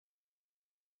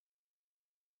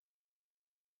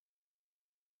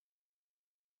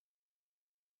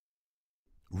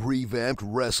Revamped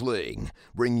Wrestling,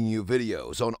 bringing you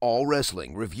videos on all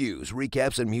wrestling, reviews,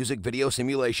 recaps, and music video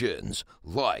simulations.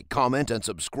 Like, comment, and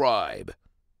subscribe.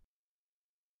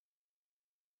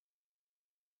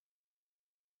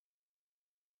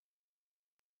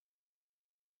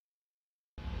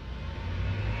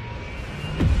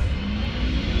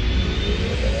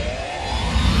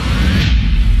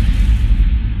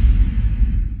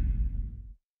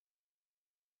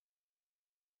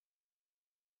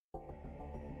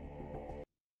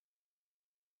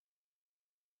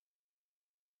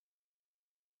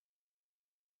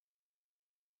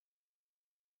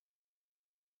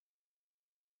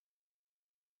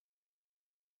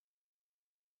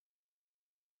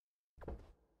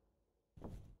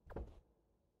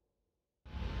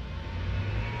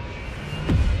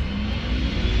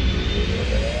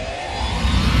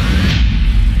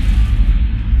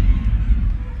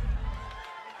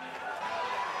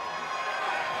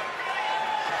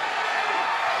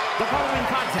 The following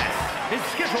contest is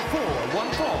scheduled for one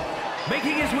fall.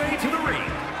 Making his way to the ring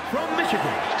from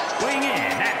Michigan, weighing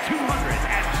in at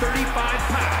 235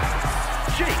 pounds,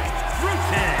 Jake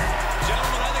Bruton.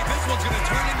 Gentlemen, I think this one's going to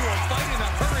turn into a fight in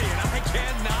a hurry, and I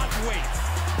cannot wait.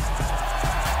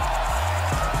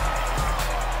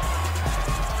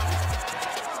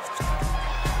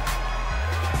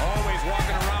 Always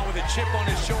walking around with a chip on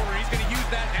his shoulder. He's going to use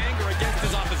that anger against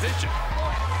his opposition.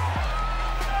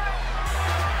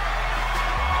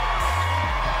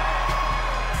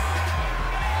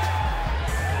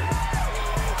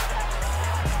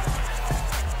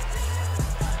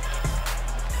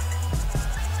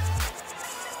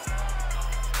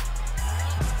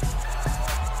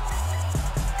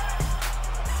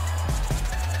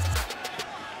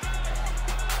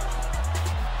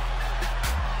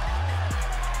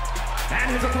 And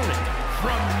his opponent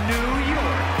from New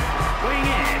York,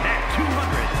 weighing in at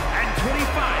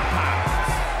 225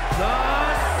 pounds, the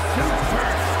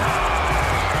Superstar.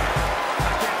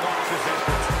 I can't watch this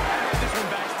entrance. This one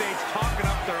backstage talking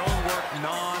up their own work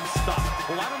non-stop.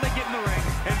 Well, why don't they get in the ring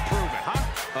and prove it, huh?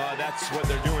 That's what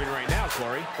they're doing right now,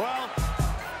 Corey. Well,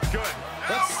 good.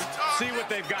 Let's see what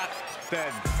they've got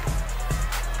then.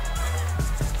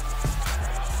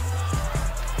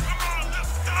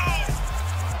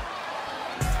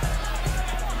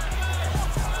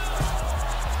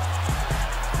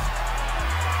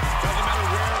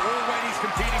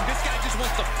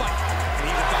 Wants to fight, and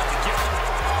he's about to get it.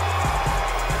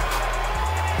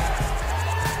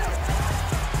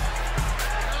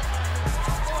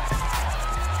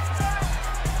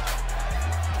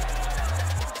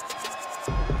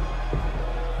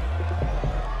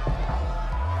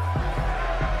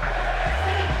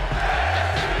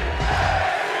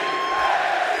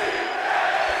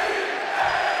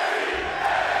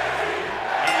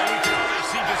 And we can already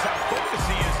see just how focused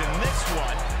he is in this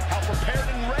one, how prepared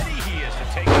and ready he is to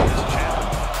take on this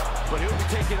challenge. But he'll be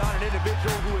taking on an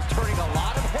individual who is turning a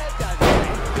lot of heads down here.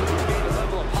 He's gained a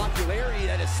level of popularity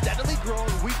that is steadily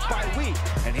growing week by week,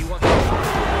 and he wants to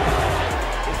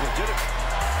is legitimate.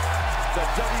 The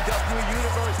WWE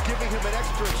Universe giving him an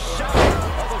extra shot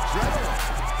of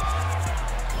adrenaline.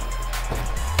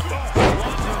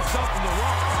 Launching himself in the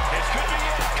rock. This could be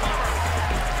it. Cover.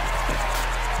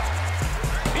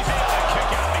 He's able to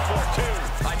kick out before two.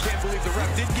 I can't believe the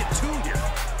ref didn't get two here.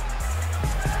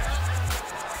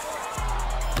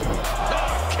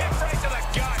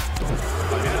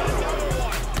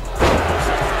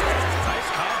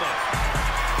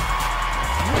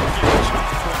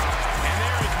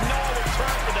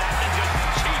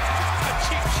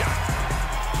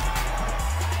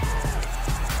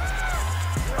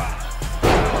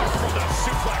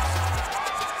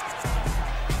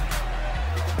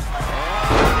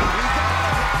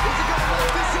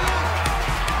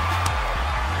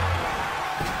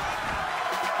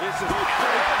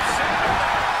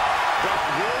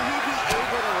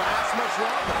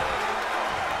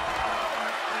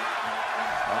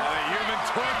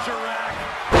 Torture rack.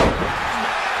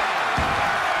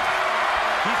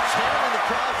 He's channeling the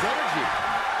crowd's energy.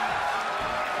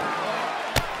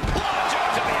 Plunge up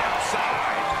to the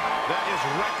outside. That is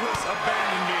reckless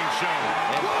abandon being shown.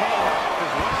 And paying off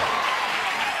as well.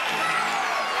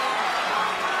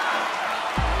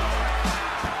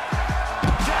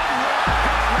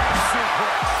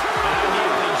 Suplex. An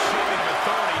unyielding showing of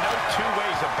authority. No two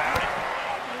ways about it.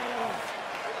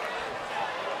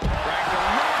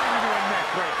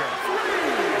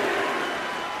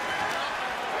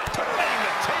 Turning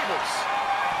the tables.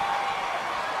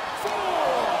 4.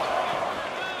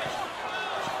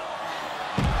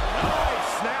 Nice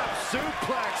snap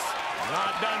suplex.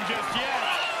 Not done just yet.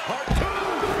 Part 2.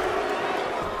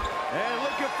 And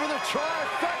looking for the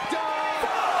trifecta!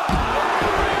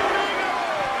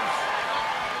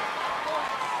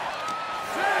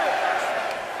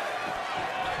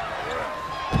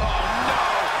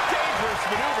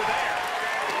 Maneuver there.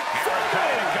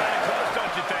 Kind of close,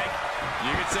 don't you think?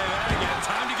 You could say that again.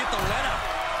 Time to get the let up.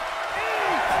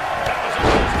 That was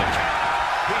almost a count.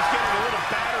 He's getting a little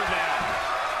battered now.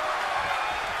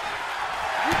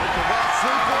 Look at that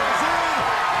sleeper is in.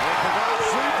 Look at that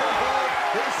sleeper hold.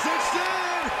 It's 16.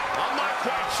 I'm not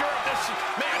quite sure if this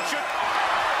man should.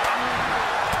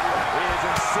 He is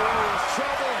in serious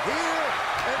trouble here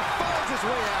and finds his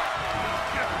way out.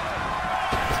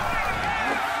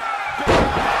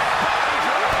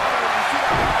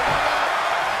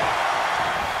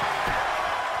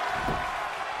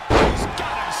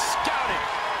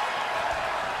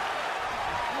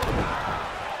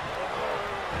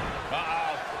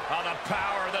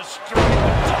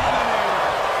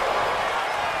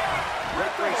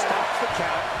 Referee stops the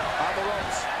count on the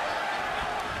ropes.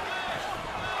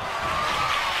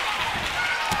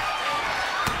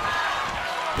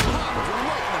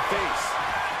 Right in the face.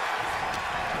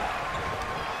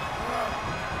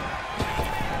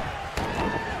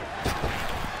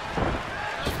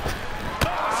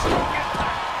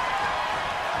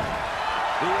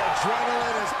 The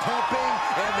adrenaline is pumping,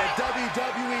 and the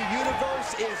WWE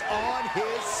Universe is on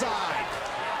his side.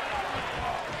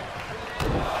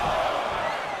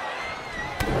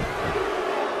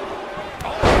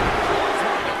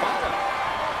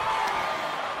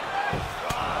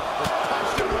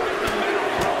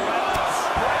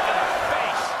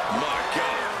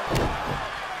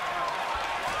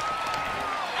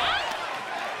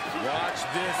 Watch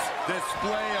this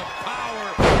display of power.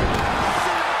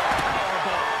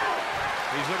 Powerbomb.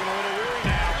 He's looking a little weary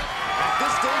now. At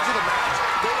this stage of the match,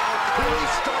 they are clearly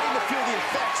starting to feel the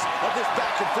effects of this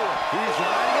back and forth. He's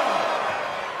lining up.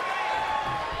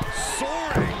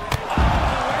 Soaring all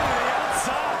the way to the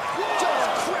outside. Just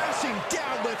crashing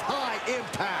down with high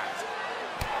impact.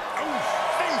 Oh,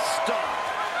 face stop.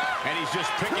 And he's just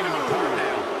picking him apart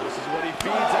now. This is what he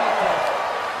feeds off of.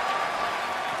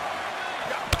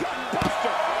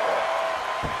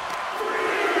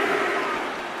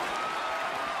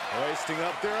 Hoisting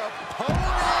up their opponent.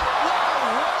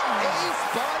 Wow, what a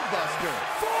spinebuster.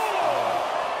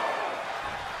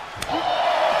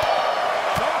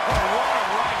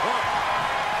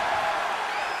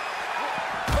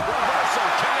 Reversal.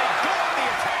 Can they go on the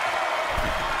attack?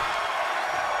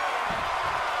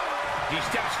 He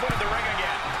steps foot in the ring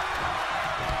again.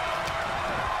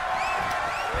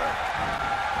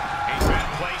 He's been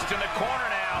placed in the corner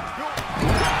now.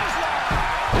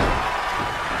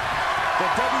 The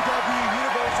WWE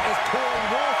Universe is pouring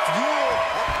more fuel.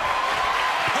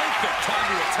 Perfect time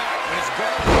to attack when his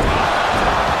guard is down.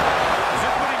 Is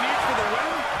that what he needs for the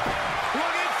win?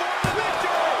 Looking for the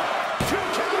victory! 2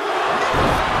 count!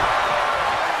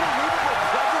 Unbelievable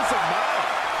presence of mind.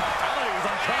 I thought he was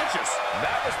unconscious.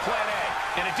 That was plan A,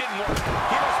 and it didn't work.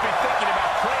 He must be thinking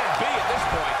about plan B at this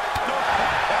point.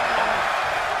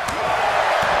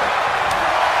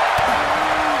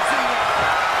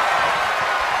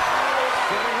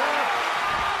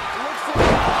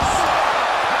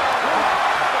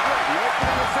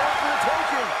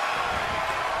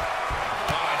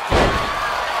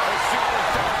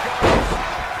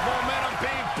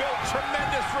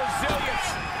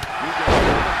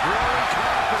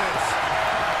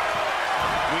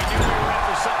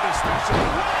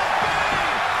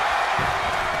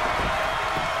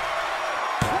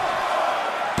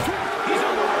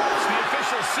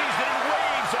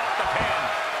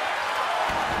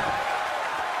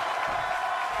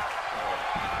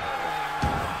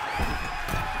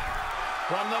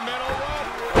 From the middle rope.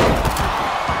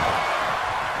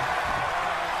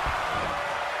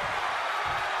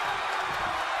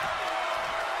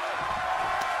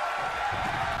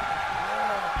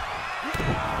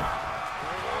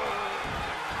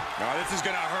 Oh, this is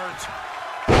gonna hurt.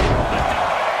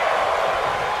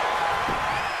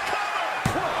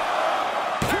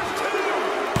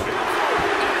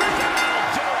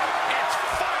 It's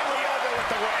finally over with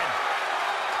the win.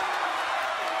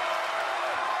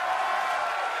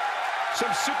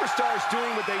 Some superstars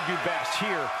doing what they do best.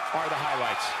 Here are the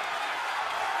highlights.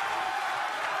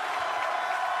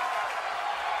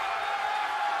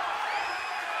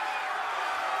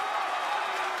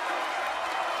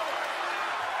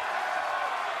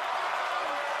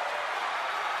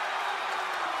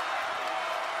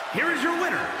 Here is your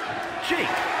winner, Jake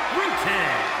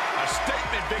Rutan. A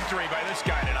statement victory by this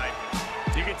guy tonight.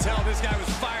 You can tell this guy was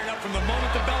fired up from the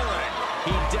moment the bell rang.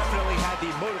 He definitely had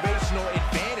the motivational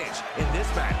advantage in this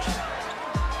match.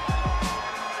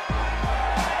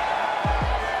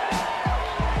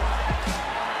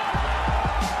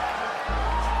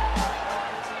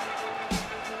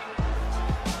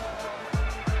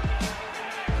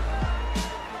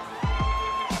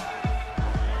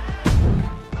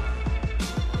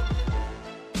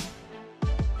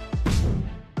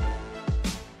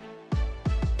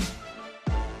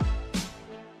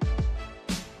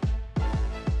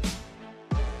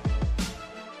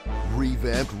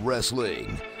 Revamped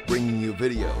Wrestling, bringing you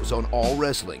videos on all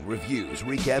wrestling, reviews,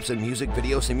 recaps, and music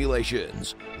video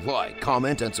simulations. Like,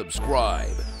 comment, and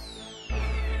subscribe.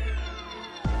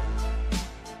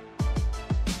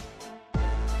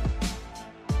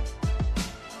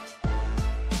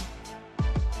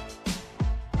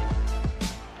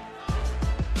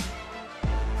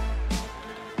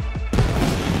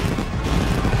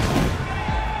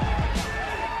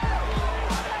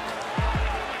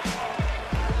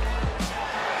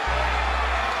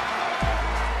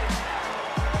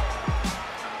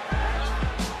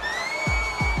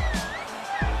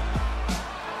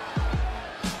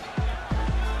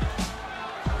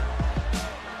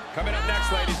 Coming up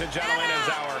next, ladies and gentlemen, is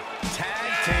our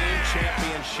Tag Team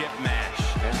Championship match.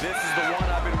 And this is the one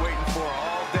I've been waiting for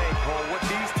all day, Cole. What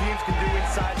these teams can do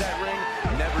inside that ring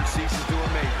never ceases to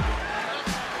amaze me.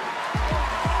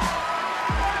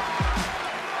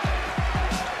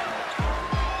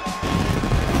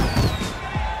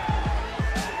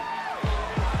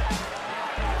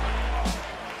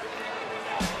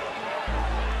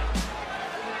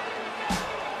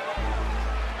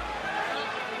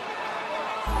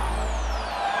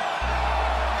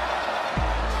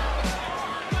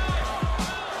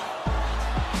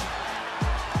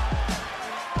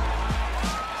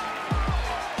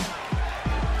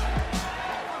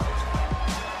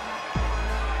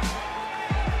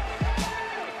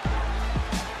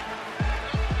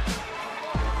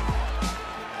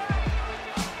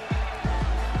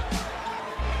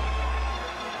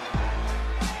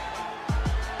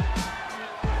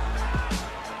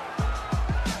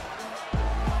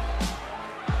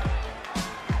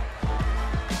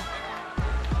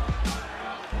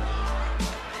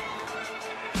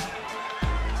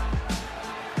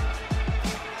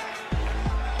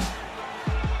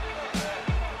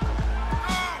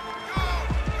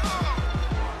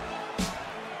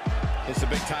 It's a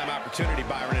big-time opportunity,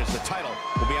 Byron, as the title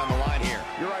will be on the line here.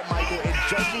 You're right, Michael, and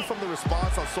judging from the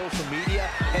response on social media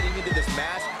heading into this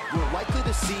match, we're likely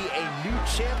to see a new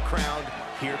champ crowned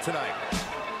here tonight.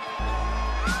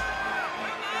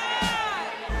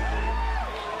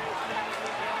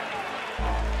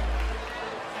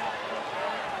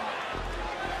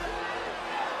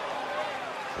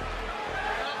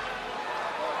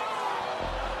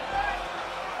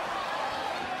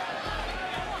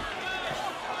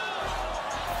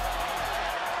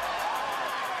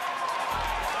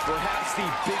 Perhaps the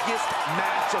biggest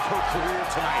match of her career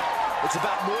tonight. It's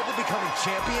about more than becoming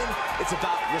champion, it's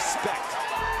about respect.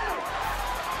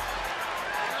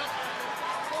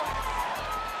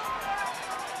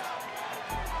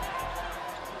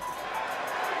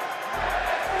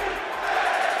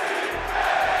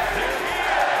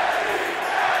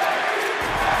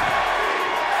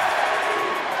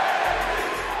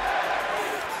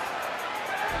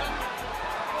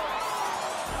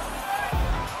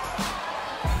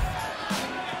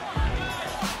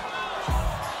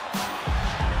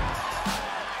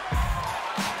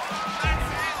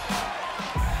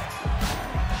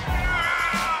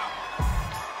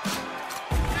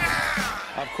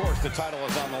 Of course, the title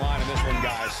is on the line in this one,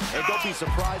 guys. And don't be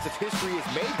surprised if history is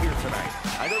made here tonight.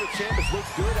 I know the champ has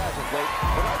looked good as of late,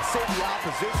 but I'd say the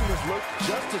opposition has looked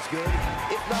just as good,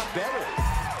 if not better.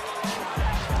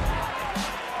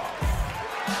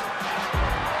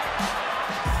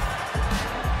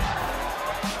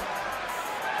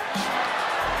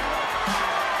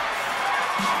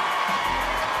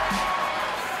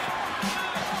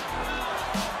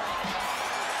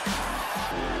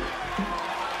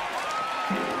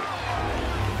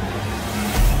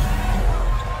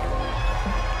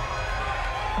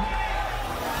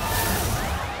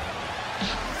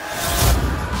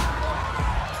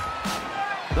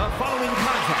 The following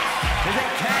contest is a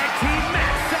tag team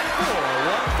match set for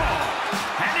one fall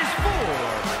and is for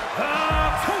the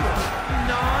total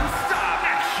non-stop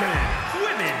action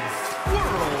Women's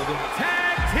World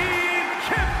Tag Team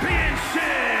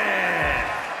Championship.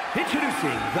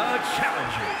 Introducing the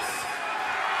challengers.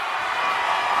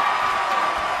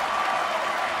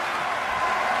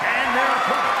 And their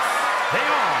opponents, they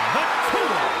are the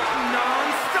total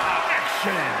non-stop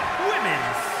action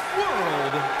Women's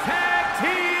World Tag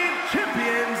Team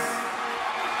Champions.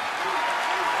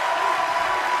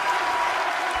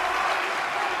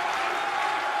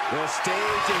 The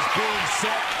stage is being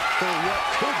set for what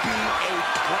could be a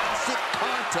classic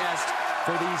contest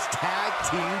for these tag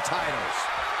team titles.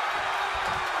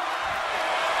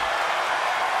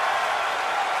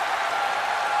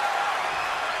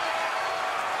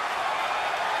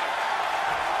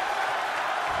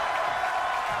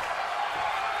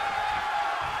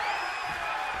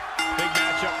 Big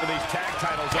matchup for these tag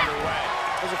titles underway.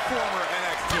 As a former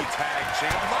NXT tag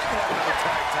champ, if I could have another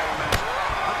tag title match,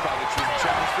 I'd probably choose a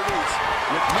challenge for these.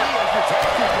 With me as your tag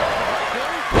team partner, right,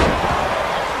 Corey?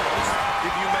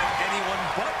 If you meant anyone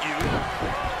but you.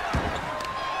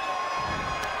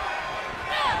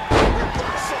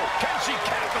 Reversal! Can she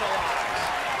capitalize?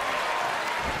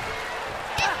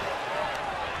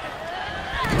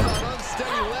 On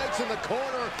unsteady legs in the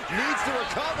corner, needs to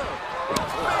recover.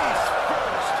 Face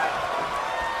first.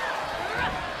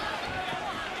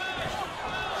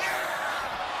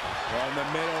 From the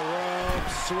middle rope,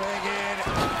 swinging.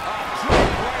 A drop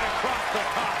right across the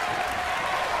top.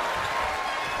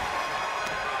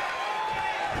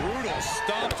 Brutal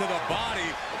stomp to the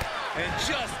body, and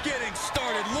just getting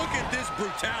started. Look at this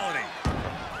brutality.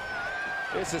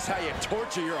 This is how you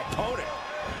torture your opponent.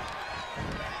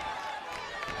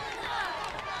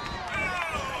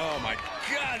 Oh my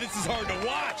God, this is hard to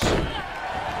watch.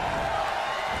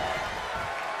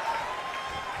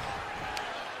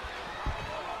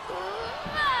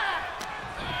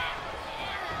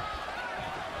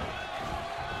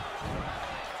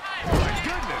 Oh my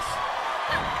goodness.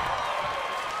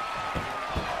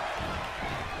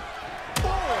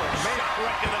 Shot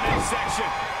right to the midsection.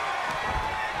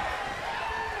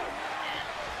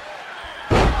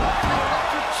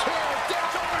 Electric chair, down,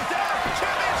 shoulders down,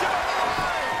 championship on the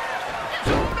line.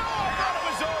 Oh no, I thought it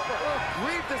was over. Oh,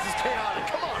 grief, this is chaotic.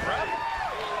 Come on, ref.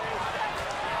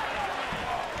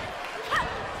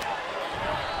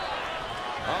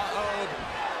 Uh-oh.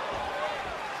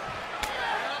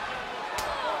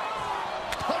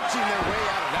 Punching their way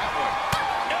out of that one.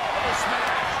 Elbow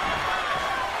smash.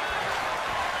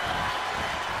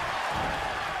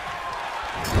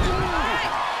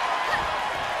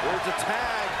 There's a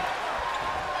tag.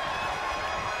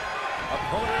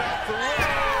 Opponent off the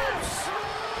ropes.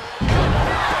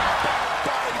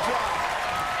 Body drop.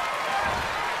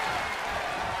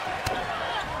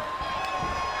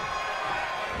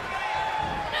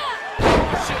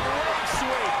 Russian leg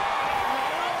sweep.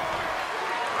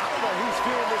 I don't know who's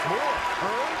feeling this more,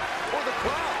 her or the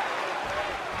crowd.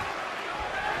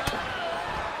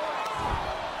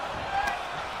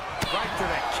 Right to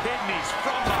the kidneys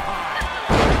from behind.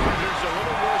 There's a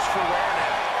little worse for wear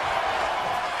now.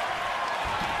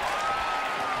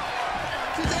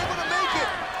 She's able to make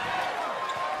it.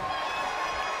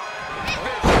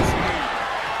 Vicious knee.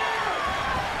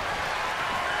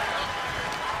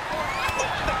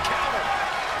 The counter.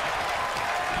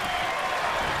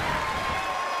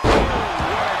 Oh,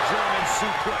 what a German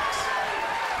suplex.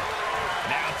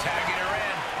 Now tagging her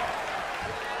in.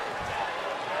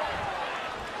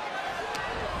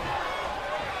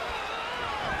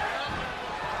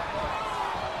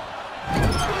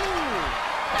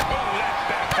 Oh, that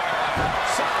backfired.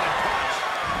 Solid punch.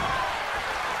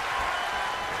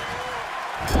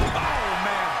 Oh,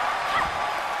 man.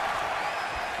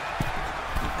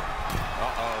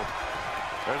 Uh-oh.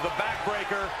 There's the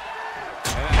backbreaker.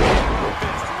 And that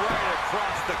fist right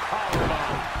across the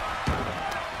collarbone.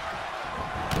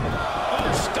 Oh,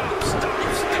 stop.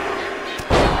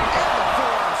 And the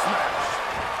forearm smash.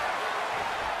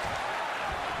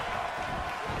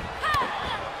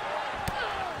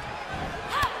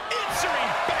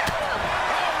 Answering back. Oh,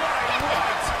 what a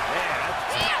right. Man, that's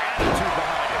some attitude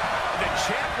behind it. The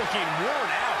champ looking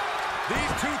worn out.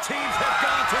 These two teams have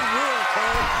gone to war,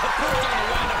 Cole. Of course, they're going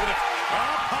to wind up with it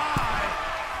up high.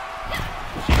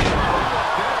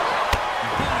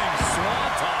 Running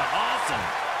swanton. Awesome.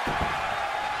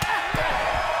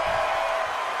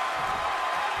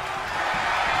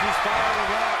 She's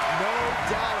firing up, no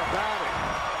doubt about it.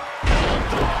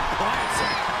 Plants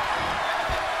it.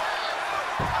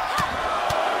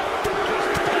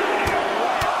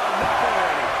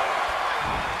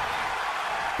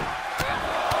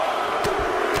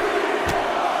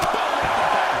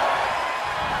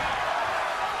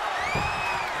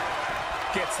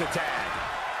 Gets the tag.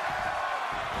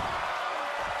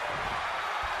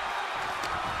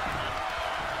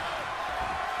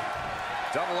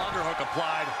 Double underhook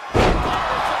applied.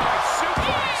 Butterfly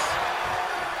suplex.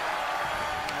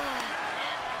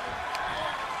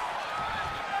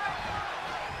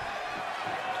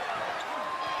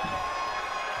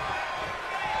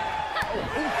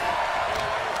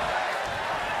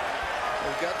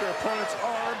 They've got their opponent's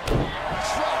arm,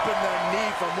 dropping their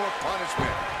knee for more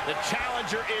punishment. The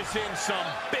challenger is in some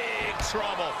big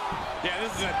trouble. Yeah,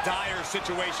 this is a dire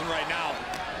situation right now.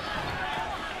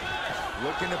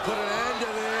 Looking to put an end to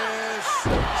this.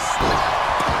 Snap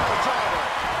power driver.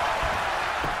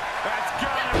 That's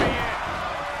gotta be it.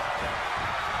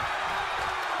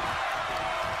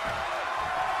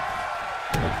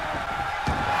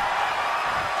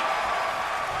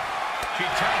 She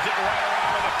right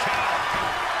around with a counter.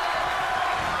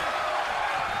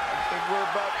 I think we're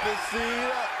about to see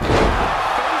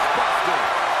face buster.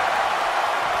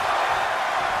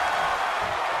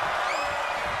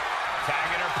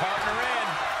 Tagging her partner in.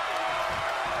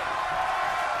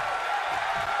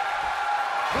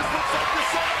 This looks like the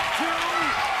setup to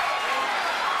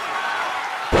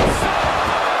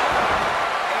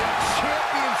a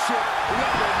championship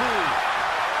level move.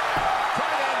 Try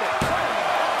to end it.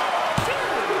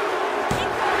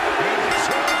 And the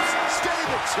champs stay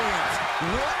the champs.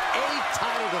 What a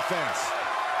title defense.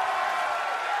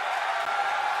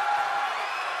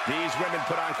 These women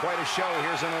put on quite a show.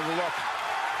 Here's another look.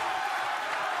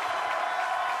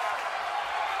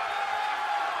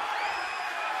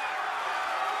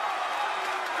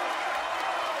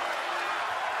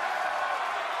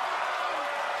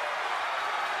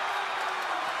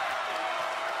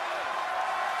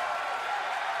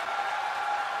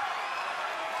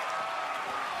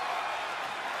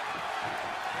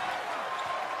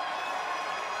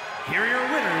 Here are your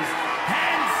winners,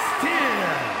 and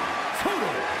still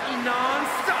total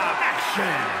non-stop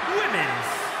action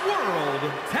Women's World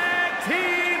Tag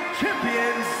Team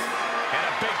Champions. And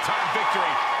a big-time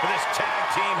victory for this tag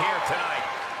team here tonight.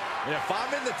 And if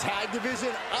I'm in the tag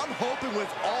division, I'm hoping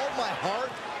with all my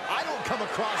heart I don't come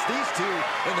across these two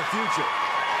in the future.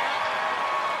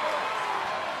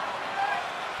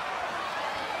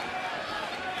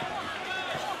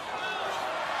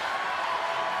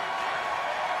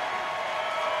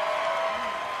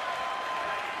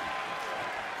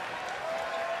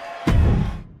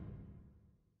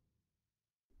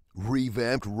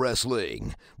 Revamped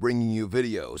Wrestling, bringing you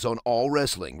videos on all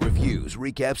wrestling, reviews,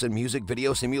 recaps, and music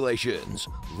video simulations.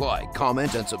 Like,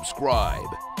 comment, and subscribe.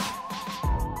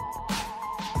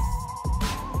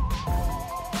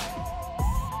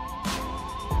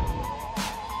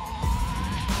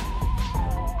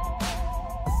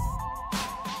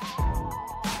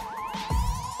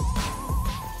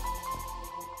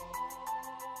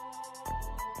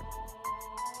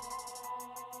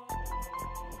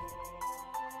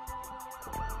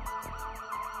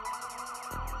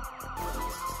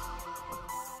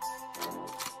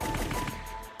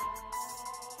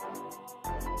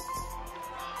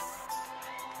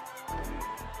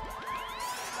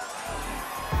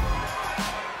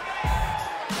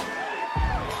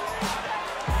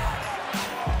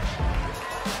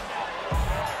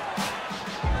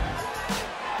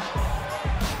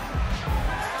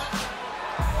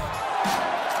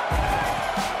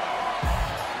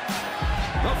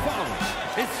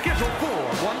 Is scheduled for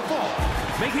one fall,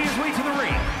 making his way to the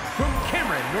ring from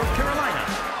Cameron, North Carolina,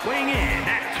 weighing in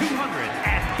at 236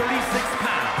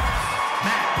 pounds,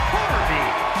 Matt Harvey.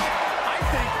 I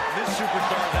think this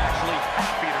superstar is actually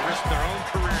happy to risk their own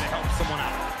career to help someone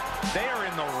out. They are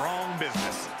in the wrong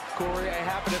business. Corey, I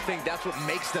happen to think that's what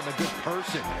makes them a good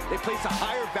person. They place a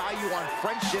higher value on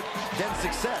friendship than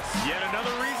success. Yet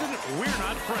another reason we're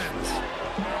not friends.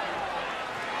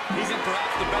 He's in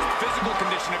perhaps the best physical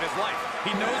condition of his life.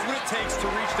 He knows what it takes to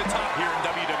reach the top here in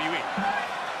WWE.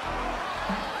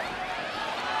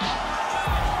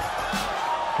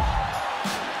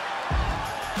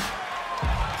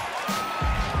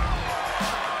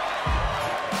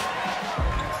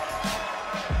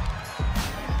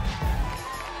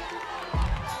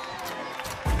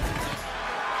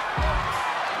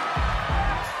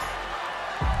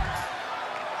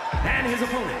 And his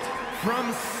opponent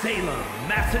from Salem,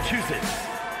 Massachusetts,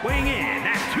 weighing in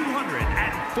at 240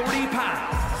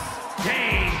 pounds,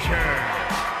 Danger.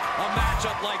 A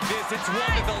matchup like this, it's one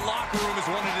that the locker room has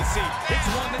wanted to see. It's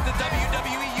one that the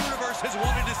WWE Universe has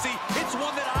wanted to see. It's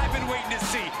one that I've been waiting to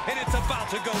see, and it's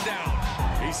about to go down.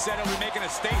 He said he'll be making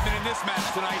a statement in this match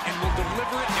tonight and will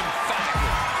deliver it emphatically.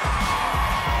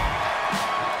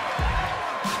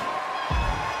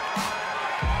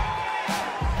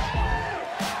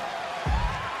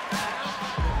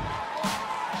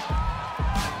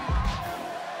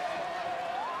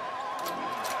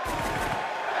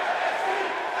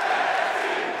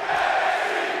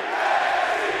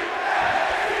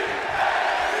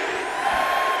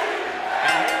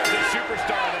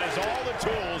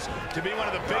 To be one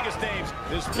of the biggest names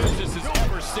this business has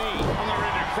ever seen. I'm not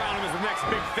ready to crown him as the next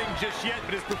big thing just yet,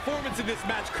 but his performance in this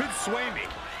match could sway me.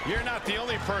 You're not the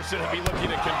only person to be looking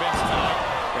to convince tonight.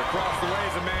 Across the way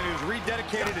is a man who's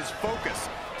rededicated his focus.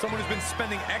 Someone who's been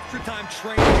spending extra time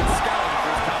training and scouting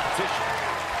for his competition.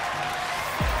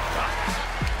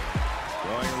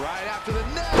 Going right after the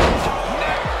neck.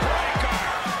 Neck breaker.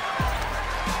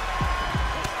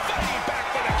 Fighting back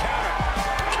for the counter.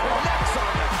 Connects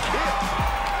on the kick.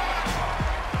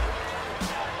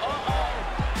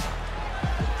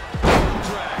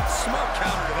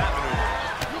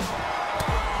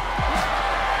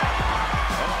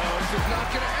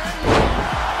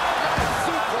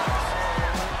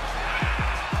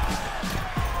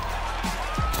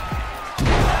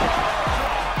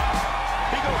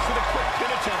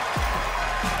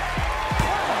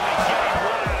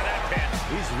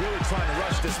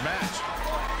 this match.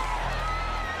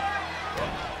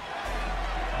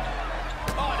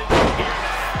 Oh, did you hear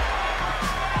that?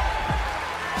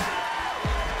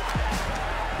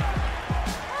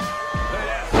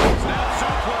 Yes, snap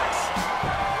suplex.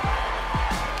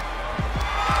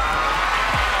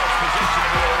 Position to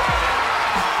be in right now.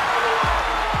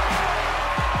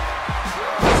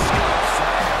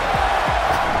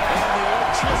 And the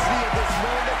electricity of this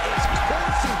moment is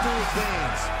coursing through his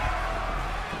veins.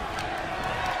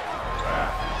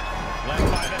 Led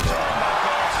by the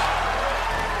turnbuckles.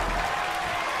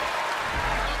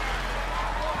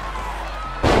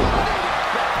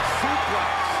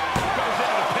 Suplex. Goes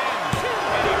into the pin.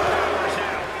 And he powers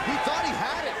out. He thought he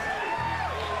had it.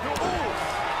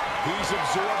 He's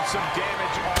absorbed some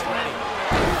damage already.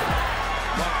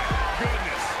 My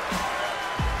goodness.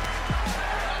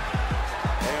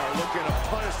 They are looking to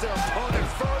punish their opponent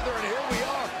further, and here we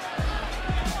are.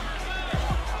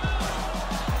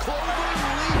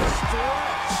 Cloverleaf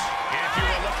stretch. If you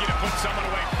were looking to put someone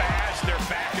away fast, their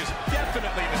back is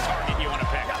definitely the target you want to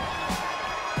pick up.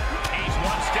 He's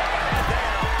one step ahead there.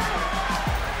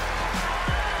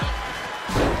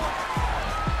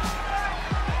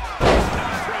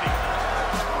 Not pretty.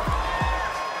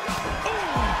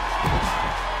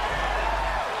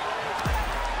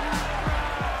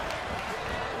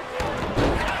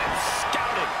 Got it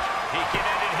scouted. He can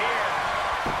end it here.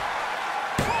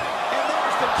 And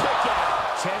there's the kick out.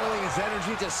 Channeling his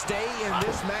energy to stay in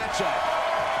this matchup.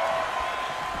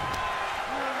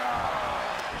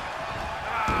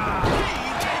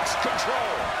 He takes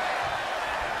control.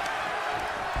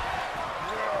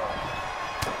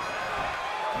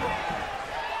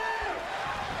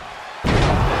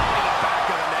 Back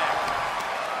of the neck.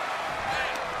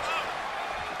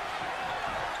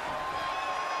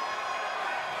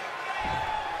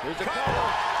 Here's a cover.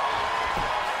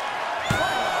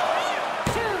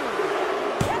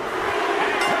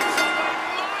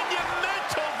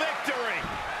 Monumental victory.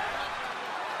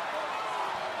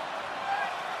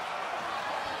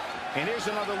 And here's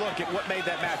another look at what made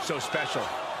that match so special.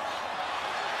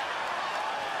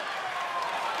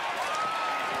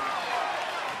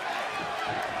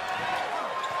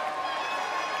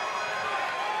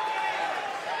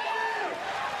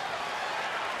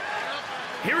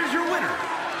 Here is your winner,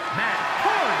 Matt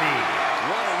Hardy.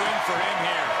 What a win for him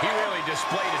here. He really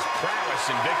displayed his prowess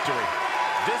in victory.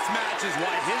 This match is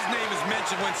why his name is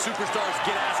mentioned when superstars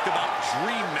get asked about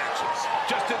dream matches.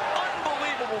 Just an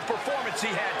unbelievable performance he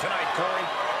had tonight, Corey.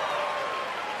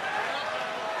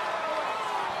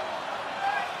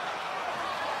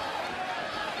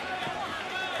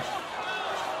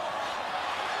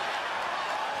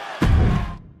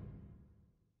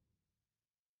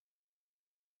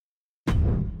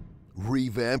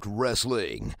 Revamped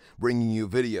Wrestling, bringing you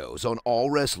videos on all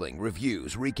wrestling,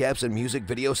 reviews, recaps, and music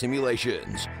video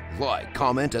simulations. Like,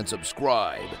 comment, and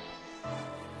subscribe.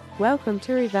 Welcome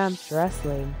to Revamped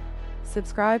Wrestling.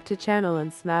 Subscribe to channel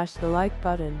and smash the like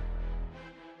button.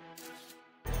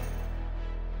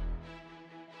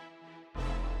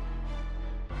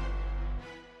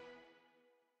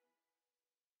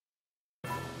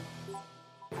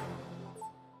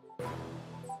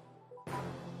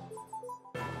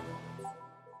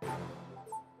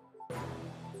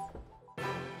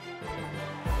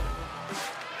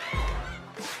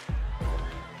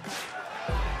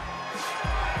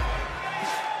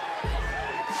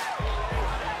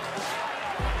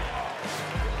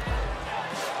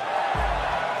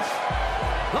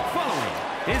 The following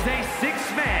is a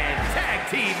six-man tag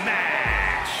team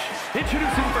match.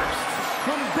 Introducing first,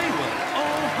 from Baywood,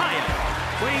 Ohio,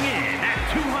 weighing in at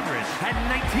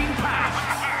 219 pounds,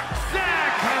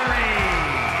 Zachary.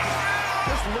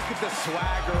 Just look at the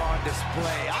swagger on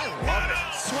display. I love it.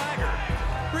 Swagger.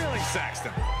 Really,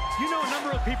 Saxton? You know a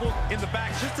number of people in the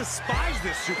back just despise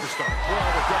this superstar. Well,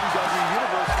 the WWE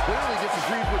Universe clearly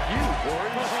disagrees with you, Corey.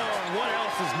 What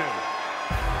else is new?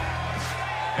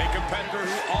 A competitor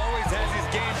who always has his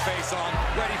game face on,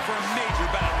 ready for a major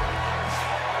battle.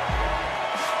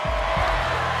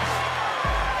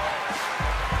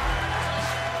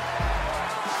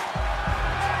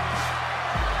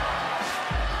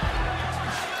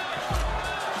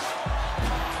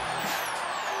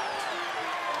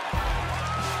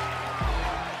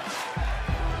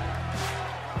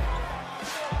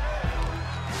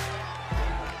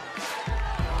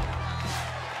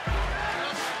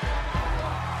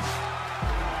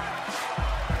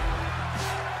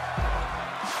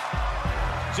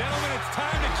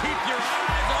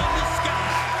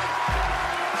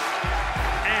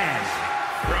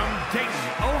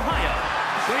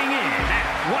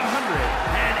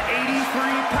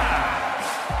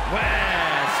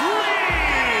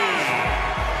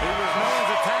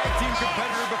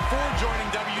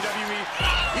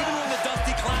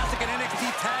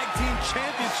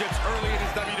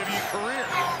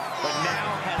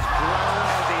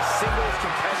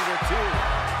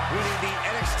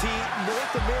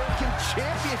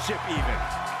 championship even.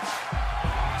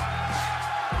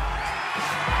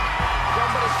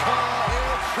 Somebody call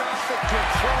air traffic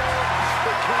control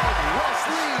because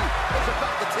Wesley is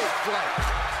about to take flight.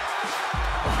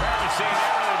 Apparently seeing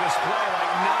everyone display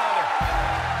like no other.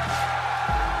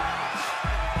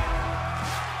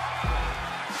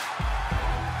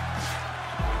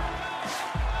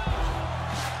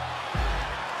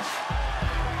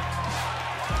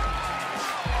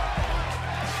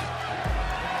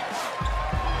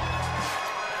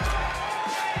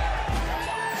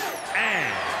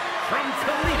 From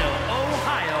Toledo,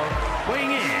 Ohio,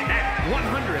 weighing in at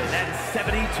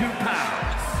 172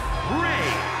 pounds,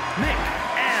 Ray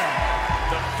McL.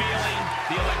 The feeling,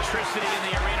 the electricity in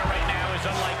the arena right now is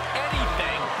unlike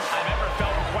anything I've ever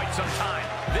felt in quite some time.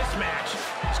 This match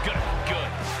is gonna be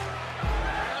good.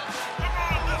 Come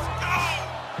on, let's go!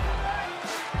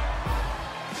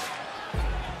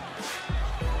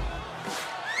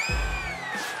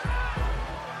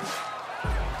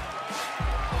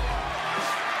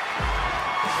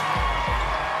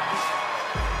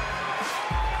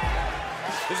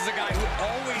 This is a guy who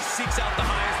always seeks out the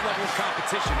highest level of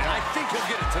competition, and I think he'll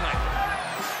get it tonight.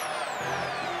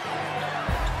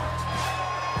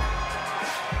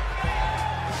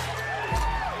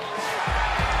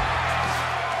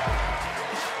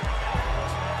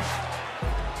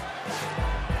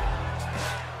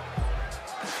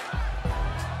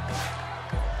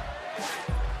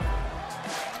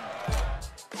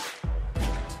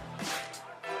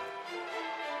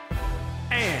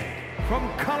 And from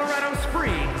Colorado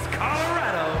Springs,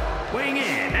 Colorado, weighing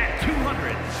in at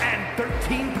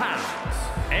 213 pounds,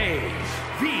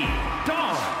 A.V.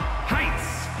 Don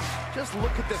Heights. Just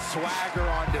look at the swagger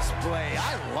on display.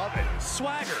 I love it.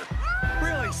 Swagger.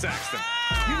 Really, Saxton?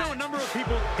 You know a number of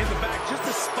people in the back just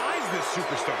despise this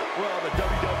superstar. Well, the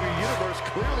WWE Universe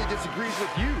clearly disagrees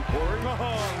with you, Corey.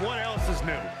 Oh, what else is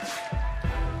new?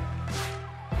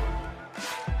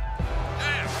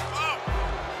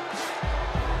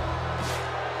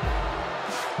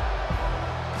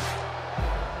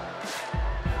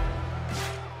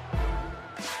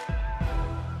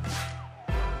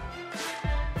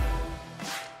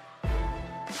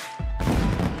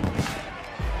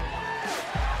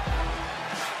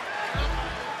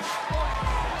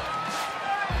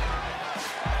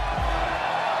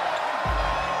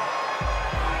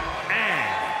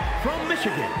 From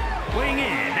Michigan, weighing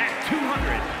in at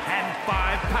 205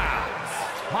 pounds,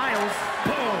 Miles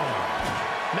Boone.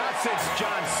 Not since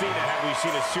John Cena have we seen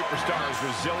a superstar as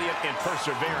resilient and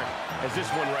perseverant as this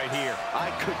one right here. I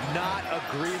could not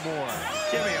agree more.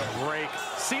 Give me a break.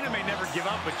 Cena may never give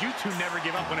up, but you two never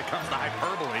give up when it comes to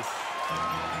hyperbole.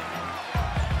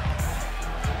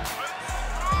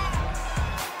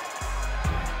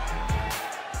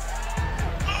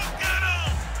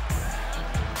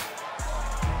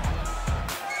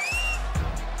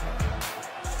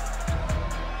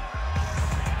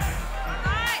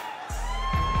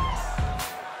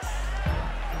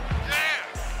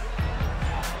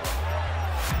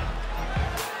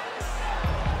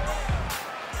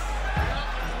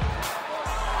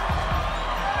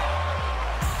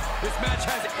 This match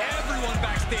has everyone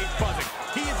backstage buzzing.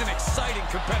 He is an exciting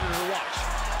competitor to watch.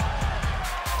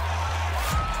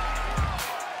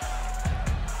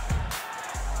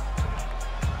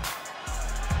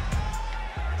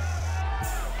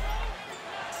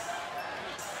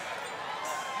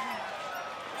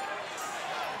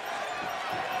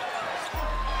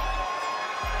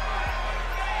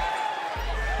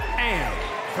 And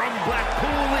from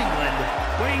Blackpool, England,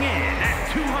 weighing in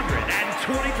at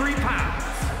 223 pounds,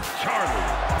 Charlie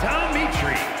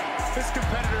Dimitri. This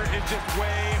competitor is just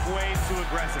way too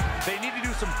aggressive. They need to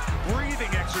do some breathing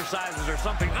exercises or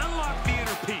something. Unlock the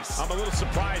inner peace. I'm a little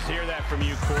surprised to hear that from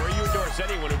you, Corey. You endorse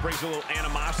anyone who brings a little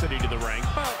animosity to the ring.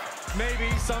 Well, maybe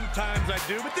sometimes I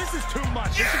do, but this is too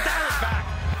much. You should dial it back.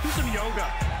 Do some yoga.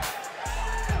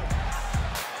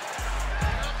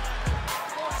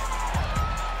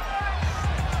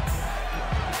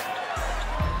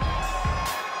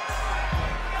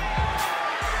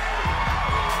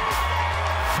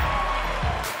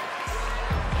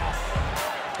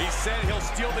 Said he'll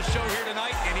steal the show here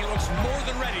tonight, and he looks more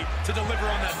than ready to deliver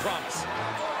on that promise.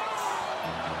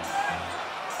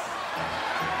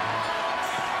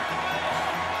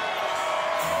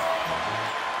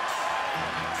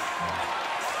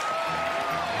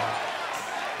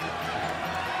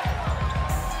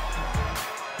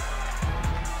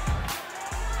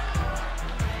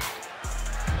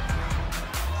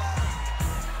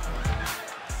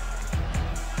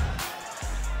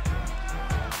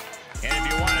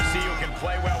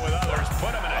 Play well with others,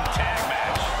 put them in a tag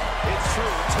match. It's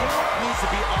true. Teamwork needs to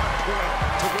be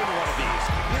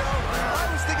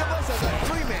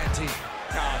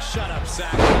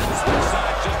sack. Switch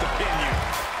sides just to pin you.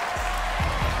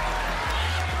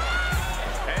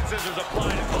 Head scissors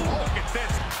applied. Oh, look at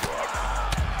this.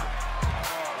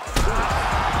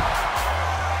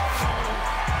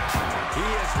 He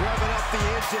is revving up the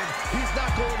engine. He's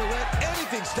not going to let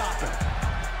anything stop him.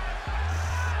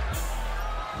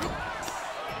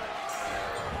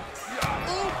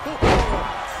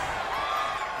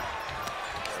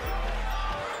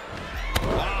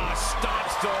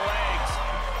 Stops the legs.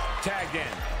 Tagged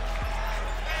in.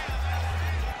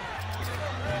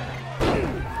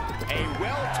 A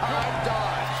well-timed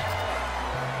dodge.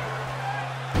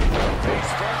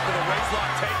 Face first for the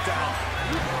waistlock takedown.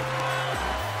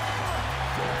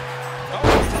 Oh,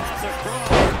 toss across.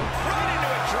 Right into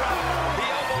a drop. The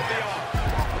elbow, the arm.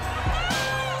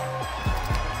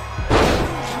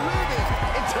 Driven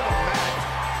into the mat.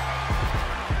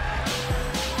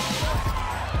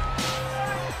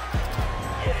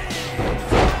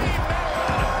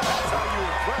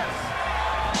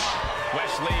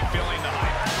 Wesley feeling the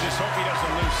hype. Just hope he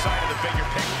doesn't lose sight of the bigger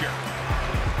picture.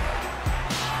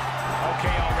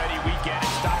 Okay, already, we get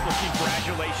it. Stop looking for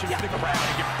adulation from the crowd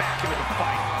and get back into the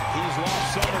fight. He's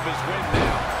lost some of his wind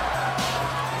now.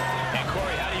 And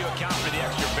Corey, how do you account for the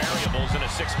extra variables in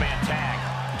a six-man tag?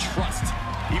 Trust.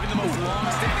 Even the most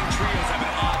long-standing trios have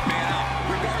an odd man out.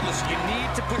 Regardless, you need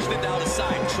to push the doubt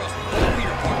aside, trust both of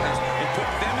your partners, and put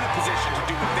them in a position to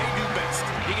do what they do best.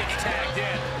 He gets tagged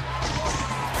in.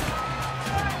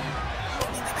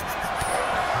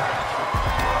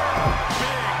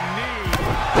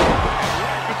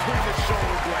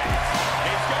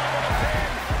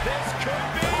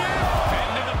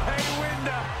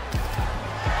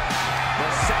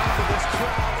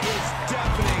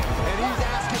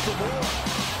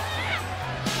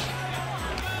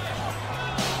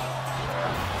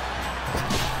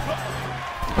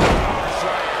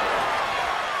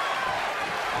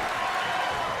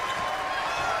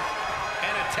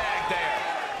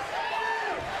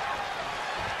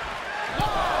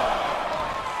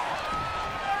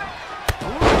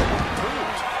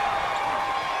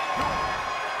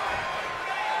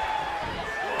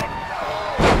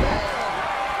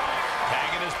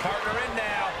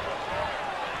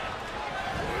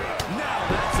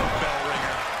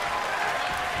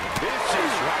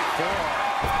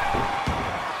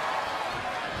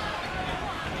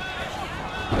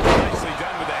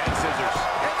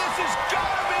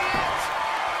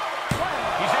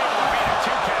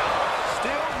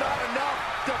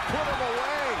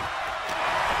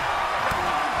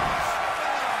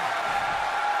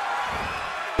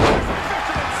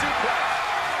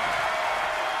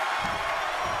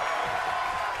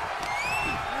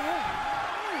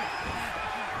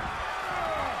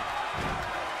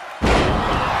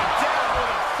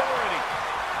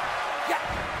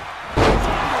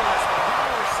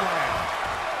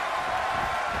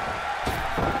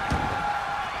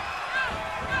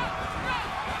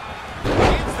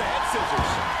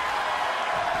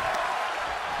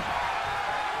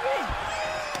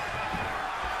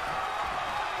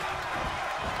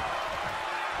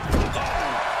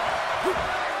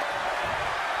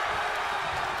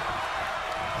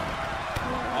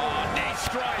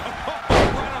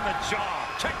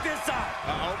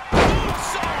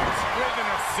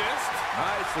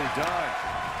 Nicely done.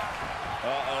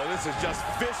 Uh-oh, this is just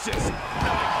vicious.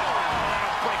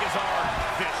 That'll break his arm.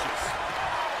 Vicious.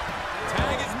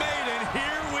 Tag is made, and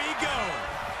here we go.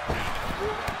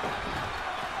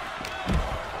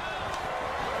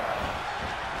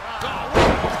 Oh, what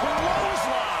a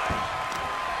clothesline.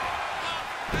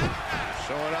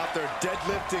 Showing off their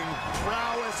deadlifting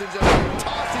prowess and just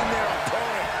tossing their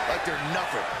opponent like they're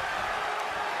nothing.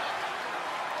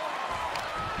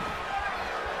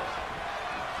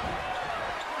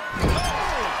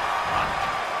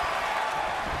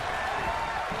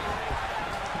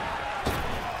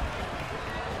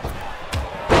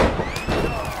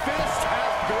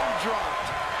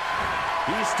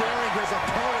 He's staring his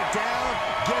opponent down,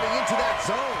 getting into that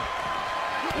zone.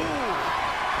 Ooh.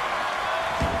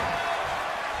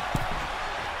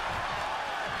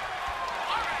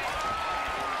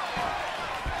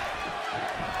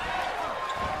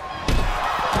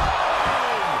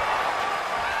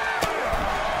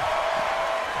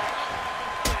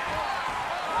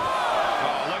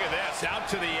 Oh, look at this. Out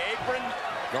to the apron.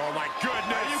 Oh, my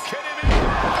goodness. Are you kidding me?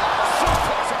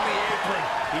 Suplex on the apron.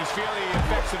 He's feeling the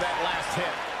effects of that last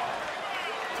hit.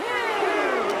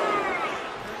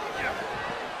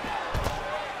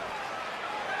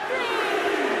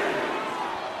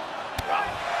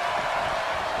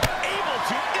 Able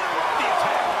to interrupt the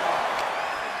attack.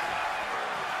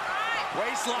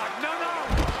 Waistlock. No.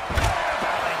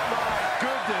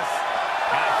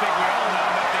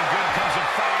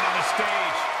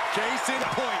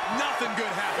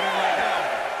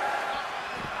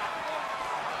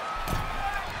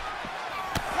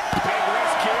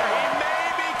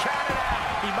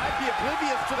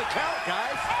 for the count,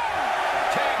 guys.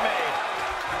 Tag made.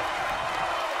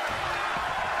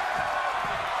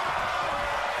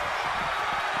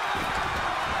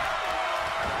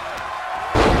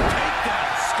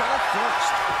 Takedown, skull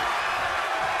first.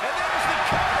 And there's the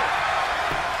cover.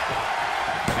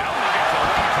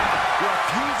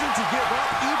 Refusing to give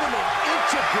up even an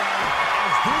inch of ground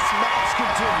as this match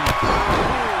continues.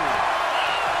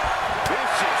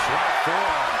 Vicious right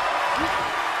forearm.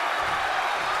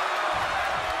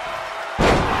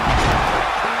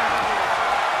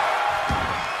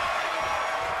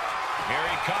 Here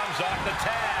he comes off the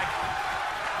tag.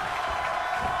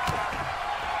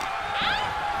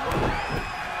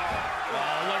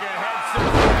 Oh, look at head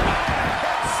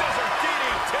scissor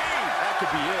DDT. That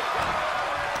could be it.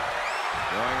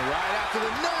 Going right after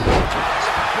the neck.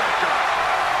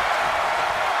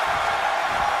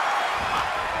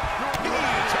 He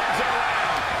turns it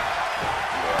around.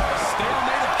 A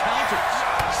stalemate of counters.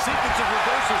 Sequence of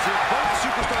reversals here. Both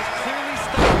superstars clearly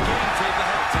stuck game tape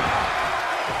ahead of time.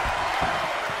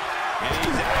 And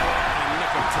he's out in the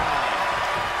nick of time.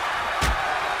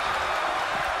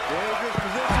 Dangerous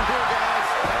position here, guys.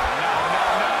 No.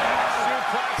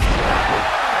 Suplex.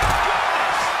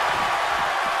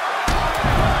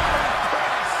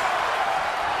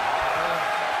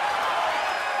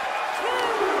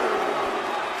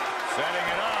 Setting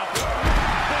it up.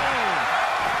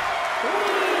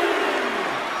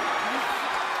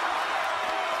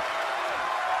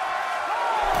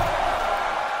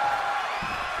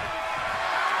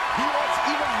 He wants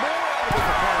even more out of his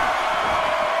opponent.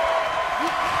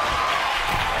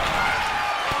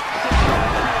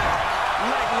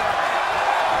 Leg lock.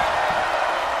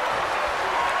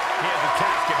 He has a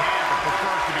task at hand, but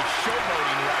prefers to be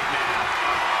showboating right now.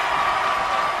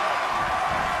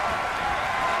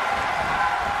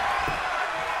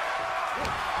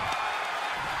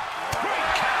 Great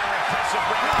counter, impressive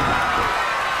bring up.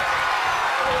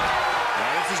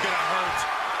 Now this is going to hurt.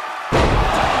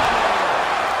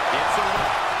 It's a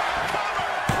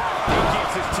He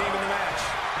keeps his team in the match.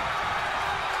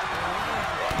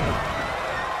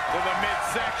 to the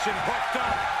midsection, hooked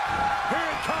up. Here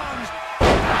it comes.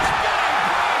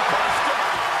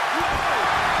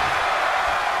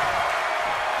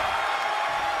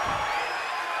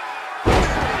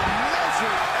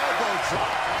 Measured elbow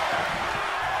drop.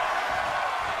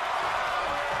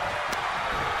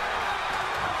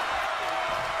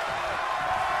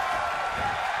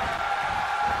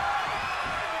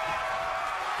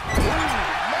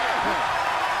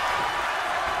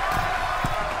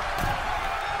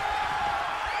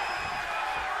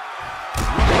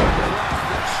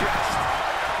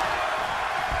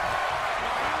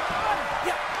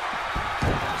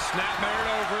 Snap married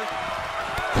over.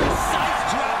 Precise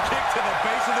drop kick to the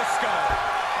base of the skull.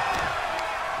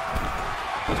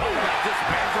 Talk about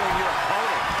dismantling your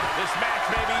opponent. This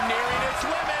match may be nearing its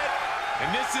limit.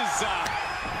 And this is,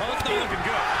 well, it's not looking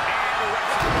good. And the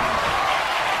wrestler.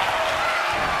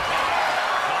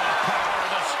 The power of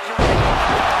the strength.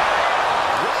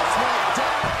 Ross went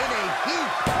down in a heap.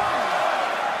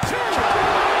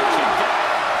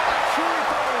 Truly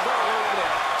thought it was all over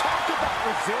there. Talk about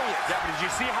resilience. Yeah, but did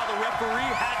you see how the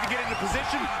referee had to get into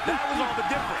position? That was all the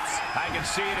difference. I can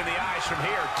see it in the eyes from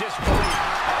here. Disbelief.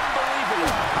 Unbelievable.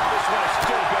 This one is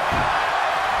still going.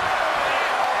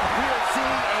 We are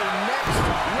seeing a next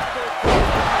level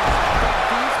performance from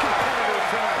these competitors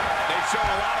tonight. They've shown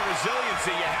a lot of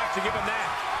resiliency. You have to give them that.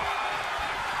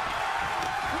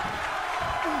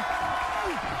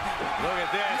 Look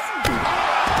at this.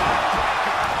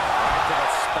 Right to the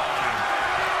spine.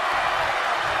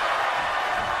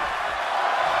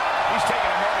 He's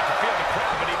taking a moment to feel the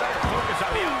crowd, but he better focus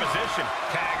on the opposition.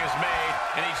 Tag is made,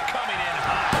 and he's coming in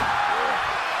hot.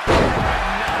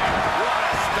 What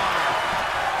a stunner.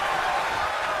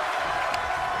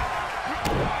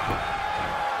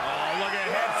 Oh, look at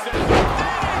head scissors.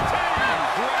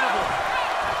 Incredible.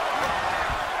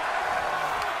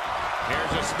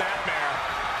 Here's a snapmare.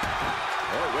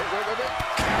 Oh, wait.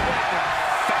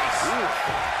 Face.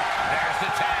 There's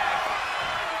the tag.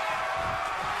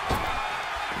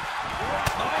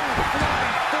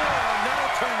 Flying forearm. Now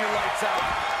turn your lights out.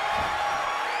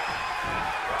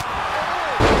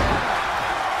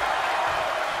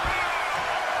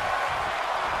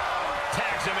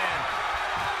 Tags him in.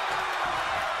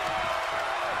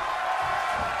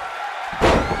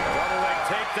 Double leg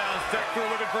takedown. Sector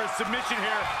looking for a submission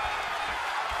here.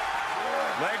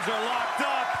 Legs are locked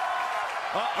up.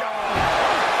 Uh-oh.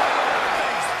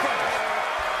 Face first.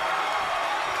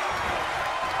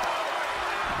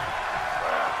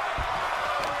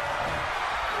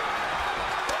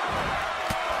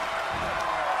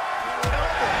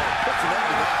 Elbow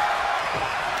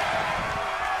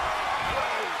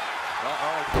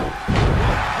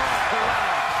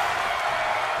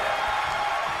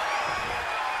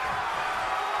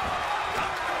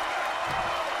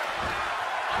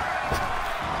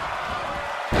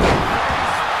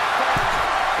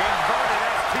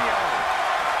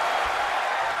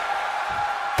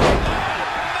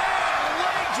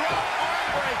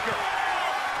breaker.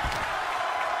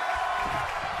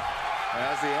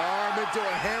 Has the arm into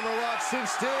a hammerlock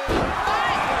cinched in.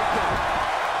 Breaker.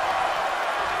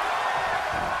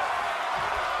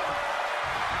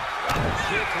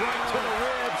 Kick right to the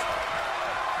ribs.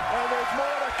 And there's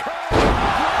more to come.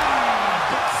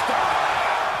 Buster.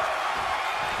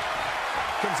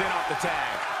 Comes in off the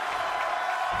tag.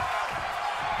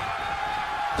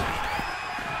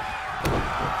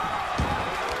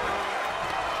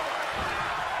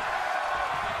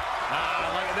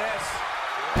 Look at this.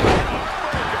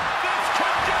 Heartbreaker. This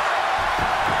could do it.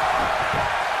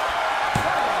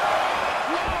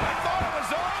 I thought it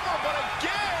was over, but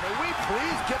again. May we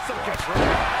please get some control?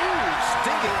 Ooh,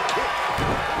 stinging kick.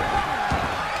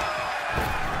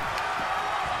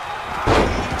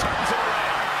 He turns it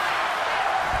around.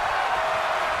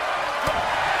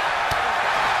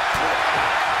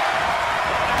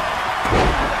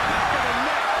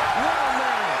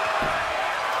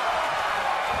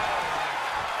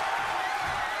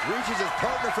 Reaches his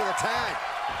partner for the tag.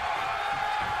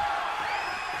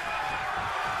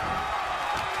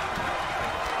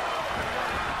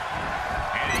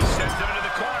 And he sends him into the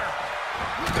corner.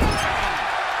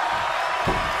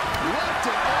 Left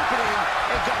an opening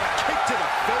and got a kick to the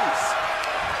face.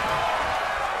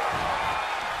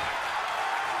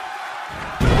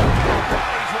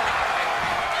 Body's right.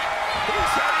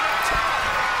 He's heading up top.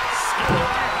 Skill.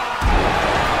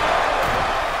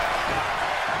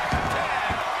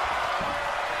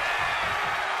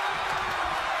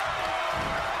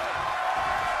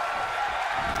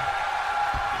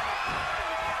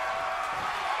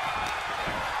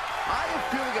 I am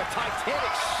feeling a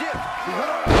titanic shift. We're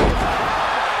not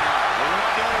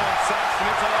the only ones, Saxton.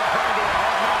 It's all coming to a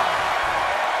head now.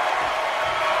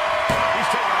 He's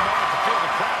taking a moment to feel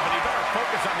the crowd, but he better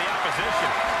focus on the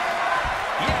opposition.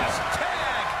 Yes,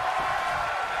 tag!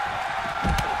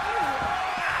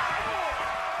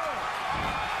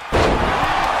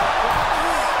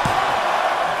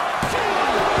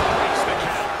 Breaks the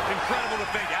count. Incredible to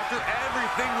think. After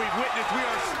everything we've witnessed, we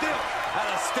are still at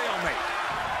a stalemate.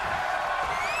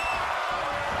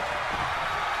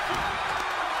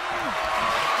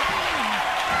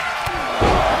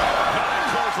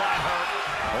 Clothesline hurt.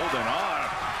 Holding on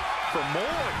for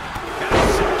more. And a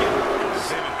second.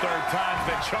 Save a third time's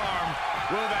the charm.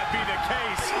 Will that be the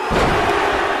case?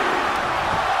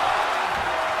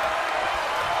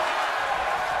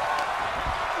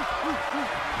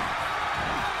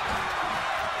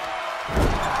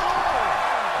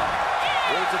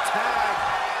 There's a tag.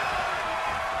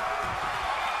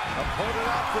 Opponent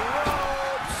off the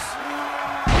ropes.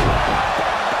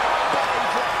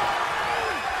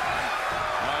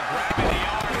 Grabbing the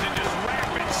arms and just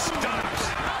rapid stops.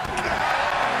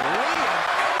 William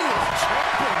Eddie is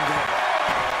jumping there.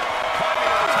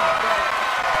 Climbing on top rope.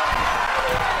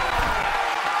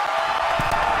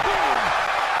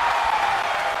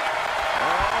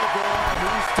 Oh boy,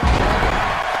 he's starting.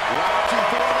 Watching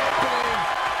for an opening.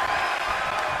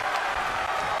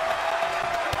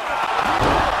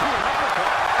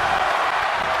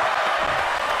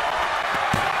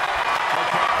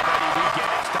 Okay, already we get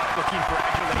it. Stop looking for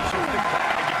adulation with the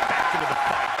crowd and get back into the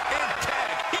fight. And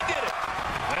tag. He did it.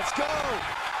 Let's go.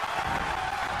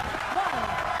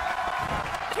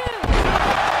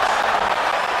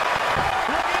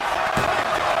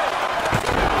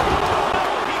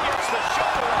 He gets the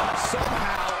shoulder up.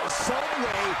 Somehow, some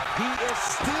way, he is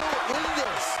still in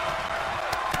this.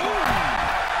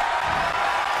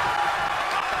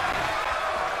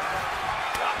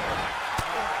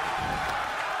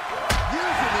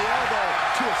 Using the elbow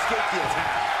to escape the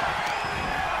attack.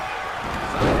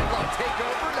 Side headlock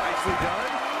takeover, nicely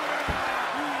done.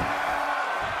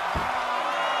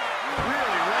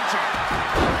 Really wrenching.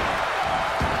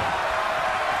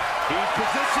 He's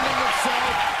positioning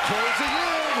himself, closing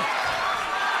in.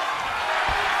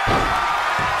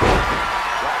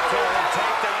 Right to a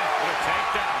takedown. With a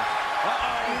takedown.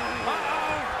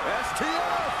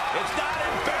 STF. It's not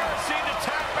embarrassing to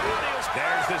tap out.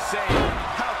 There's the save.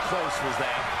 How close was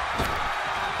that?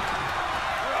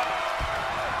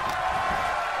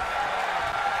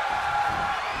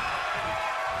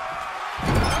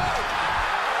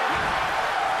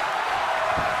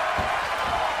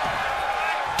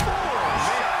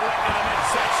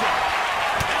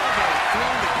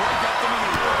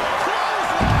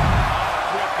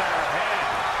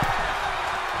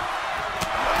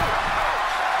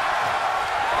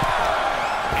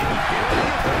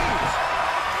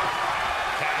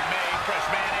 Tag made, fresh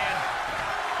man in.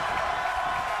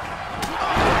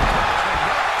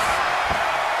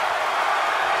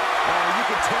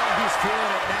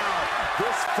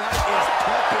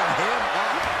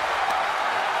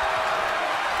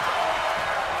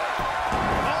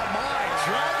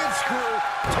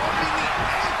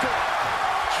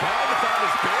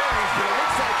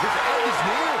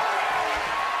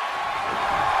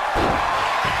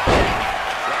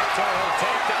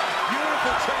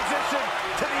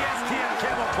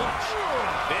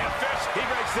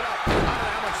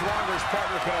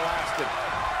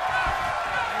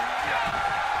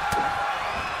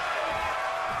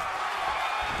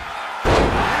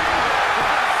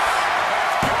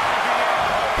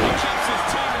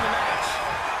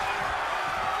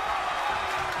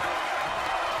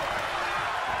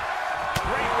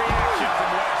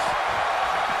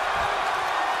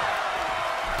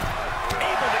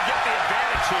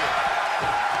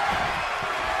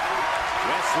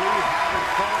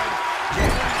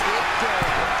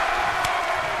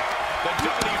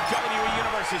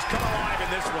 he's come alive in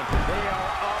this one. They are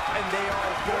up and they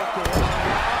are vocal. A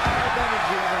lot of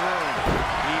energy in the room.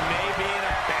 He may be in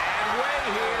a bad way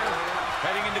here.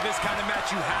 Heading into this kind of match,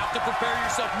 you have to prepare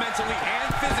yourself mentally and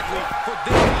physically for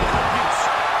this kind of abuse.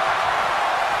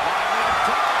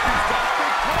 He's got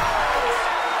big plans.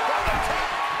 From the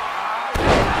top.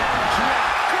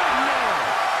 Good man.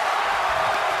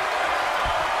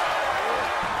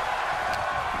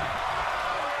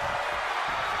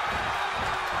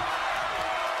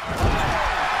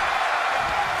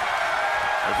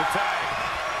 There's a tag.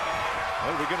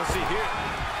 What are we going to see here?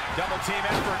 Double team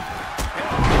effort. And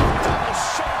double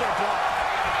shoulder block.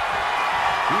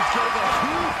 He's getting a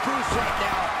huge boost right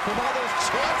now from all those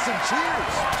chants and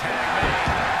cheers. Tag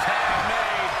made. Tag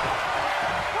made.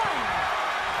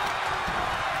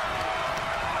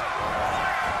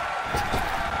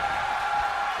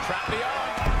 Trap the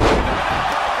arm.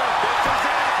 This is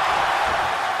it.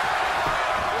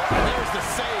 And there's the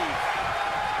save.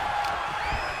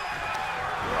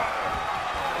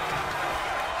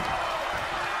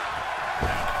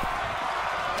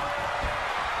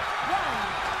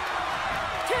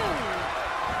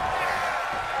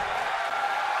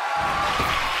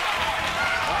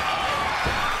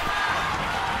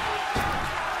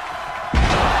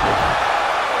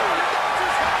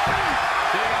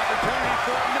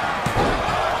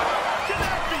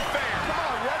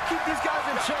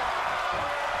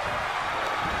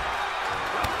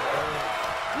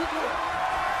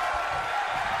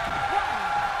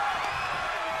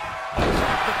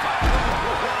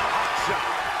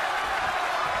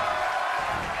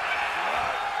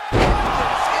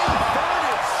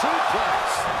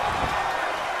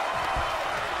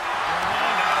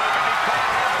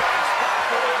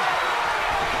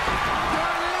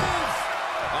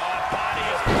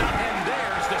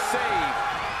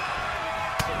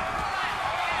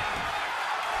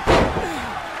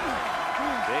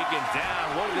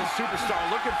 Down. What is this superstar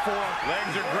looking for?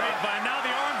 Legs are great, but now the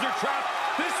arms are trapped.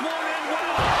 This won't end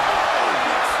well.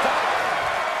 Big stop.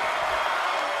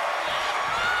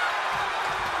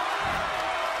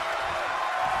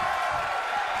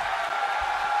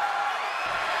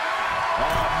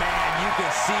 Oh, man, you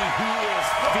can see he is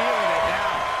feeling it now.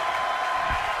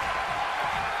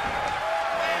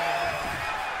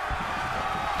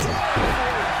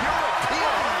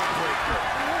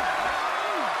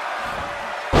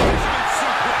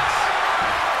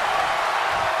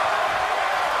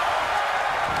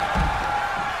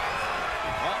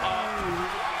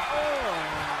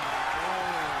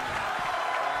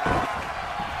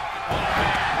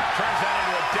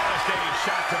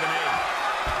 Shot to the knee.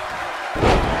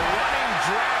 Running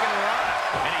dragon run.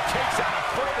 And he takes out a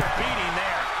further beating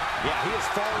there. Yeah, he is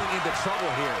falling into trouble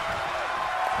here.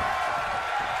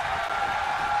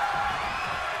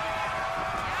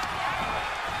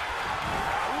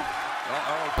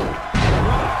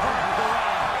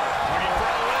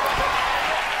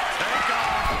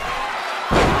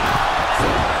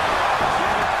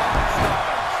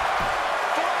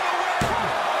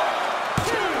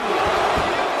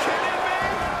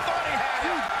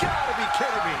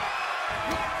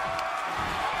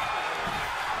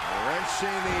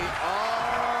 Wrenching the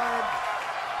arm,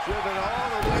 driven all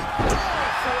the way down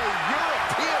for a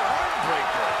European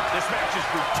armbreaker. This match's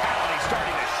brutality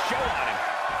starting to show on him.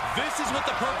 This is what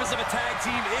the purpose of a tag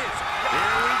team is.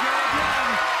 Here we go again.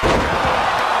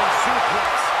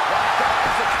 Suplex. That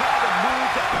is the kind of move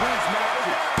that wins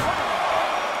matches.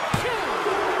 1, 2,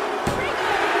 3.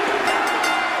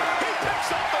 He picks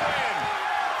up the win.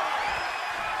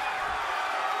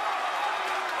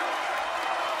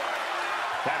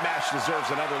 That match deserves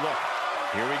another look.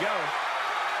 Here we go.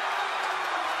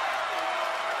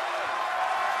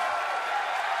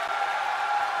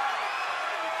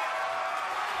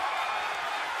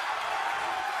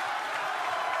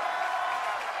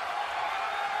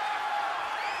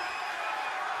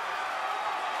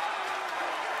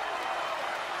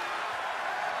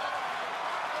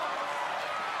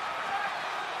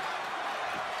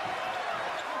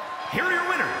 Here are your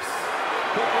winners.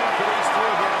 Quick one for these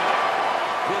three here.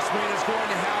 This win is going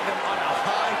to have them on a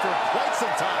high for quite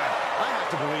some time, I have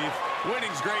to believe.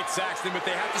 Winning's great, Saxton, but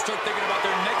they have to start thinking about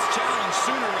their next challenge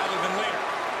sooner rather than later.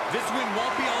 This win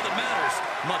won't be all that matters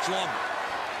much longer.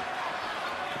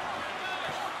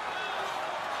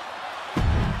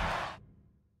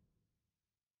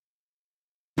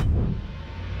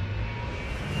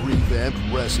 Revamped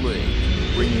Wrestling,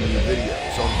 bringing you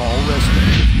videos on all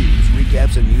wrestling reviews,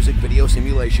 recaps, and music video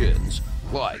simulations.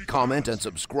 Like, comment, and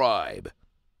subscribe.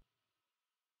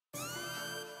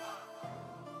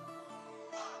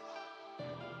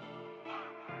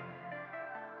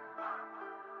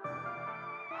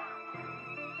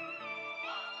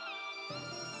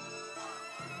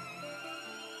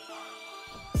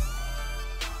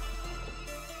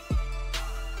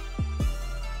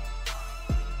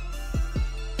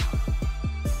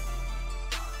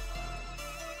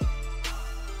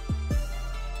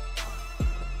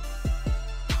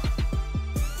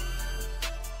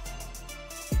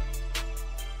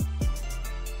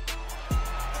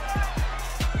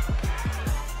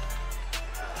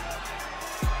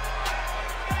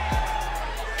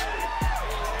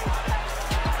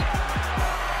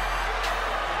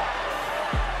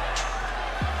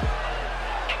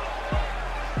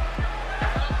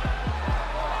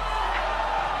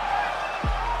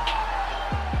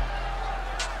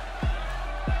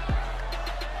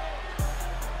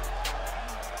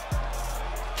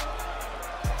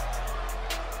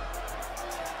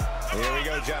 Here we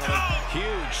go, gentlemen.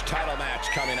 Huge title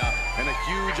match coming up. And a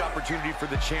huge opportunity for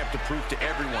the champ to prove to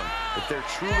everyone that there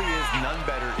truly is none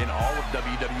better in all of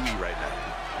WWE right now.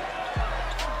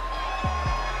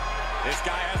 This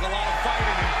guy has a lot of fight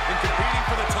in him, and competing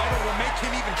for the title will make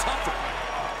him even tougher.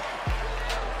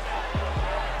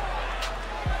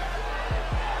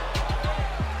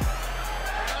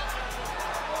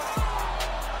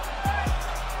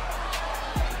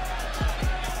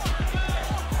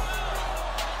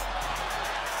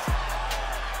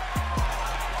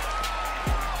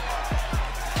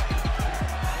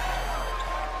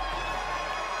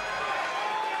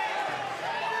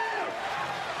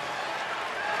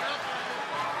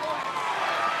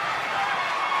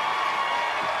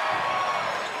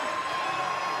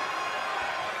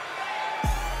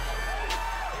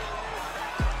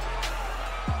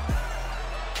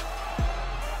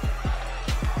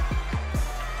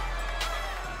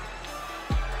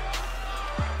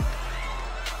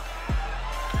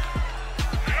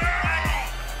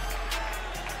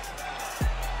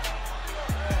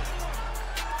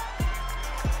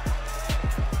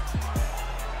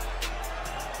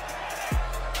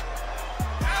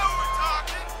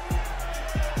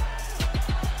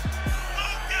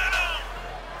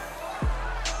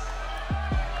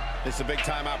 This is a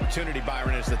big-time opportunity,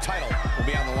 Byron, as the title will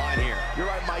be on the line here. You're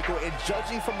right, Michael, and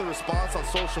judging from the response on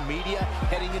social media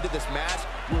heading into this match,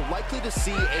 we're likely to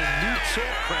see a new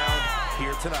champ crowned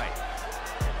here tonight.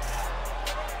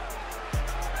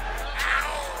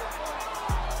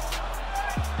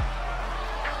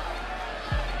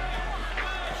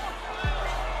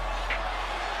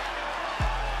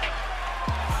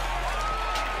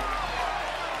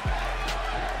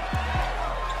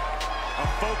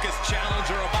 Focused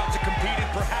challenger about to compete in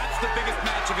perhaps the biggest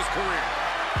match of his career.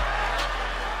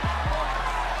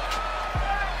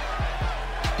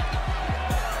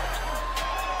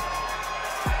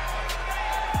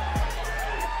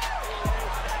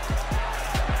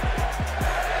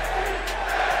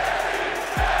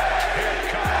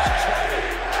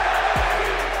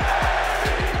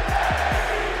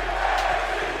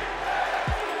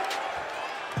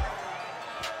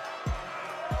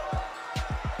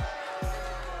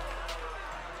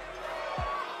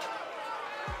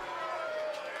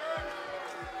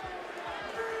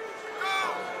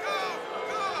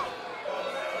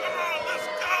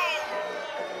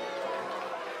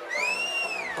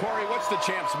 Corey, what's the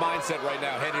champ's mindset right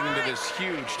now heading into this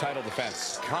huge title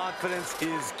defense? Confidence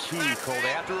is key, Cole. They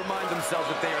have to remind themselves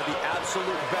that they are the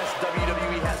absolute best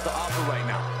WWE has to offer right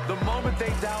now. The moment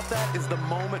they doubt that is the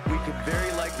moment we could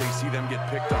very likely see them get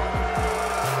picked on.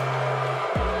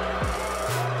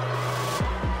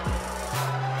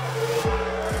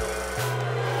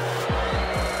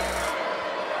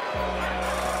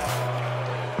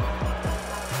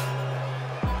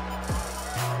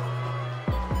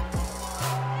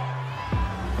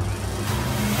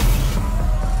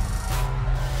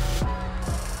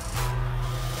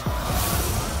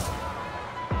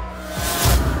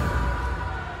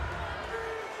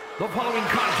 The following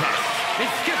contest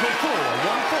is scheduled for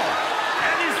one fall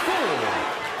and is for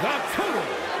the Total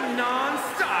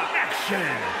Non-Stop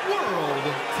Action World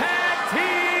Tag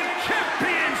Team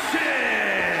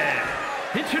Championship.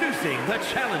 Introducing the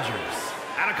challengers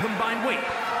at a combined weight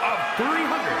of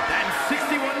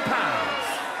 361 pounds.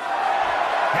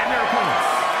 And their opponents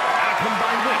at a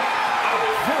combined weight of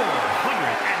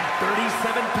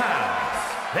 437 pounds.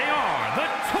 They are the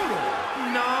Total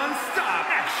Non-Stop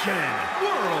Action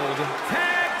World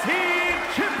Tag Team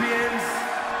Champions.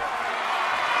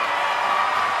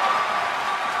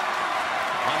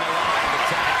 On the line, the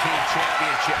Tag Team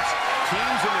Championships.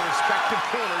 Teams in their respective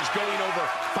corners going over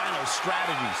final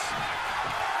strategies.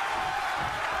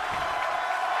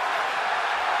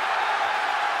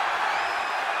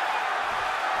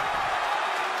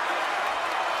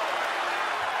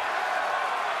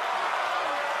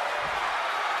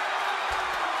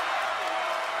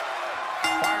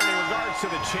 To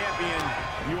the champion,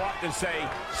 you often say,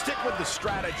 stick with the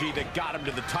strategy that got him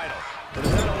to the title. But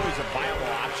is that always a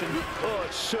viable option? Well,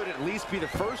 it should at least be the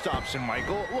first option,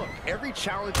 Michael. Look, every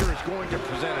challenger is going to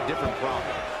present a different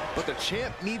problem. But the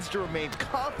champ needs to remain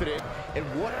confident in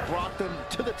what brought them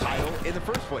to the title in the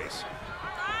first place.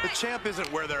 The champ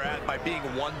isn't where they're at by being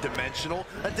one-dimensional.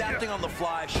 Adapting on the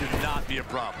fly should not be a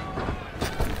problem.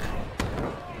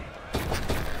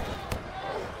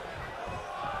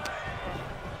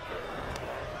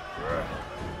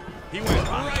 He went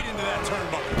right into that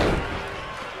turnbuckle.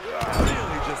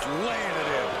 Really just laying it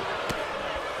in.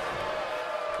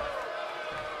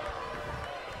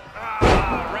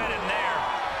 Right in there.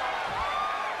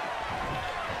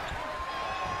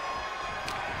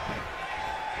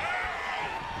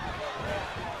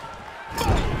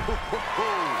 Shot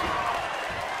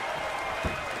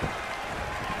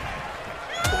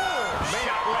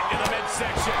right to the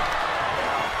midsection.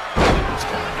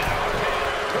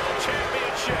 World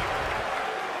Championship.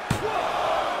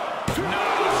 No,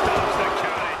 stops the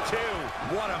count at 2.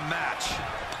 What a match.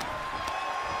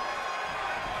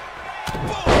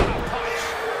 Boom! Punch.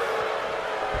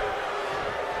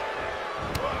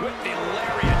 With the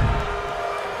lariat.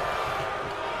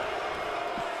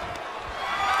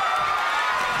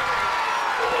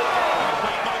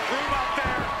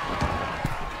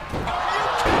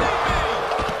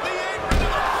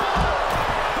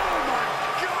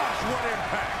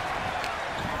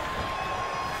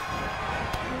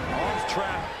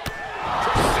 Trap.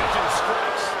 Precision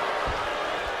strikes.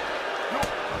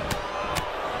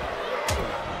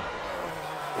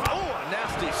 Oh, a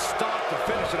nasty stop to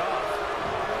finish it off.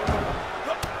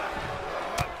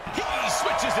 He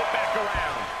switches it back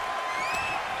around.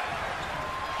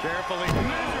 Carefully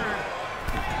measured.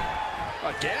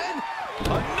 Again?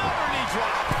 Another knee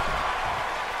drop.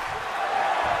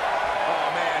 Oh,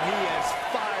 man, he is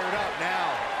fired up now.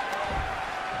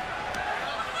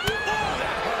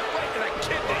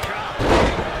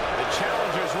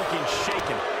 Looking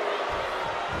shaken.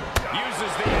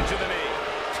 Uses the edge of the knee.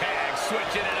 Tag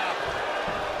switching it up.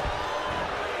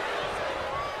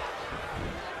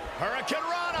 Hurricane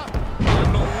Rana.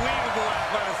 Unbelievable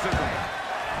athleticism.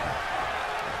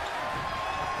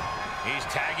 He's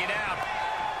tagging out.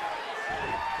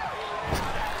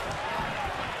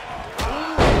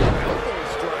 Elbow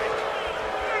strike.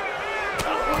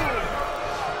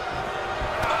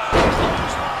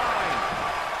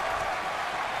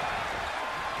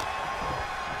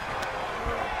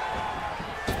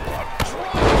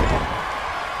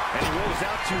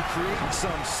 Out to create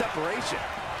some separation.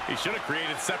 He should have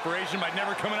created separation by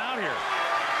never coming out here.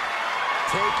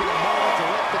 Taking a moment to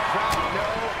let the crowd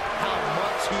know how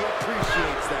much he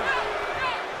appreciates them.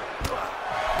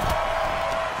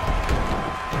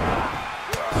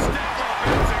 Step up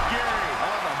into Gary.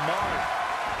 On the mark.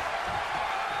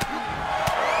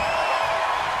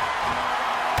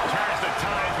 Turns the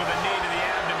tides with a knee to the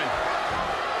abdomen.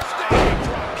 Standing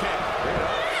drop kick.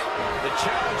 The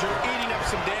challenger eating up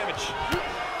some damage.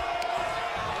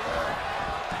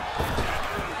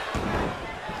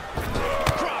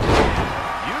 Drop kick.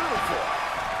 Beautiful.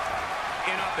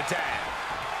 In off the tag.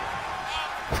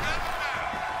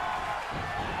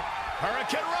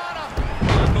 Hurricane Rana.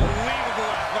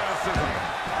 Unbelievable athleticism.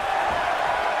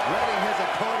 Letting his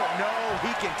opponent know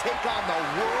he can take on the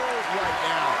world right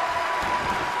now.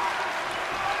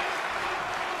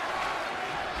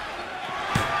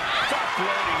 Stop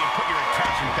floating and put your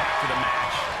attention back to the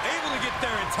match. Able to get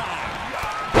there in time.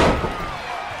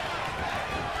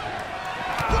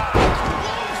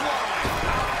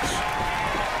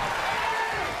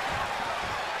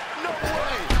 No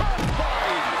way!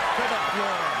 Body to the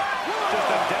floor. Just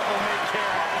a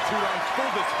devil-may-care attitude on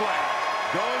full display.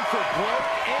 Going for broke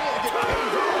and it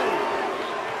pays off.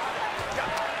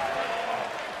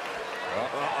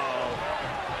 Uh-oh.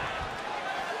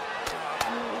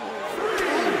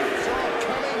 Saw it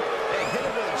coming and hit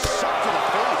him with a shot to the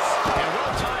face. And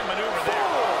well-timed maneuver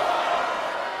there.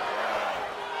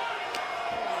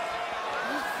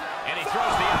 And he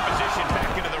throws the opposition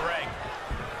back into the ring.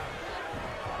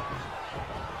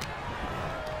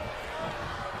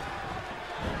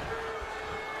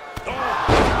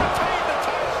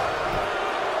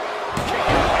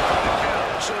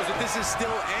 Shows that this is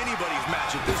still anybody's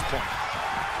match at this point.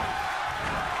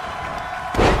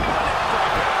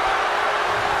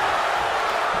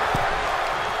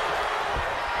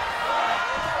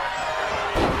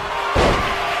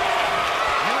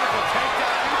 Beautiful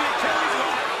takedown into the Achilles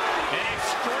lock. An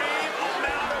extreme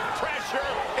amount of pressure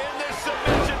in this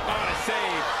submission. On a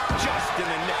save just in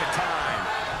the nick of time.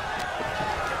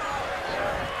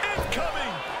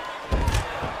 Incoming.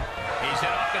 He's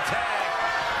in off the tag.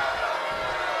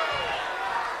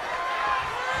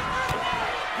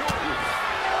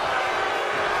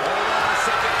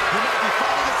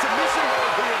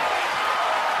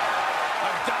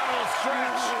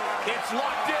 It's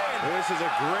locked in. This is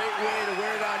a great way to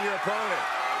wear down your opponent.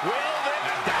 Will the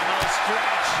abdominal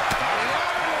stretch.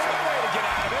 There's no way to get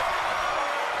out of it.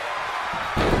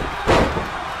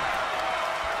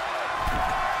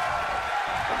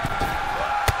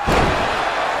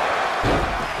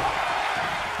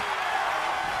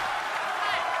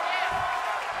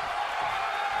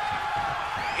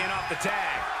 In off the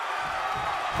tag.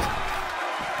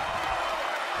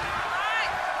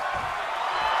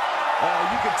 Oh,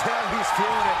 you can tell he's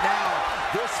feeling it now.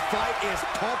 This fight is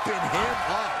pumping him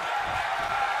up.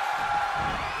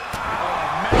 Oh,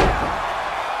 man.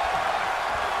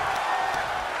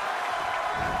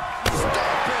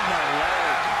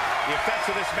 effects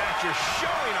of this match are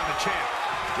showing on the champ.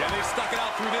 Yeah, they stuck it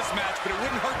out through this match, but it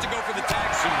wouldn't hurt to go for the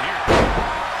tag soon here.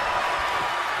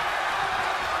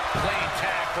 Clean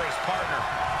tag for his partner.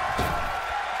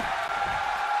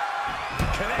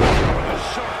 Connected with a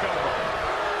short elbow.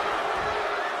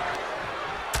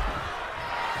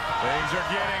 Things are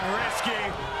getting risky.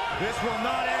 This will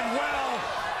not end well.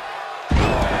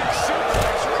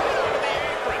 Suplex right onto the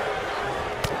apron.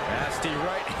 Nasty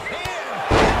right hand.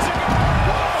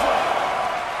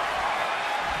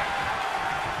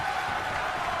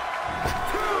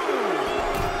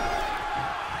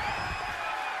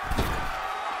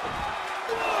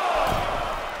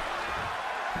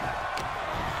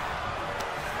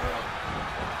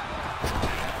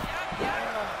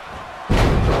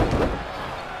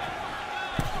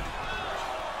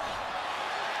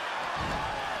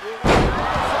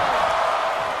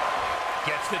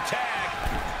 Gets the tag.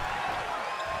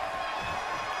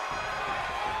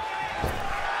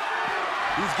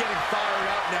 He's getting fired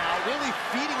up now, really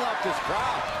feeding off this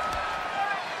crowd.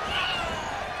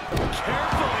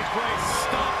 Carefully placed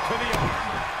stop to the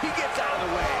arm. He gets out of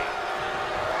the way.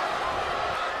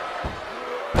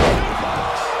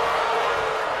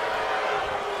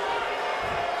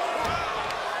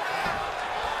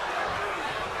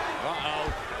 Uh-oh.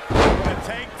 A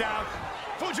takedown.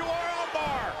 Fujiwara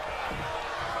armbar.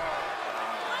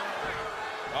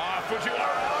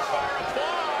 Fujiwara armbar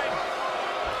applied.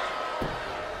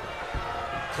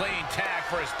 Clean tag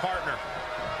for his partner.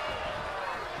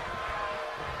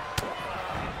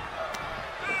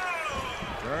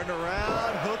 Turned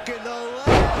around, hooking the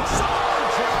leg. Solid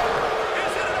driver.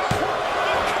 Is it over?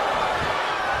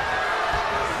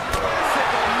 Classic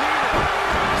Almeida.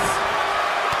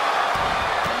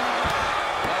 Oh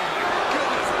my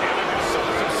goodness. And we just saw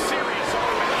some serious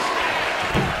offense.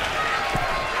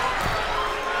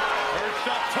 Perched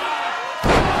up top.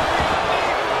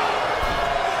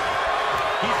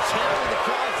 He's channeling the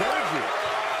crowd's energy.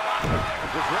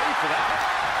 Was ready for that.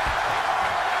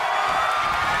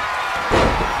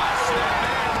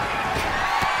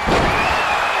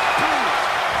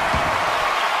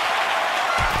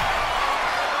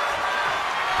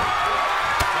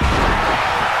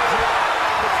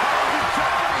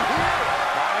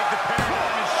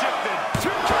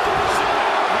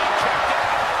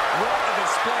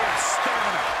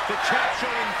 The champ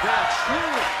showing that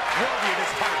truly worthy of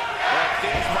his title. But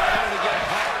things might only get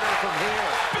harder from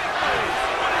here. Big move,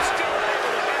 but he's still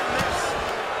able to end this.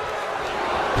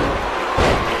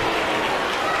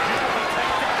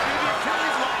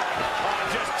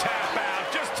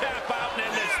 Just tap out and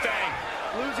end this thing.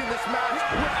 Losing this match.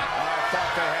 I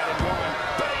thought they had it won,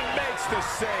 but he makes the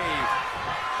save.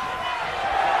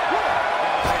 Oh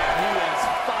man, he is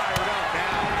fired up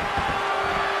now.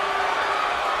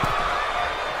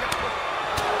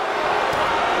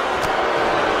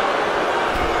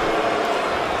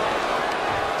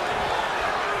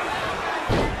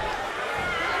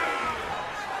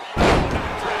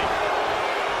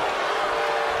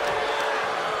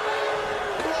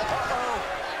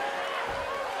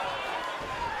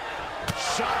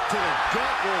 Shot to the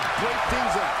gut will break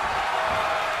things up.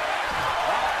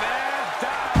 Up and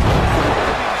down.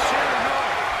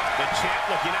 The champ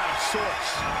looking out of sorts.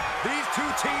 These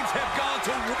two teams have gone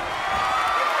to war.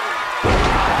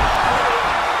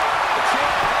 The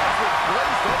champ has been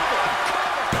blazed over.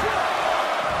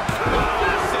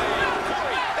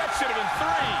 Corey, that should have been 3.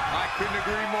 I couldn't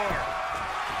agree more.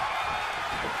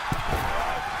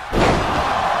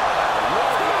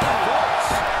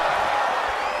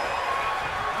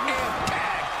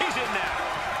 He's in now.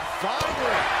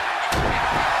 Finally.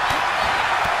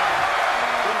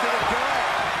 Into the gut.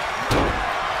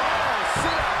 Oh,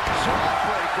 sit-up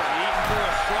jawbreaker. Eating through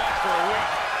a straw for a week.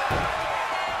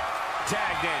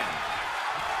 Tagged in.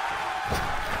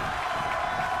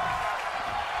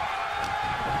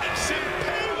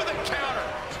 Champagne with a counter.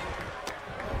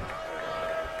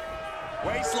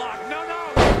 Waistlock. No.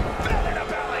 Belly to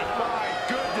belly. My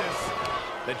goodness.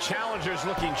 The challenger's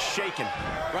looking shaken.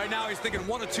 Right now, he's thinking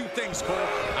one of two things, Cole.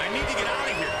 I need to get out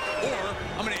of here, or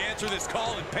I'm going to answer this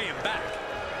call and pay him back.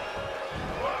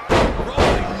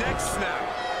 Rolling neck snap.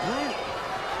 Brutal.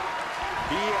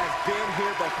 He has been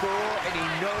here before, and he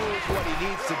knows what he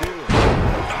needs to do.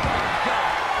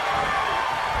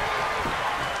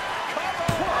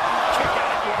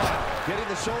 Getting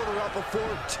the shoulder up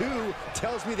before 2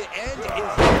 tells me the end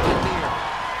is very near.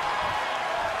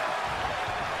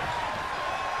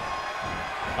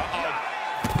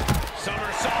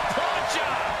 Somersault plancha.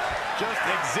 Just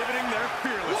exhibiting their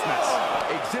fearlessness.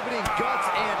 Exhibiting guts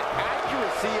and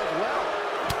accuracy as well.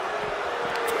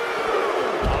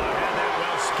 Had that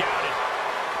well scouted.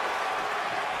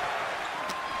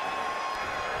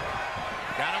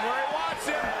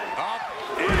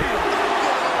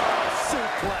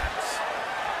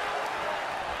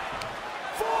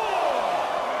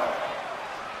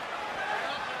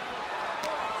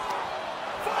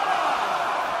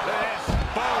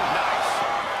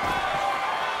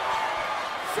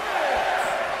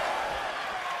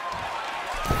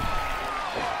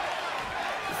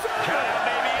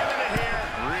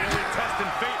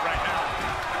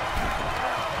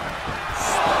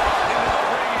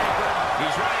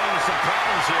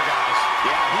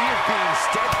 being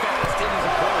steadfast in his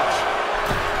approach.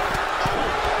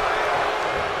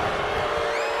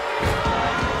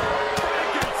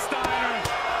 Frankensteiner.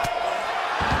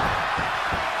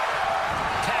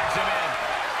 Tags him in.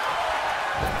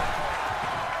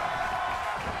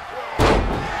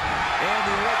 And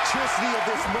the electricity of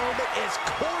this moment is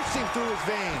coursing through his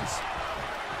veins.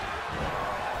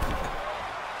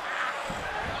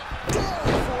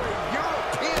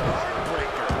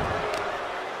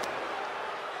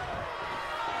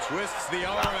 Twists the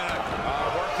arm and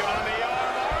working on the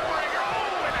arm. Armbreaker.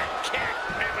 Oh, and a kick.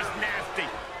 That was nasty.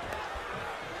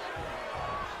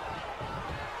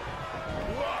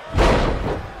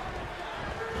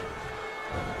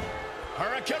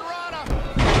 Hurricane Rana.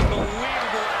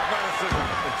 Unbelievable athleticism.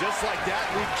 And just like that,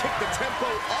 we kick the tempo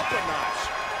up a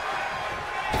notch.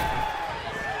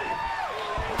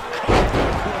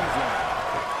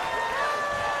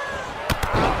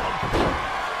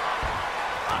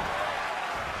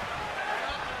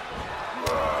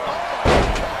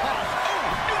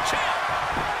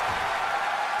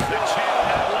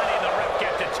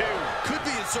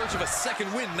 Search of a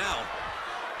second win now.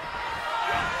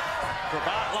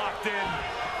 Cravat locked in.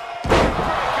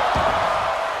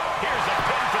 Here's a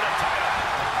pin for the title.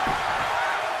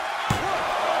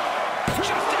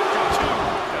 Just after two.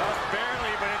 Just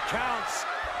barely, but it counts.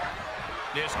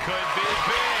 This could be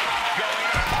big. Going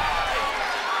up high.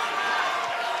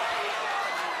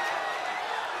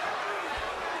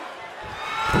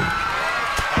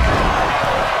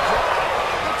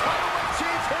 The title might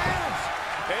change hands.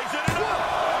 Is it enough?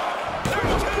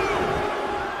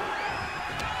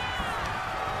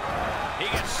 He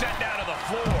gets sent down to the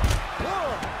floor.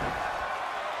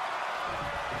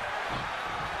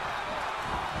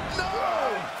 No!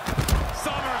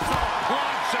 Somersault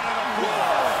plunge into the floor.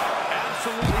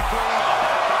 Absolutely throwing all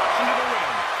that thoughts into the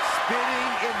ring. Spitting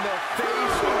in the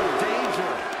face of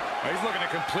danger. He's looking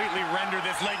to completely render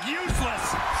this leg useless.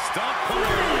 Stomp puller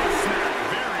leg snap.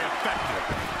 Very effective.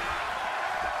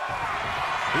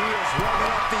 He is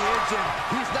revving up the engine.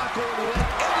 He's not going to let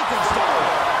anything stop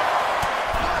him.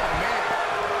 Oh, man.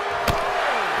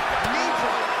 Knee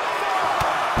drop.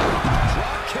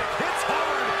 Drop kick hits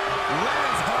hard.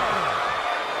 Lands hard.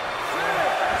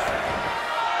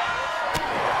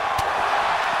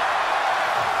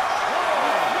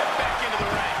 Get back into the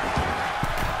ring.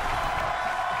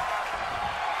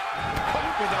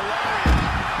 Cope with the lariat.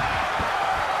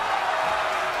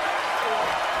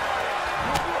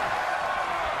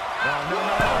 No.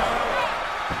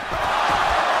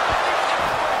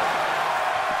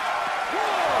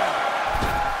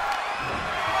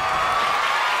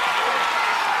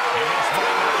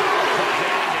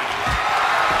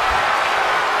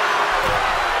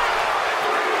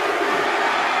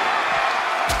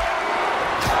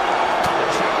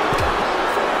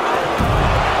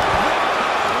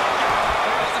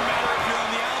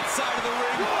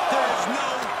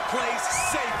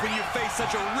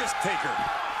 Such a risk taker.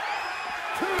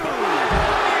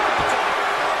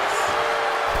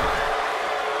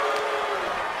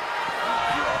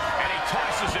 And he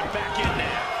tosses him back in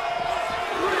there.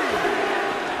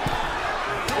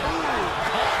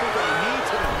 Caught with a knee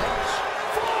to the nuts.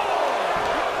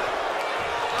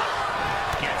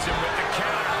 Gets him with the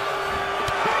counter.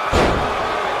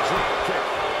 Drop kick.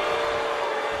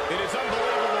 It is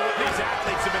unbelievable what these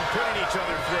athletes have been putting each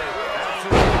other through.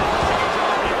 Absolutely.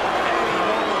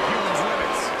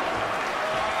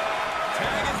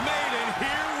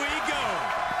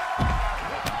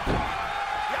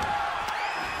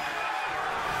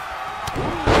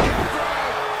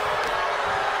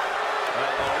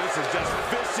 This is just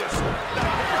vicious.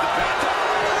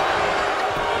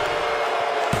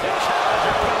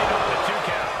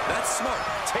 That's smart.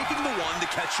 Taking the one to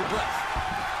catch your breath.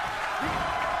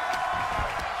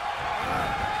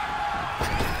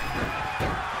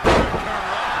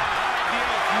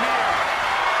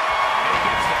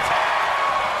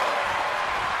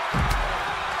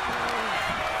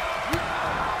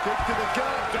 Kick to the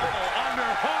gut. Double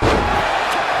underhook.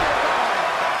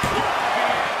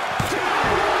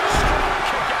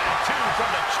 From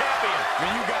the champion. I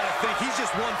mean, you gotta think he's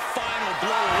just one final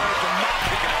blow away from not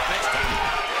picking up next time.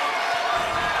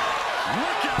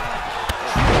 Look out!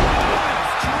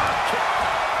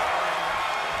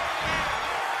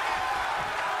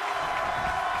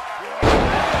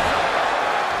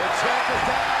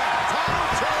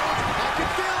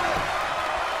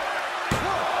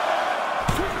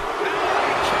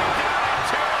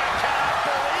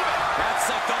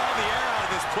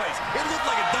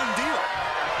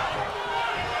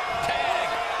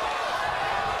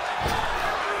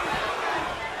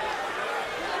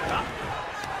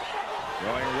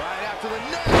 Going right after the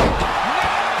neck.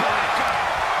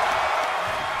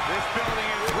 This building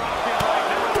is rocking right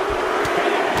now.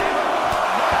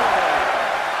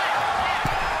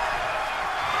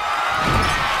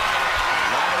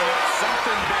 Lining up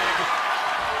something big.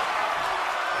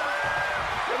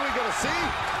 What are we going to see?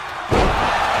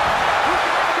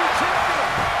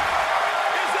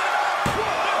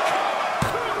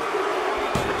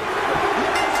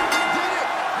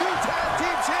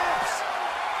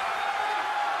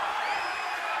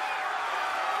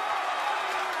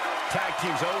 Tag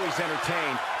team's always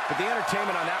entertained, but the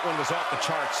entertainment on that one was off the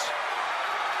charts.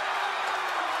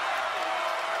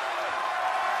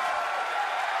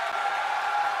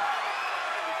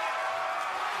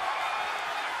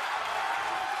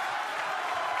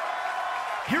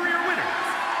 Here are your winners,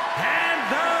 and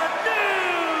the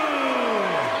new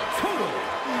Total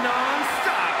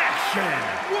Non-Stop Action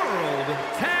World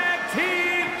Tag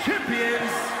Team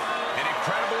Champions. An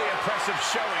incredibly impressive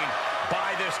showing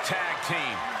by this tag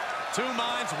team. Two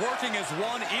minds working as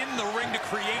one in the ring to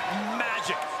create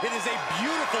magic. It is a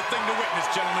beautiful thing to witness,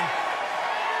 gentlemen.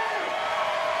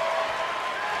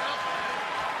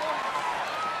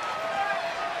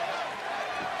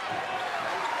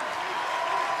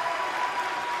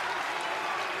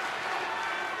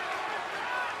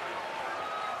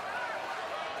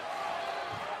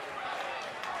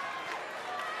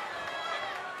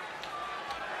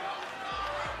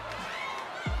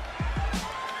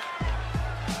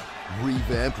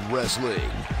 Revamped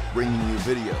Wrestling, bringing you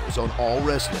videos on all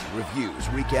wrestling, reviews,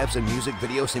 recaps, and music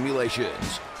video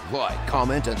simulations. Like,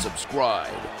 comment, and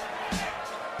subscribe.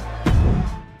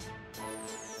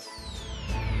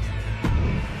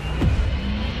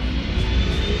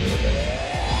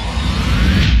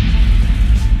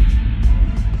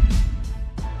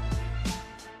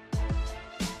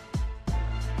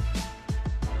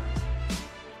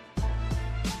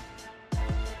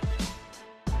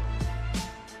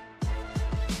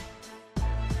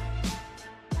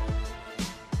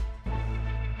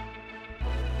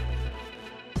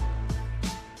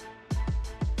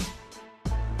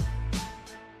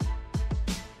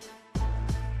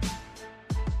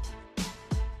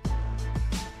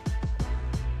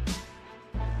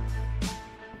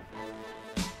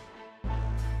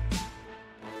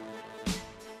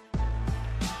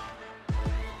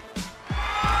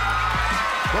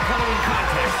 The following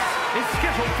contest is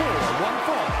scheduled for one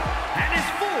fall and is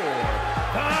for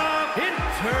the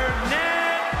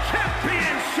Internet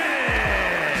Championship.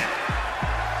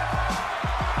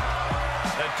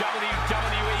 The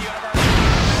WWE Universe.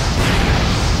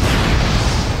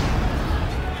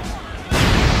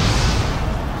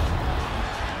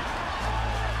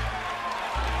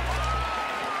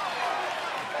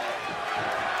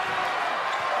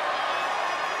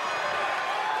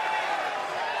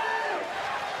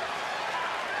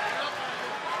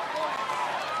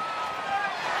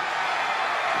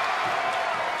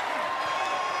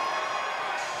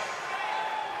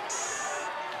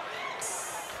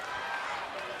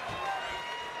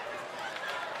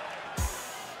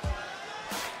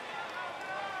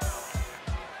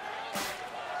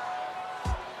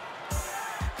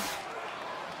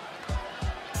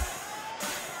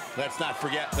 Let's not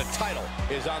forget, the title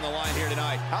is on the line here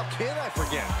tonight. How can I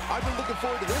forget? I've been looking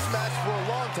forward to this match for a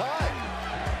long time.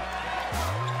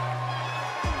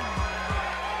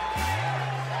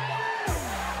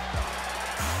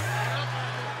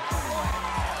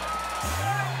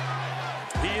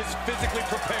 He is physically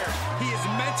prepared. He is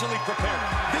mentally prepared.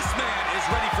 This man is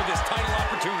ready for this title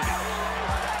opportunity.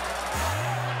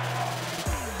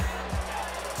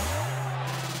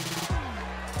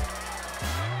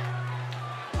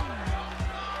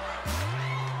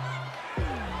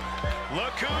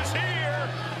 Look who's here!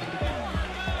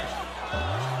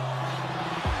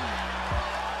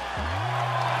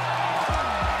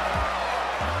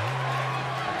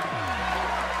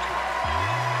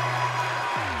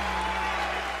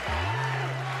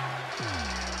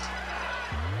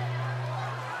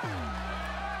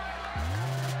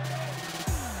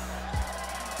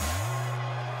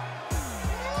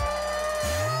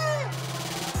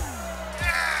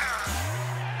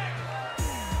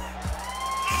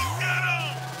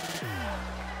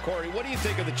 Corey, what do you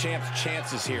think of the champ's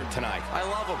chances here tonight? I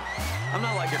love him. I'm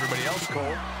not like everybody else,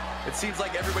 Cole. It seems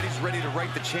like everybody's ready to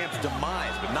write the champ's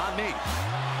demise, but not me.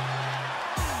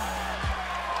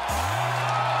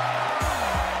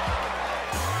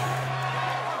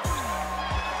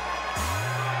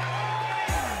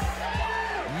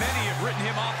 Many have written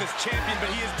him off as champion,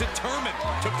 but he is determined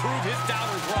to prove his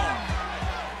doubters wrong.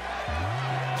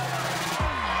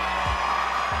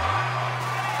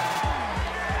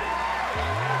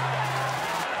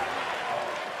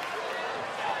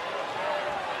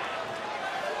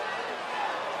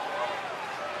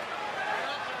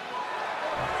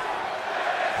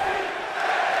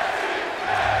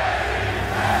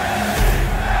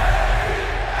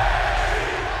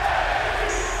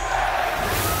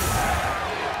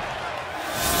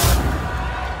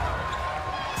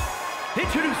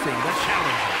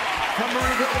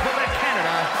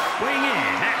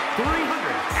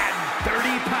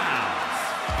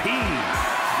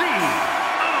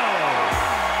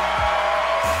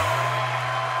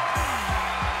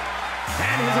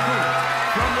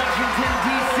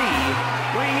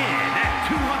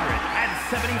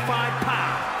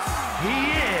 pounds,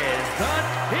 he is the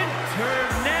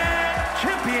Internet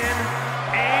Champion,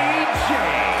 AJ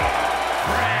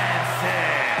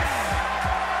Francis.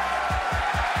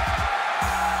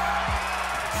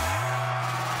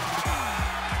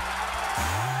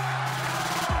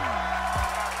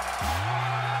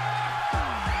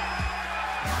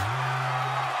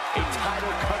 A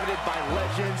title coveted by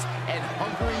legends and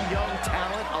hungry young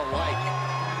talent alike.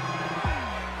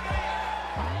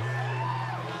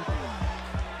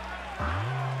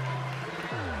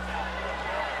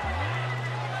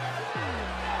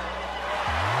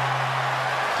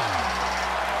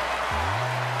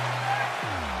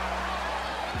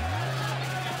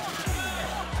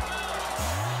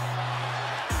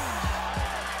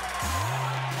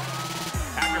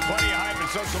 Plenty of hype and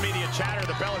social media chatter.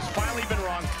 The bell has finally been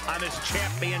rung on this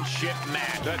championship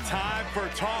match. The time for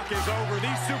talk is over.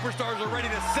 These superstars are ready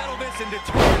to settle this and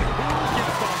determine who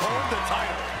gets to hold the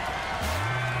title.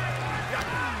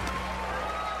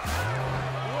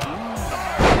 Oh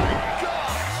my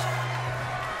gosh!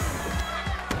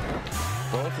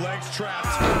 Both legs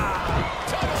trapped.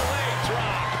 Double leg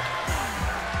drop.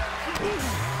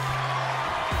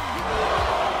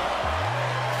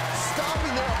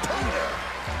 Stopping their opponent.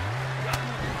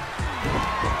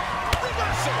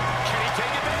 Can he take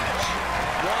advantage?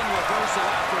 One reversal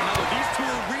after another. These two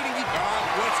are reading each other.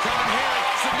 What's coming here?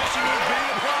 Submission move being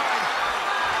applied.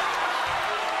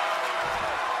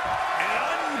 An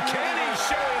uncanny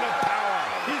showing of power.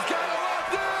 He's got it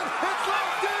locked in. It's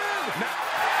locked in.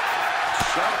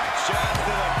 Sharp jab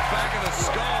to the back of the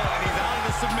skull, and he's out of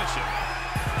the submission.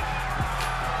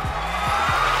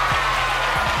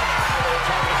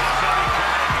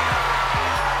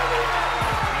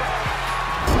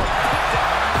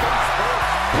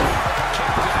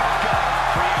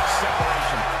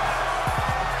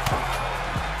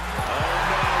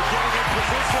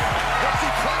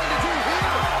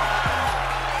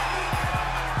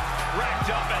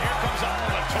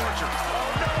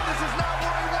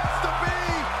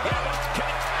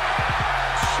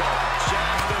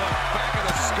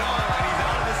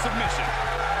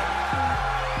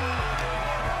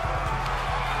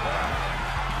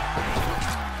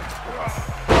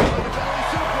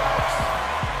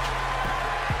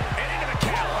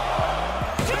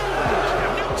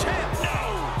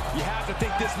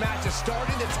 This match is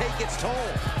starting to take its toll.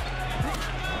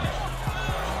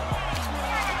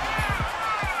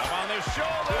 Up on the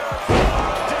shoulder.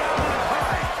 Down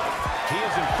high. He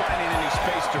isn't finding any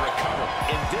space to recover.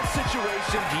 In this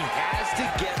situation, he has to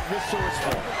get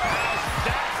resourceful. How's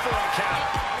that for a count?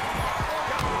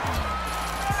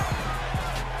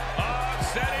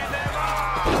 Setting them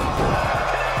up.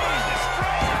 He's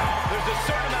destroyed. There's a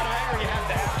certain amount of anger you have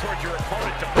to have towards your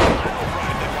opponent to pile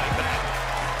drive them like that.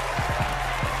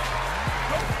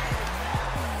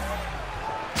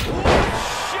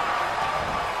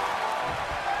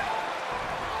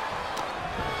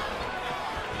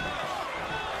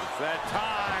 That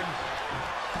time.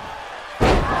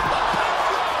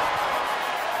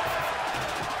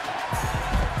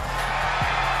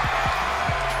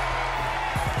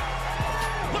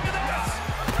 Look at this.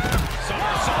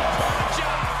 Somersault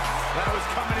punch-out. That was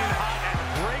coming in hot at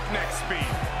breakneck speed.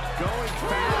 Going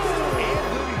fast and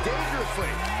moving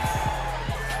dangerously.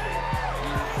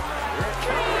 Here it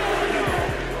comes.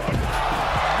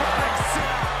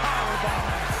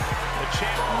 The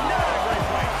champ not in a great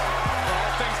place. All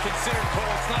things considered, Cole,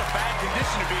 it's not a bad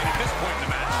condition to be in at this point in the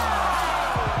match.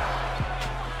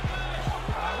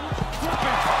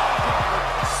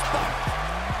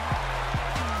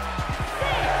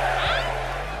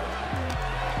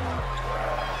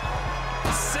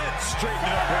 Sent straight into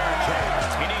the barricade.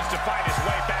 He needs to find his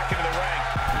way back into the ring.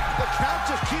 The count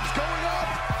just keeps going up.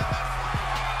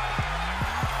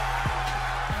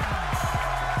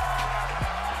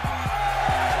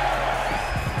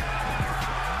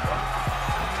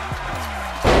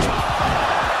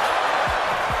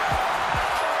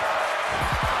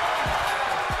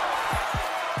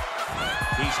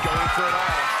 He's going for it all.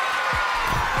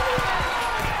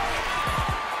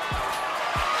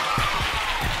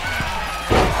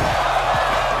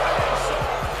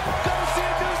 Go see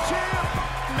a new champ.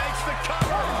 Makes the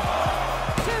cover.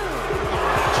 We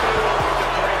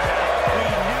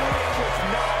knew it was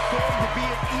not going to be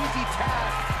an easy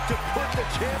task to put the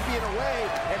champion away,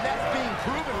 and that's being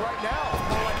proven right now.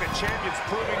 More like the champion's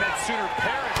proving that sooner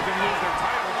parents than lose their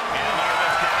title. And here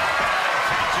the bad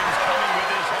intentions coming with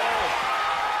his hold.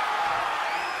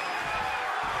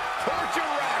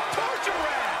 Torture rack, torture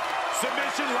rack.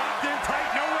 Submission locked in tight,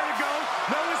 nowhere to go,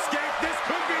 no escape. This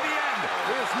could be the end.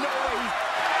 There's no way.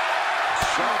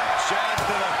 Sharp jab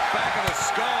to the back of the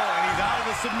skull.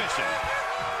 submission.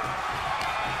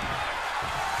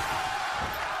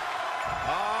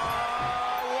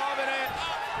 Loving it.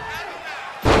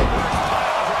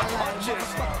 Punches.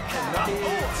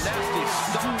 Nasty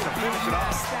stomp to finish it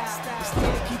off.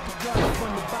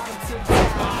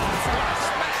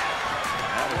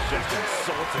 That is just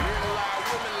insulting.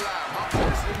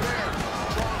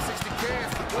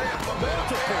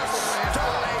 Multiple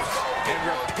stomps and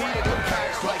repeated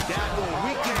impacts like that will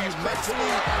weaken you mentally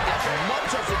as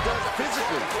much as it does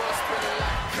physically.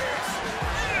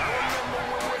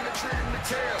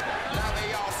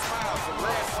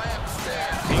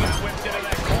 He got whipped into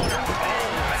that corner. Oh,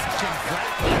 back and back.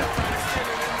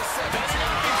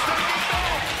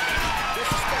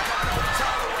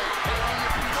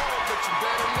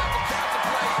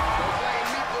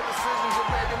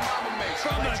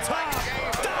 From the top,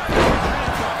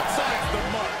 finds the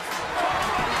mark.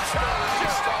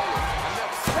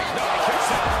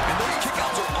 And those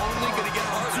kickouts are only going to get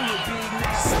harder.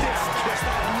 Stiff kick.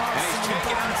 And he's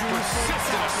taking out a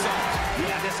persistent assault.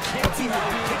 Yeah, this can't be how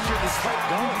we picture this fight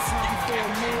going. He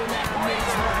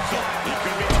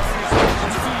could be losing his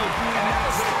position. And that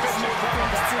was an efficient comeback.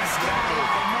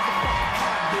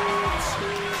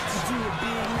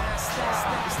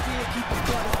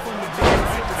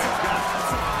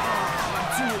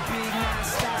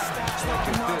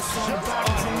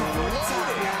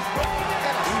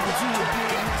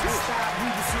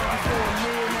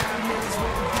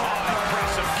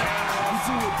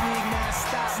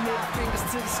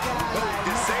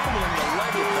 Disabling the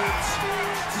leg of that.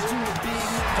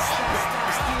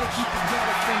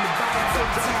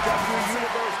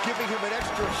 Giving him an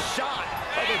extra shot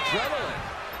of adrenaline.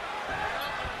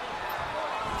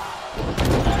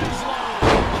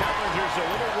 Challenger's a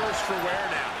little worse for wear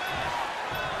now.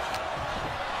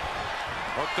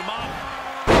 Hooked him up.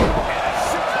 And a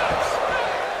suplex.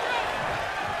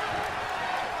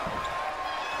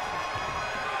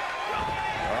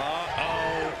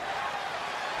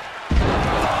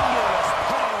 Thunderous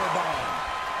powerbomb.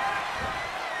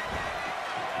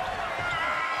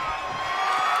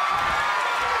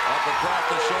 Up across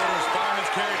the shoulders,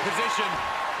 fireman's carry position.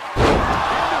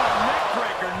 Into a neck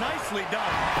breaker, nicely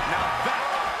done. Now that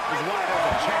is why there's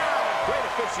a chant. Great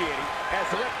officiating, as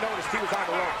the ref noticed he was on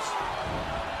the ropes.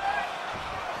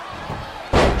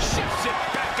 Shifts it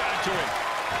back onto him.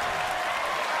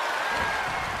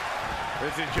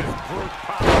 This is just brute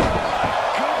power. My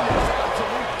goodness,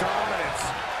 absolute dominance.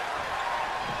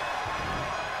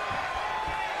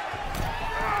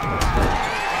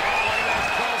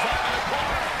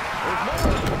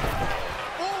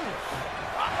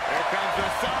 Here comes the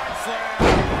side slam.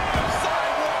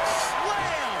 Sidewalk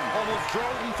slam. Almost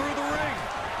drove him through the ring.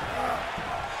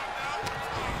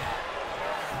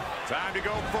 Time to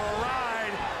go for a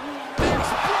ride.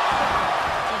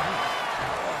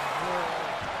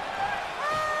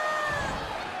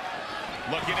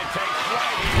 Looking to take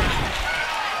flight here.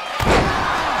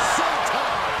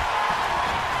 Showtime.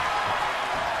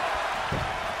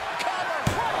 Cover.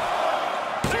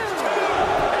 There's two.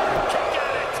 Kick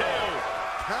out at two.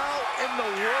 How in the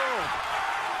world?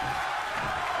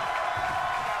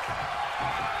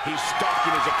 He's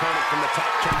stalking his opponent from the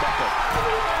top turnbuckle.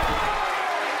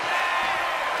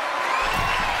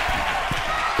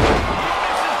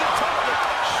 Misses the target.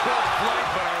 Short flight,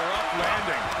 but a rough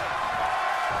landing.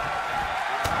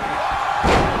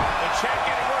 Champ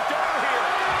getting worked over here.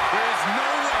 There is no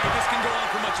way this can go on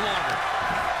for much longer.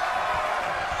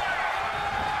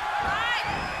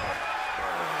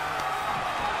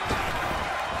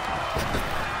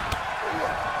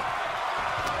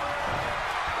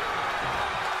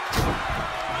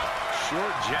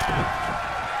 Short jab.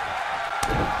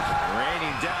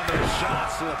 Raining down those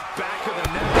shots to the back of the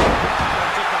net.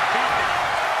 Took a beat.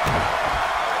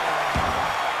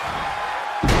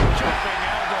 Jumping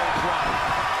elbow drop.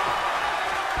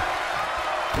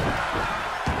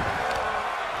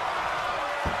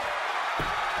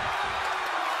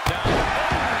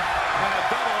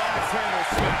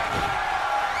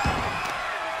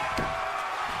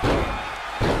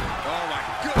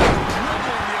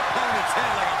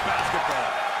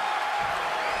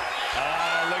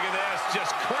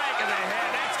 Just cranking the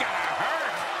head. That's gotta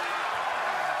hurt.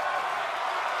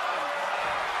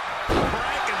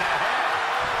 Cranking the head.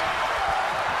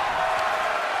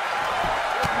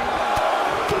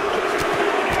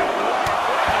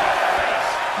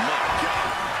 My God.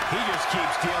 He just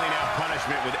keeps dealing out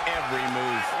punishment with every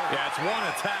move. Yeah, it's one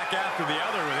attack after the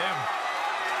other with him.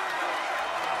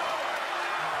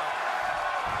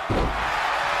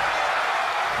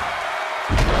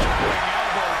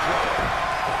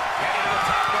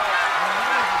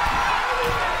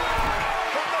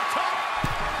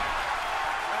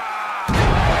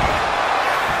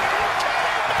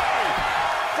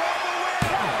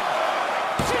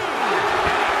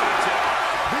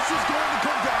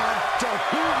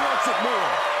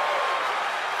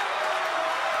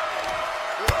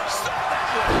 Saw that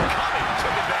one coming.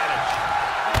 Took advantage.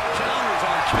 Counters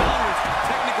on counters.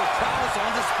 Technical prowess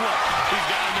on display. He's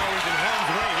got to know he's in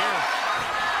harm's way here.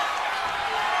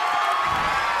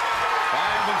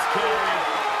 Fireman's carry.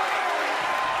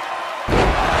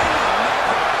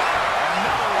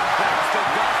 Another bastard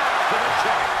dust to the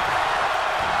check.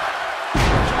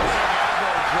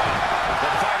 The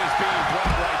fight is being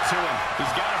brought right to him.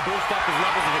 He's got to boost up his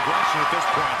levels of aggression at this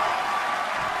point.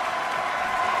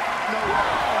 No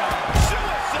way.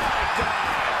 Suicide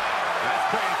dive. That's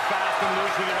playing fast and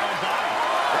loose with your own body.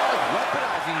 That was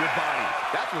weaponizing your body.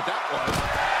 That's what that was.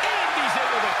 And he's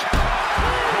able to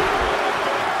counter.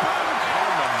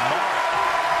 On the mark.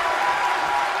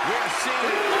 We're seeing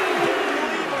an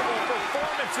unbelievable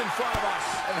performance in front of us.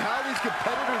 And how these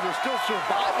competitors are still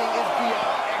surviving is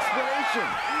beyond explanation.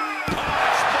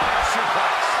 Spinal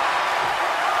suplex.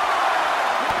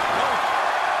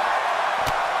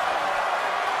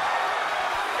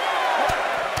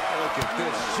 Look at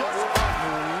this, just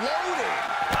unloading.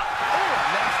 Oh, a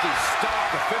nasty stop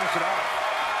to finish it off.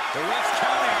 The ref's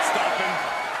count ain't stopping.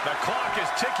 The clock is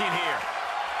ticking here.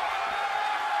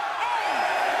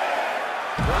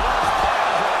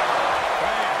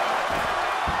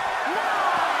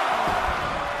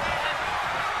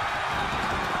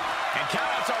 And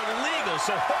countouts are legal,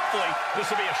 so hopefully this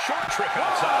will be a short trip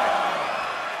outside.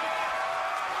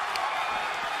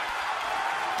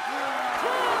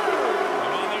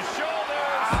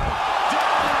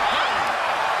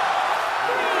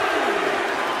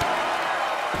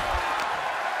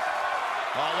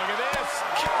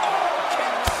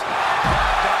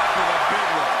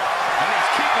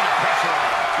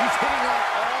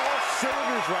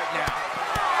 Right now.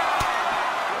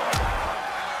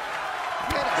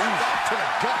 Get a stop to the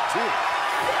gut, too.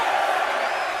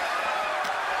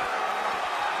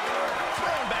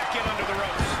 Thrown back in under the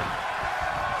ropes.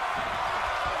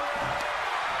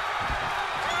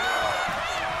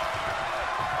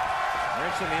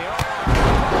 Wrench in the arm.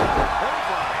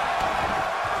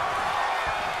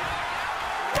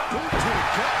 Boot to the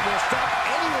gut will stop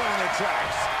anyone in their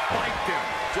tracks. Fight them.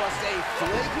 Just a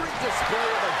flagrant display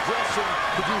of aggression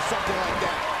to do something like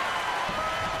that.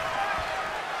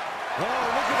 Oh,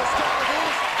 look at the start of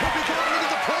this. Could be going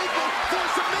into the playbook for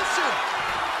submission.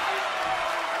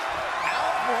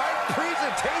 Outright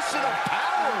presentation of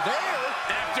power there.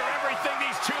 After everything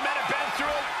these two men have been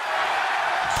through.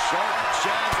 Sharp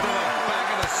jab to the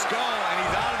back of the skull, and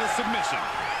he's out of the submission.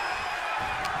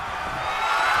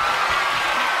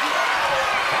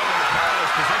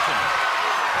 Powerless position.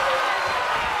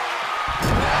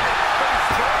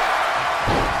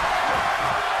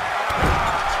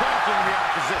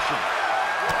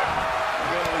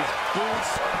 Billy's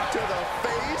boots to the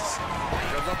face.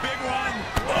 There's a big one.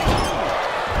 Oh!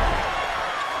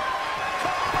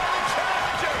 Caught by the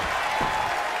challenger.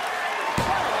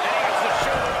 And he gets the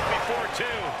shoulder up before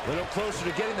two. A little closer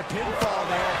to getting the pinfall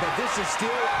there, but this is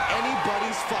still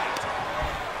anybody's fight.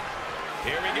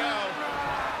 Here we go.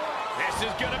 This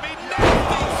is going to be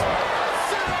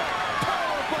nasty.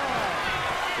 Powerbomb.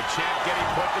 The champ getting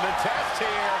put to the test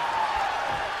here.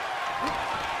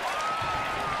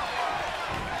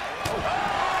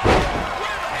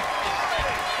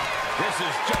 This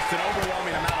is just an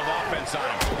overwhelming amount of offense on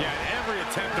him. Yeah, and every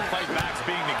attempt to fight back is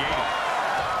being negated.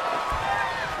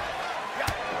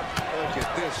 Look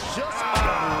at this, just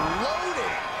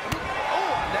unloading.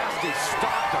 Oh, a nasty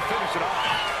stop to finish it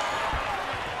off.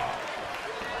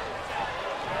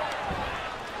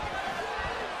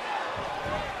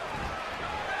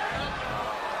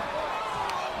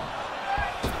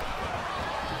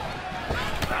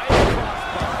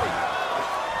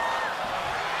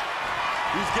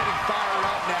 He's getting fired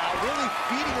up now, really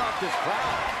feeding off this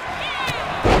crowd.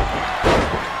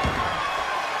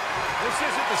 This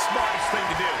isn't the smartest thing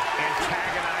to do,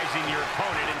 antagonizing your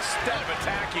opponent instead of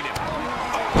attacking him. Oh,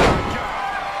 my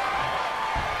God.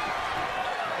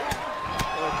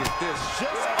 Look at this,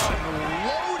 just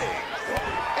unloading.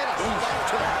 And a slap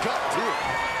to the gut, too.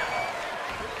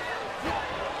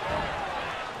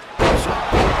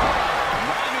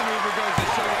 My maneuver goes to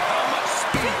show you how much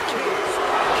speed kills.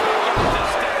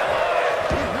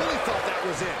 He really thought that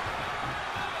was it.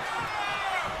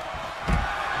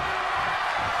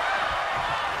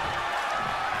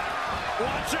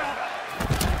 Watch out!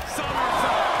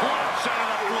 Somersault crunch on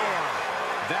the floor.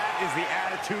 That is the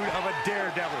attitude of a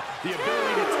daredevil. The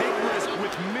ability to take risk with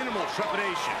minimal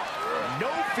trepidation. No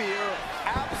fear,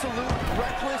 absolute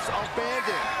reckless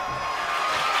abandon.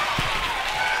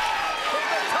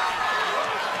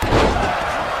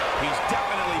 He's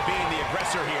definitely being the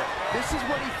aggressor here. This is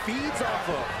what he feeds off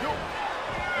of.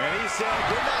 And he said,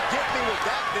 you're not getting me with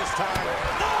that this time.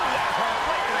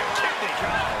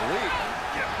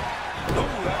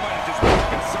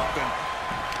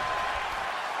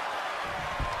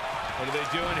 What are they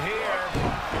doing here?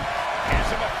 Here's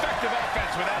some effective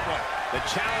offense with that one. The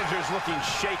challenger's looking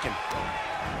shaken.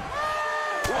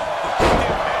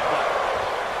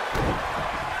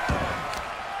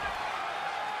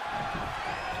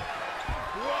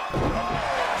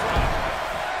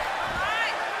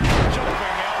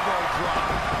 Jumping elbow drop.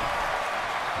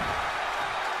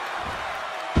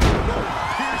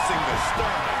 Piercing the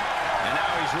sternum. And now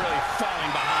he's really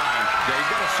falling behind. Yeah, he's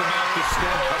got to surmount this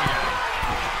storm coming out.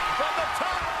 From the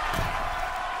top.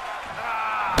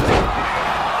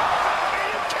 Are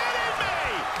you kidding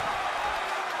me?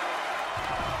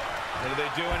 What are they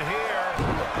doing here?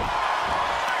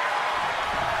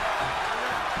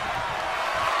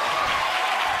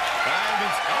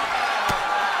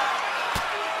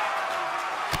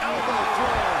 Elbow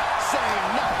throw, saying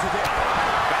not today.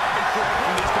 Back and forth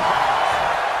from these competitors.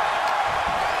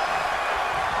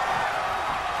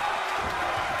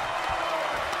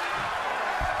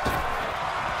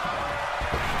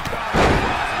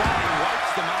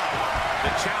 Wipes them out.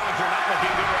 The challenger not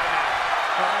looking good right now.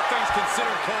 Well, all things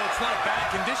considered, Cole, it's not a bad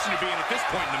condition to be in at this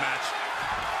point in the match.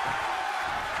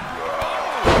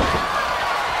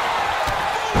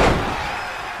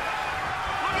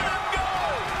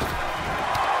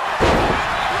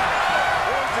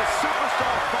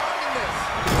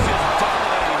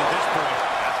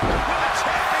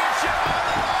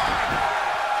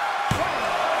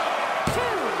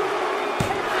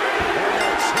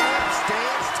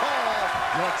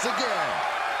 Again.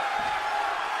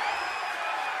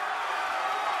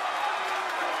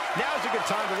 Now's a good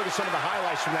time to look at some of the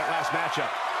highlights from that last matchup.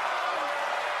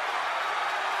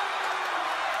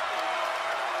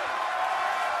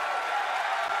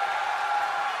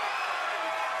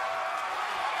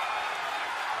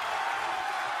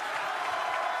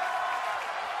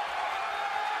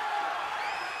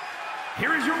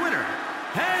 Here is your winner,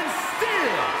 and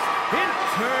still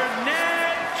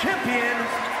Internet Champion,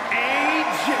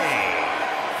 AJ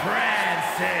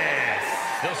Francis.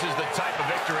 This is the type of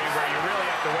victory where you really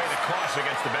have to weigh the costs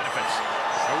against the benefits.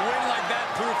 A win like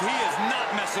that proved he is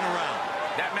not messing around.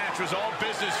 That match was all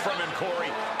business from him, Corey,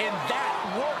 and that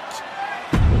worked.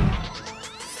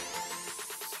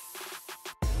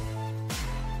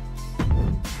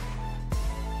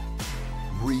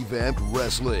 Revamped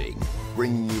Wrestling,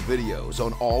 bringing you videos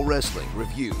on all wrestling,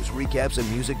 reviews, recaps,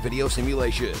 and music video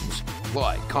simulations.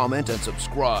 Like, comment, and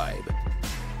subscribe.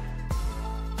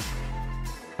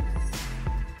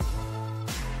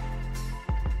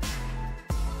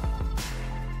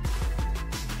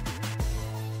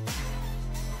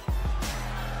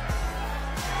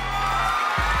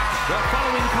 The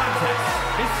following contest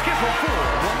is scheduled for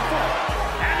one fall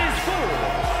and is for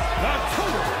the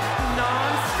total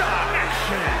non-stop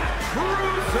action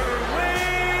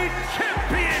Cruiserweight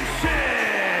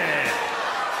Championship.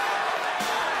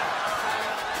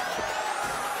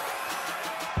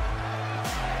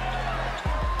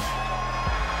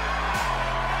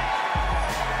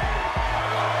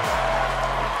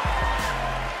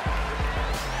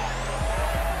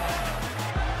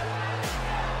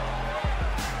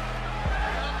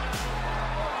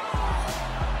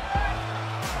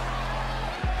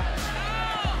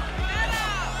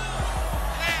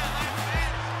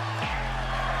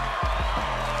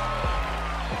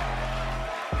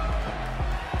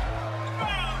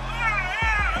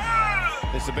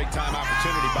 This is a big-time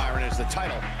opportunity, Byron, as the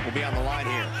title will be on the line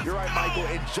here. You're right, Michael,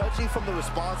 and judging from the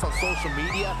response on social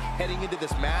media heading into this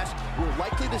match, we're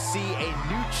likely to see a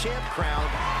new champ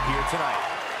crowned here tonight.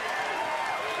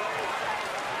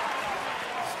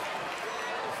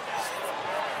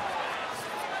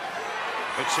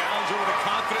 The challenger with a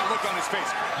confident look on his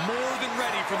face, more than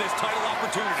ready for this title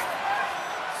opportunity.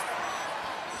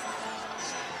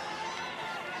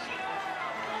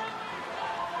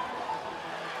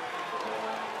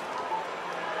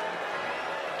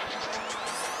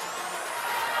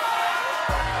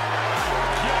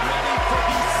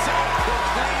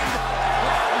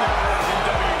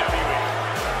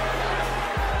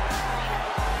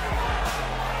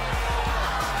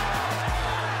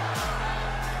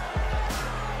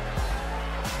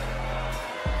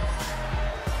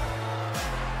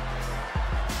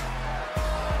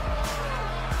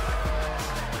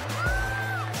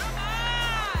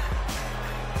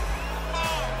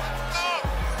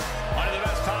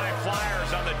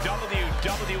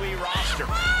 WWE roster.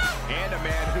 And a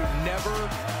man who never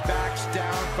backs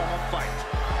down from a fight.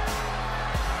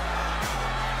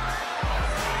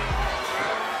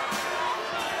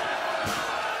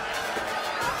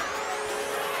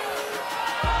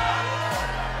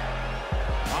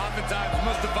 Oftentimes,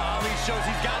 Mustafa Ali shows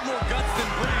he's got more guts than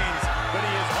brains, but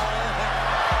he is all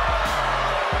heart.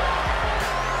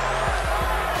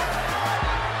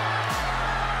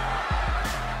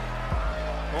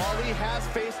 Ali has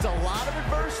faced a lot of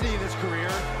adversity in his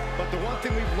career, but the one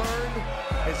thing we've learned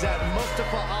is that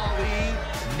Mustafa Ali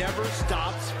never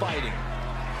stops fighting.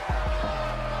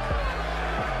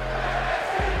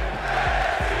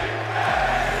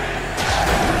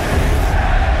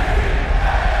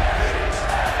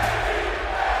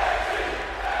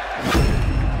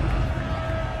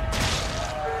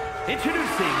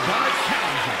 Introducing the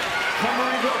challenger from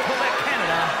Marysville, Quebec,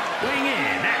 Canada, weighing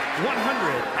in at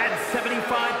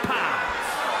 175 pounds,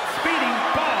 Speedy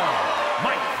Ball,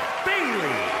 Mike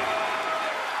Bailey.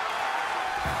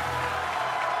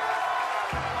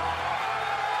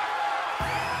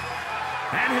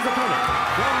 And his opponent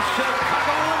from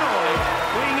Chicago, Illinois,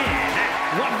 weighing in at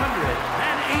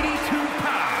 182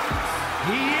 pounds.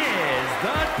 He is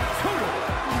the total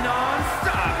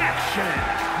non-stop action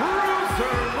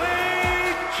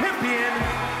cruiserweight champion,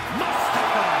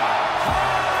 Mustafa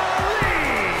Ali.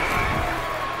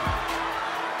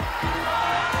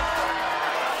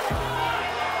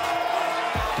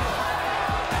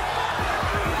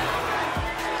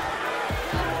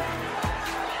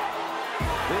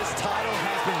 This title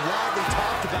has been widely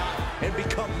talked about and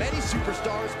become many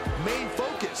superstars' main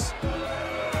focus.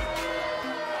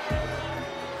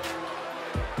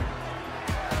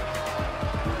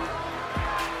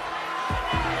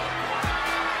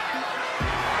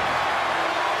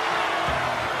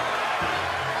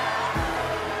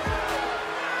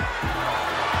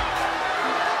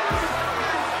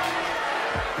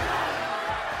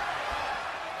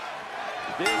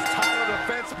 This title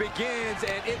defense begins,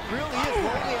 and it really is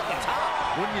lonely at the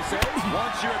top, wouldn't you say?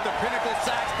 Once you're at the pinnacle,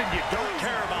 Saxton, you don't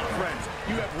care about friends.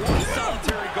 You have one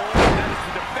solitary goal, and that is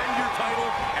to defend your title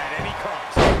at any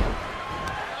cost.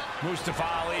 Mustafa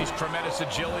Ali's tremendous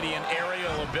agility and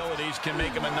aerial abilities can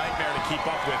make him a nightmare to keep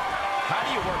up with. How do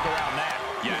you work around that?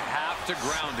 You have to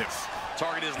ground him.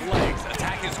 Target his legs,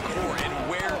 attack his core, and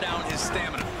wear down his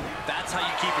stamina. That's how you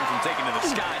keep him from taking to the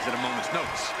skies at a moment's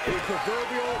notice. The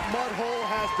proverbial mud hole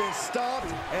has been stopped,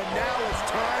 and now it's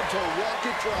time to walk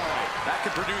it dry. That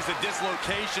could produce a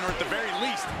dislocation or at the very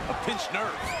least, a pinched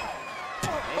nerve.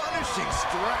 Punishing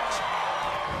stretch.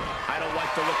 I don't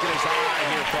like the look in his eye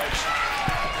here, folks.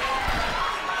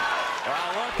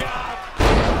 Well, look out.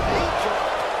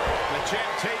 The champ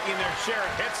taking their share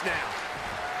of hits now.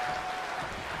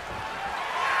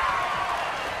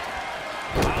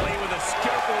 Ali with a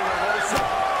skillful reversal.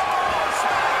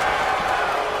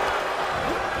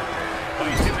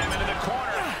 Placing them into the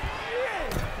corner.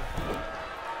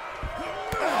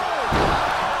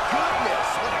 Goodness,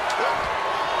 what a kick.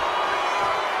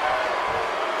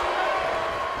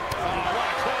 Oh, what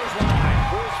a clothesline.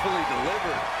 Forcefully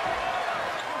delivered.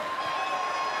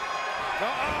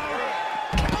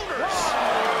 Counters.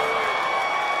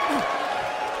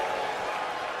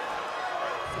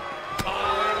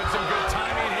 Ali with some good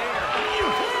timing here.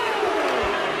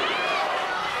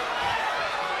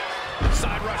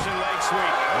 Side Russian leg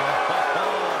sweep.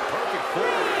 Perfect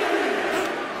form.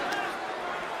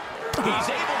 He's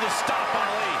able to stop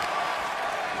Ali.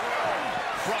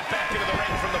 Brought back into the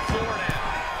ring from the floor now.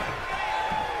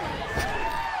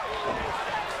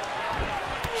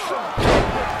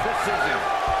 With precision.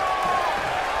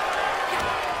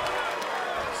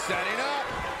 Setting up.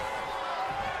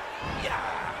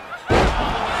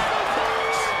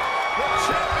 The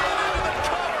champion into the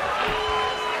cover.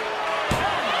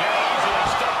 And easily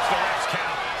stops the ref's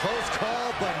count. Close call,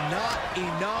 but not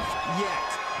enough yet.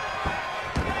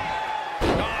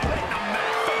 Oh, right in the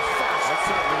mat, face first. That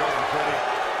certainly wasn't pretty.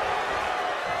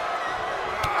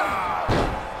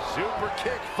 Super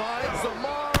kick finds the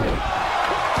mark.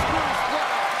 Corkscrew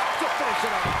splash to finish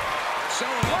it off.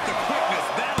 Showing off the quickness,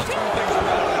 that'll turn things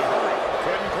around in a hurry.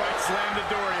 Couldn't quite slam the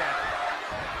door yet.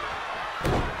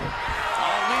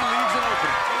 Ali leaves it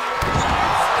open.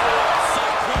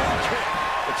 Cyclone kick.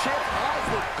 The champ's eyes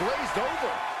look glazed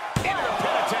over. Into the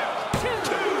pin attempt.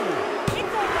 Two.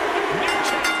 New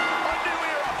champ. A new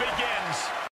era begins.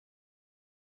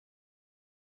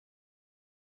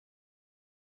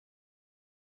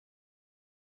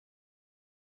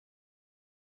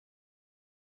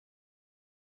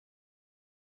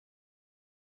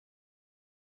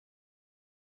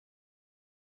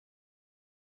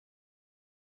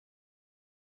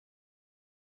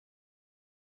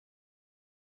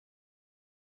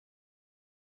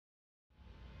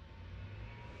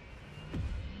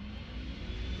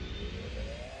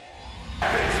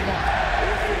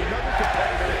 Another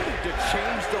competitor to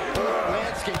change the whole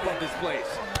landscape of this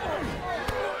place.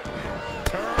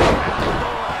 Turn around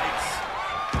the lights.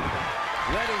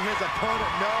 Letting his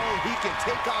opponent know he can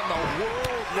take on the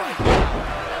world right now.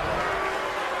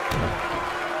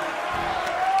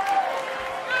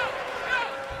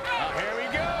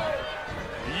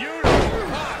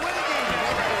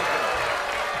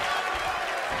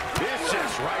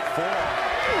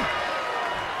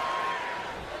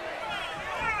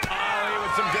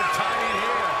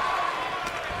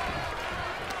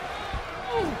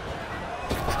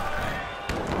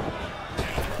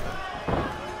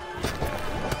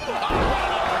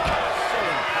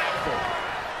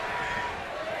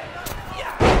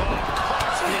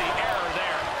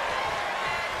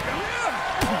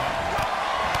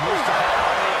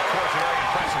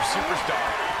 superstar.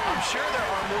 I'm sure there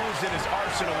are moves in his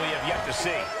arsenal we have yet to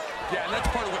see. Yeah, and that's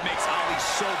part of what makes Ali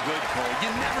so good, Cole. You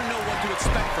never know what to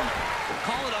expect from him.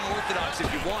 Call it unorthodox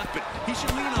if you want, but he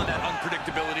should lean on that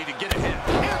unpredictability to get ahead.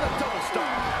 And a double stomp.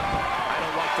 I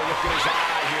don't like the look in his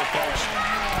eye here, folks.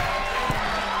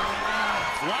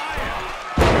 Flying.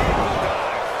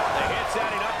 The hit's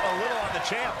adding up a little on the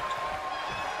champ.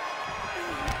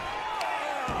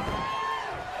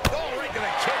 Oh, right to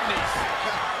the kidneys.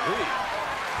 Ooh.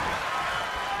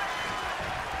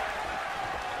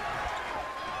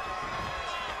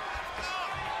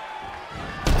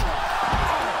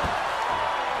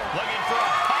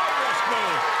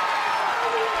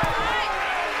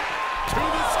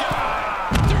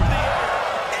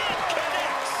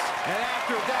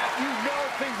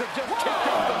 Just kicked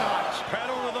off the notch.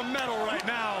 Pedal to the metal right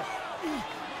now.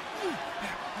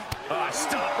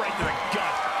 Stop right to the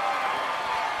gut.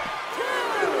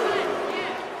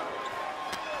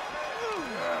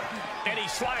 And he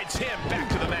slides him back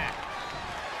to the mat.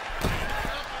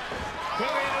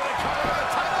 Moving into the cover of the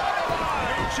title.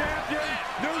 New champion.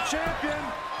 New champion.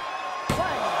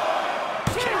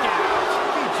 Kick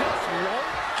out. He just won't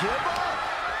give up.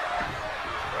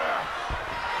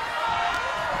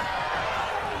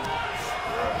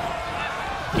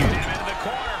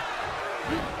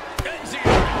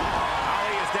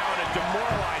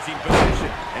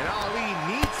 Position, and Ali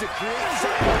needs to create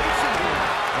separation here.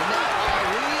 And now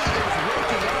Ali is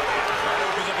waking up. That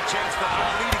opens up a chance for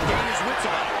Ali to gain his wits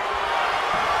about it.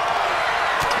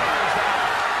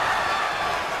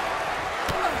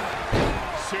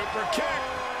 Super kick.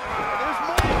 There's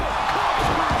more.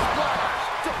 Corkscrew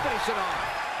splash to finish it off.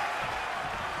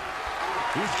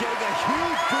 He's getting a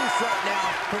huge boost right now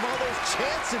from all those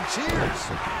chants and cheers.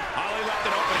 Ali left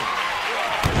an opening.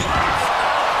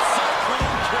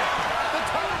 The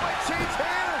title might change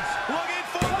hands. Looking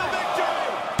for the victory.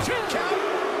 2 count.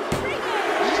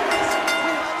 Yes,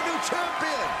 we have a new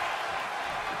champion.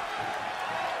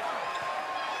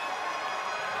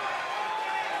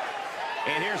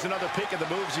 And here's another peek at the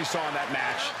moves you saw in that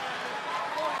match.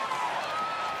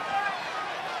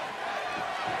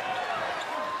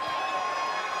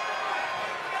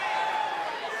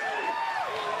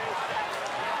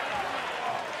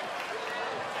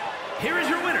 Here is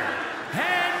your winner,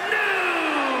 and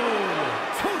new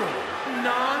total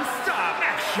non-stop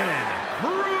action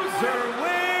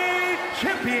cruiserweight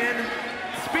champion,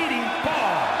 Speedy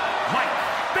Ball Mike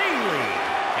Bailey.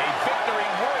 A victory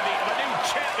worthy of a new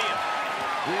champion.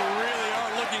 We really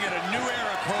are looking at a new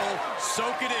era, Cole.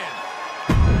 Soak it in.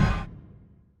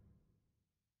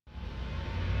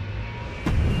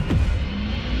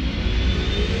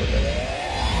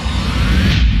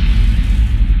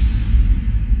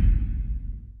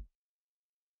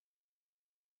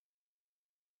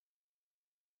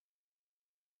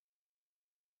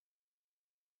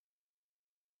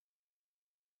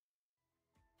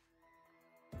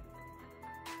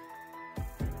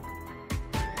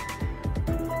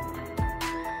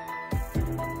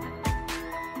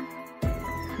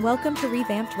 Welcome to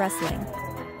Revamped Wrestling.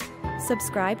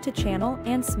 Subscribe to channel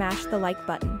and smash the like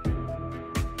button. The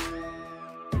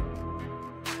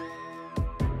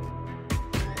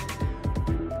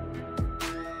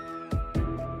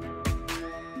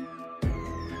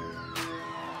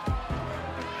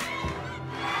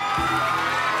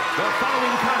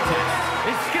following contest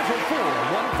is scheduled for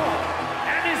one fall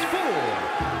and is for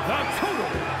the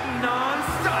total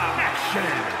non-stop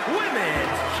action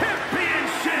women's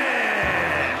championship.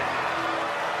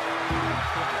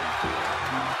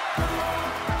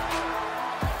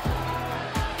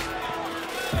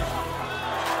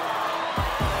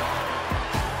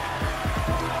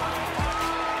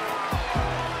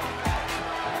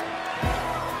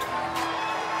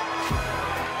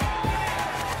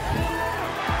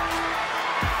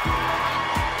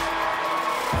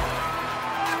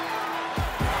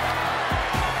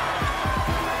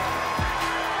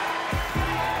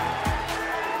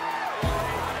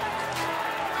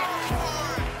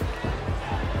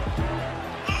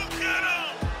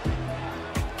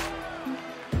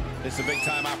 This is a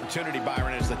big-time opportunity,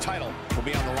 Byron, as the title will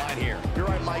be on the line here. You're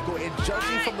right, Michael. And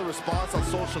judging from the response on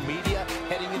social media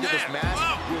heading into this match,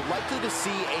 we're likely to see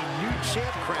a new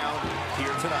champ crowned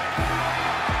here tonight.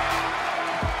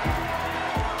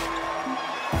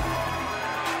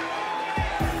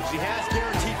 She has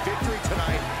guaranteed victory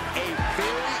tonight. A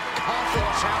very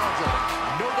confident challenger.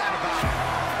 No doubt about it.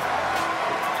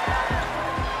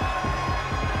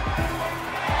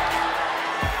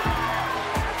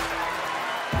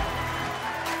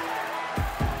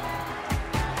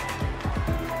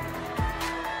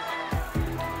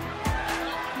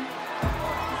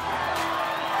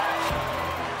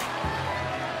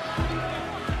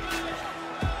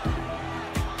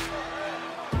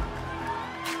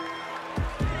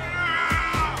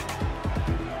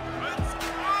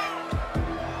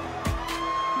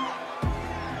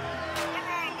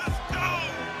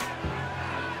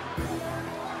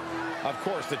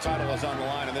 the title is on the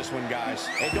line in this one, guys.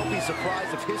 And don't be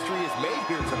surprised if history is made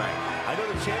here tonight. I know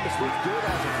the champ has looked good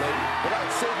as of late, but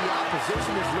I'd say the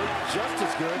opposition has looked just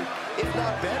as good, if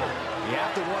not better. You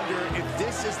have to wonder if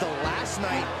this is the last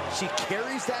night she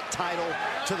carries that title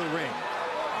to the ring.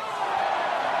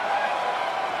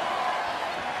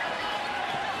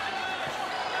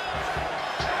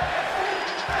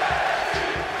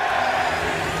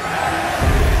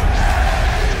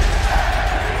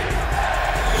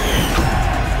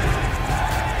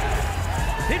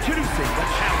 Introducing the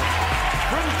challenger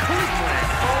from Cleveland,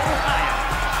 Ohio,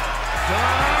 the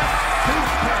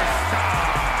Superstar.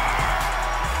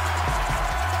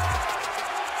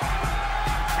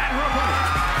 And her opponent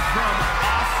from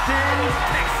Austin,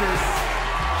 Texas,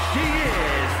 she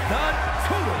is the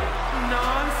Total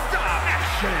Non-Stop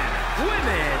Action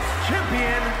Women's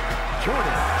Champion,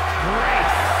 Jordan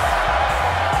Grace.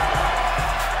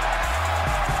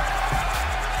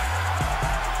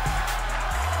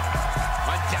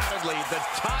 The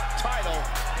top title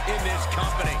in this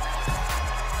company.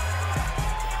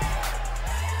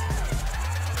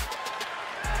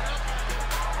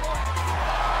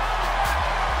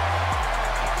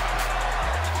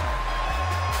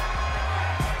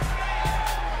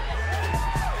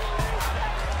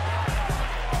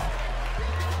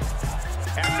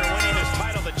 After winning this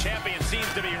title, the champion seems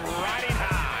to be riding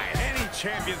high. Any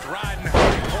champion's riding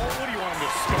high. Oh, what do you want him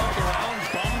to skulk around,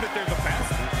 bummed that they're the best?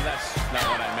 That's not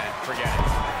what I meant. Forget it.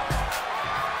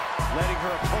 Letting her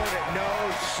opponent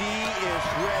know she is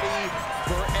ready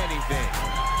for anything.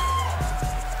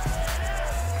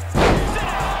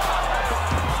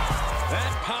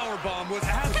 That powerbomb was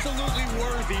absolutely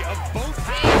worthy of both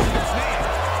halves of its name.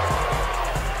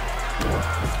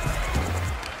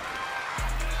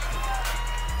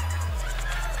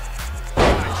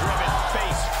 Driven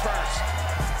face first.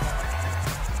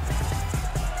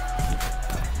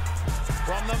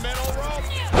 From the middle rope.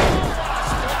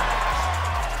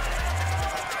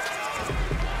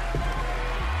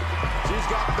 She's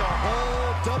got the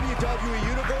whole WWE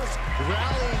Universe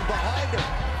rallying behind her.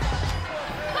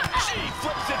 She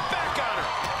flips it back on her.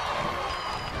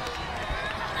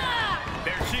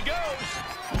 There she goes.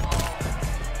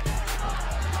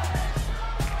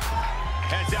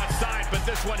 Heads outside, but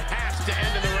this one has to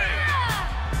end in the ring.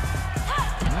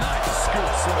 Nice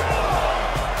scoop slam.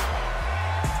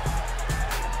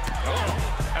 Oh,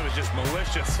 that was just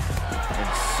malicious.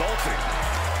 Insulting.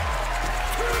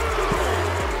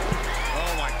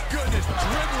 Oh my goodness,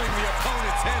 dribbling the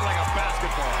opponent's head like a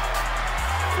basketball.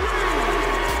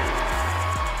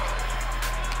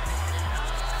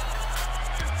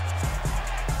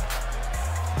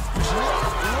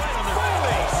 Drop right on their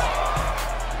face.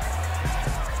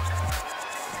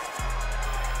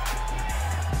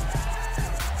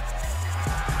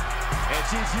 And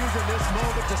she's using this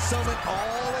moment to summon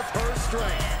all of her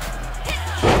strength.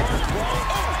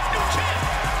 Oh, new champ.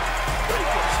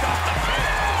 Stop the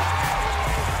pin.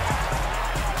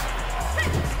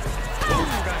 Ooh,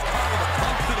 got caught with a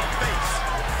punch to the face.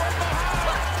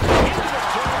 Into the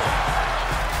corner.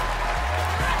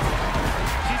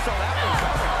 She saw that one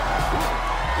coming.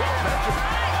 Well measured.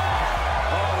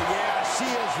 Oh yeah, she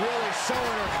is really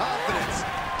showing her confidence.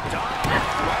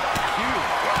 Right on cue.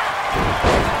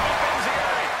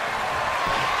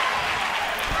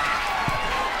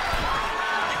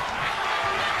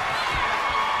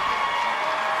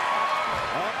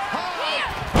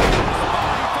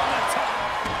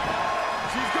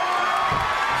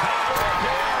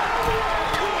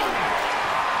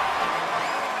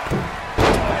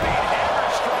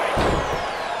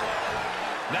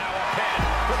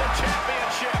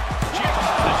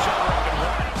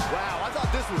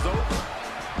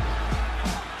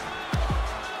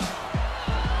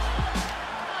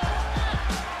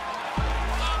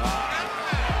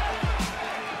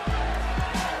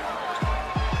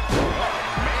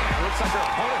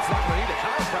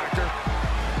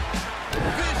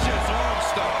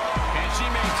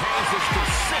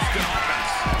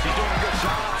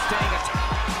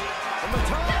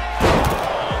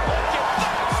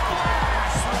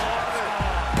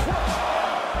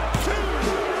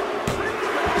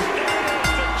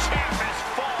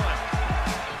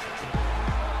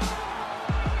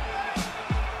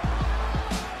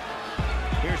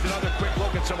 Here's another quick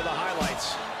look at some of the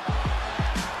highlights.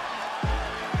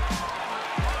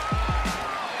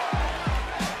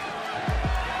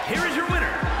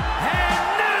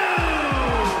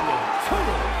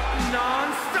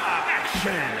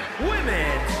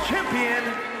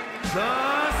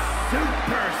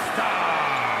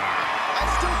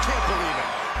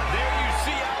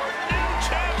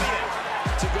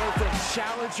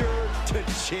 challenger to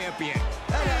champion.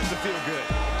 That has to feel good.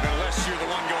 Unless you're the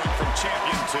one going from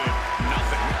champion to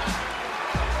nothing.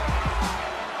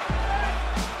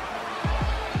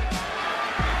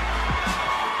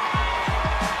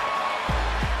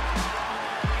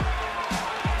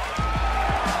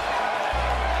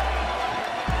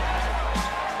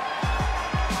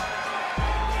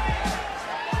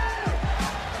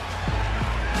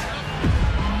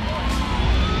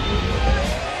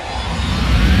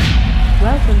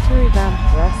 Welcome to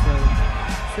Revamped Wrestling.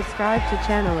 Subscribe to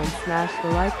channel and smash the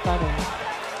like button.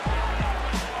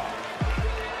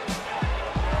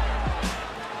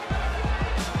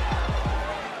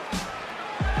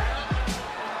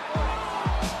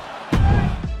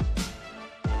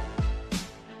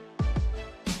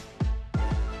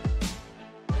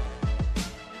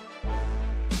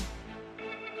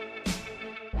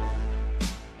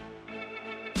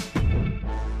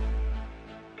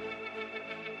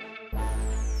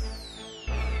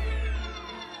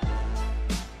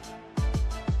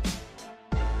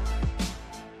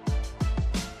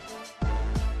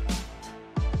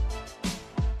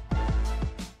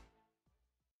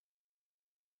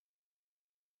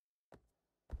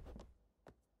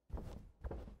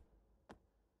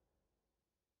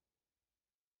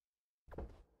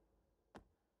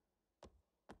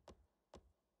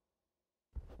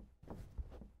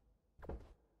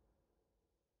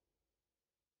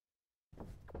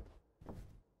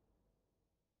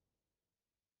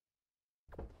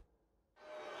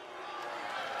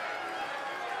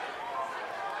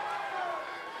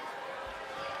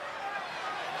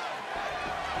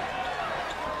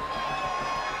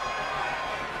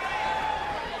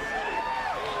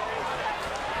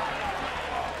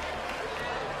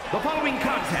 The following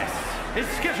contest is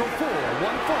scheduled for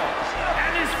one fall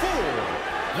and is for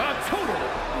the total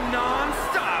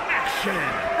non-stop action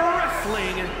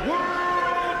wrestling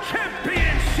world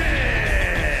championship.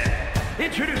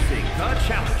 Introducing the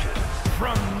challenger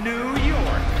from New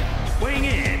York, weighing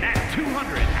in at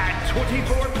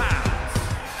 224 pounds,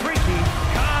 Frankie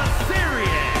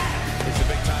Kazarian. It's a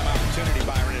big time opportunity,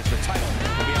 Byron. It's the title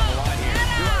will be on the line here.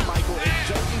 You're right, Michael. And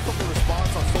judging from the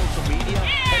response on social media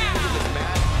heading into this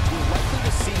match, we're likely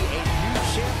to see a new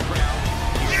champ crowned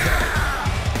here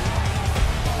tonight.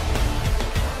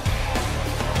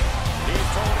 He's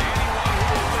told anyone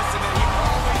who will listen that he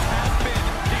always has been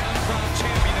the uncrowned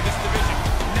champion of this division.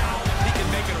 Now he can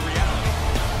make it a reality.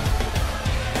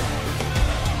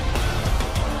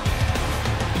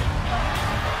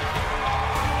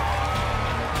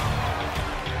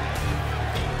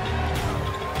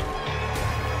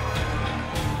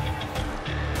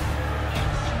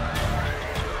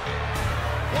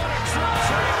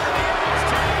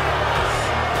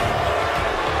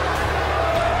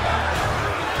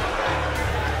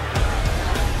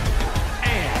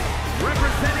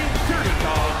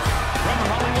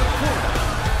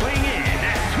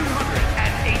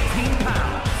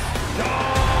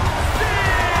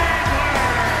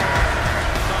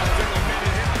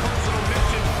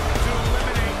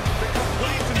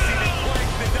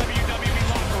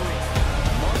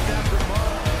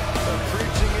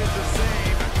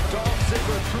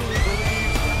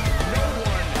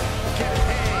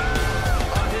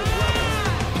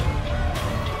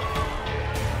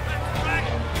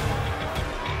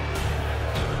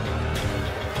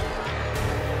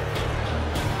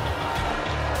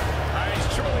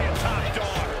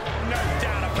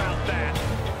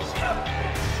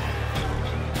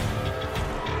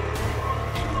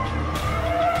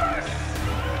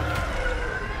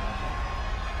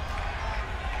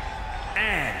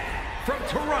 From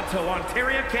Toronto,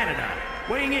 Ontario, Canada,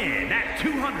 weighing in at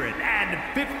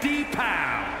 250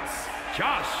 pounds,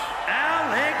 Josh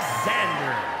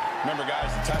Alexander. Remember,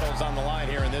 guys, the title is on the line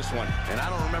here in this one. And I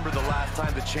don't remember the last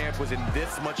time the champ was in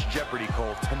this much jeopardy,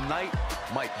 Cole. Tonight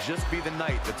might just be the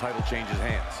night the title changes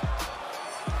hands.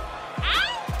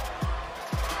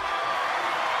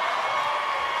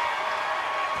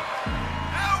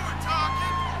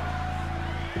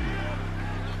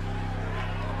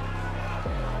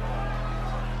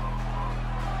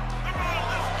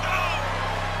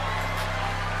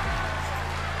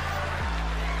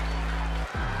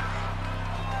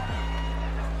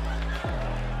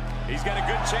 He's got a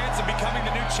good chance of becoming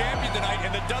the new champion tonight,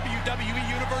 and the WWE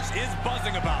Universe is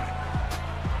buzzing about it.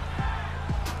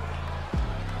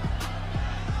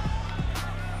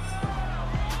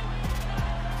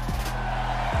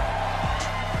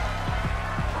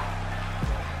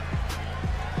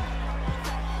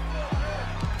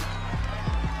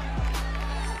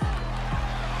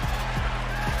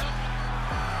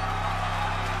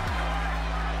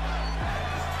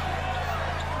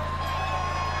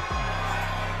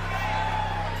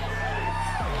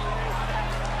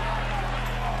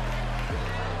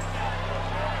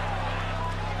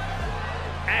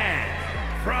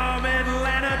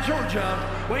 Georgia,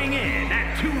 weighing in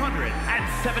at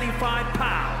 275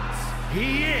 pounds,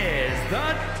 he is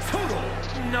the Total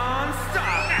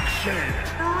Non-Stop Action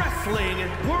Wrestling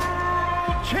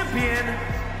World Champion,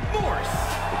 Morse.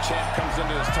 The champ comes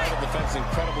into his title defense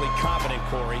incredibly confident,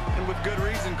 Corey. And with good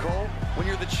reason, Cole. When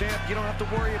you're the champ, you don't have to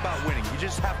worry about winning. You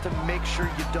just have to make sure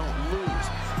you don't lose.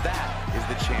 That is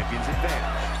the champion's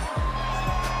advantage.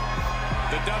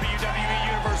 The WWE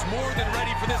Universe more than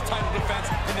ready for this title defense,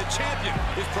 and the champion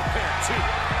is prepared too.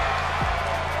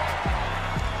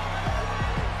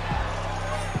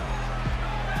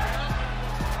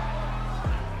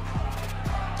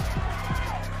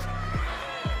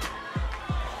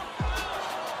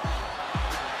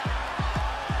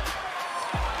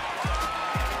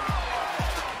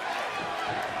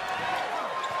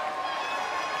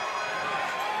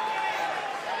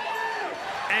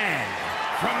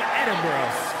 From Edinburgh,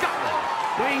 Scotland,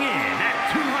 weighing in at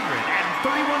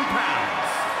 231 pounds,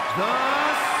 the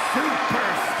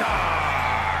Superstar.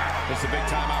 It's a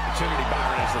big-time opportunity,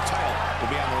 Byron, as the title will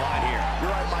be on the line here.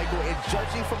 You're right, Michael, and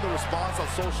judging from the response on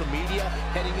social media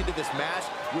heading into this match,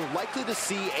 we're likely to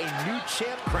see a new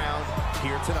champ crowned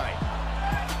here tonight.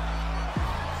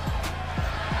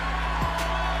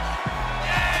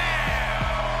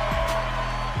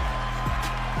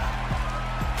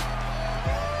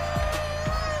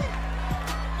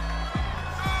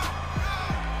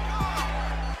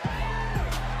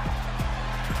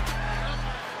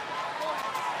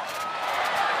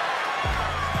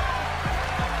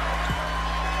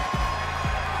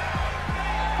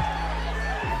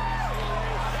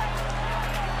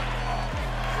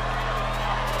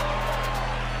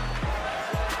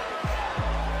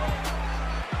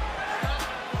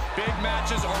 Big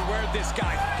matches are where this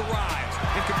guy thrives,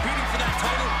 and competing for that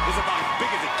title is about as big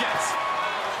as it gets.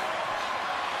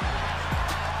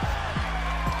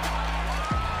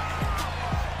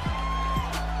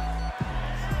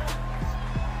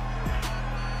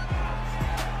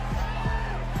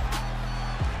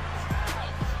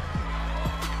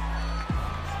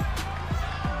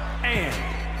 And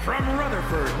from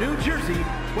Rutherford, New Jersey,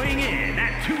 weighing in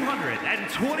at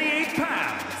 228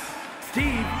 pounds,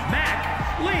 Steve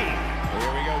Lee.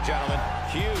 Here we go, gentlemen.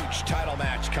 Huge title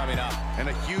match coming up. And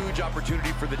a huge opportunity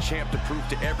for the champ to prove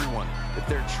to everyone that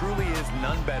there truly is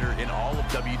none better in all of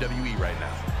WWE right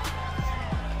now.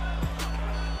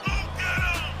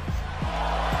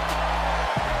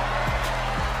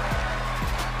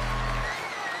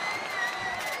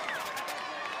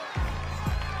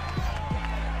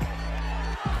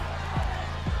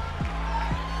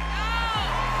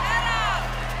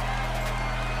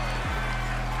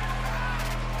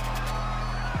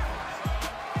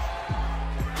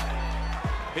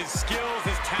 His skills,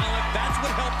 his talent, that's what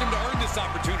helped him to earn this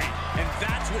opportunity. And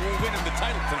that's what will win him the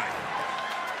title tonight.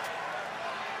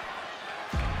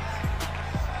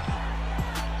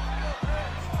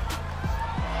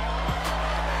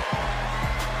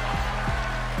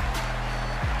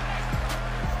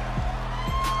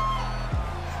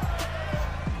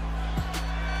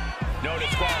 No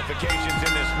disqualifications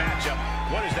in this matchup.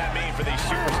 What does that mean for these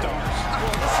superstars?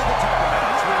 Well, this is the type of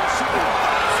match where the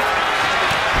superstars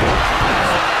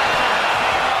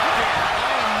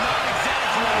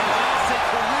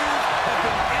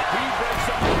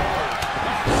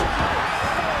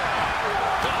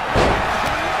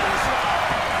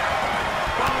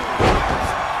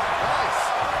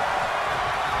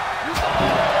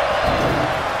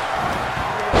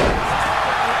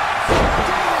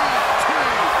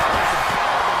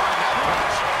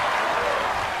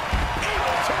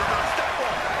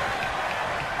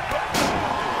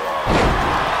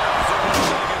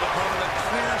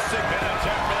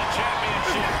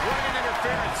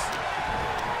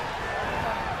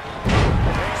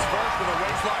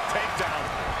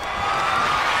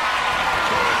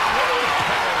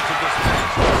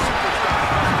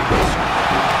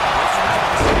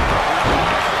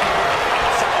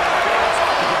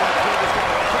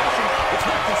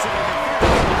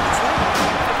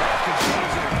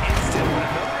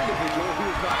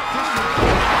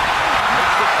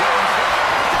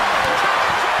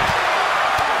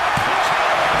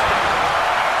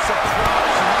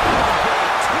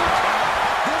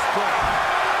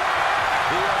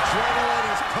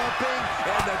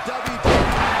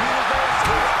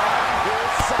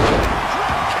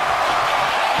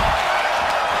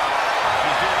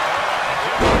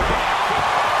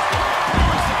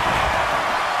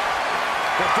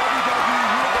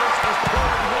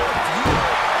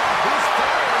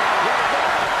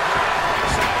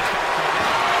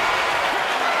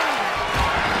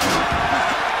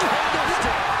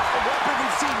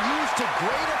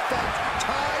great effect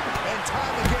time and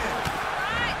time again.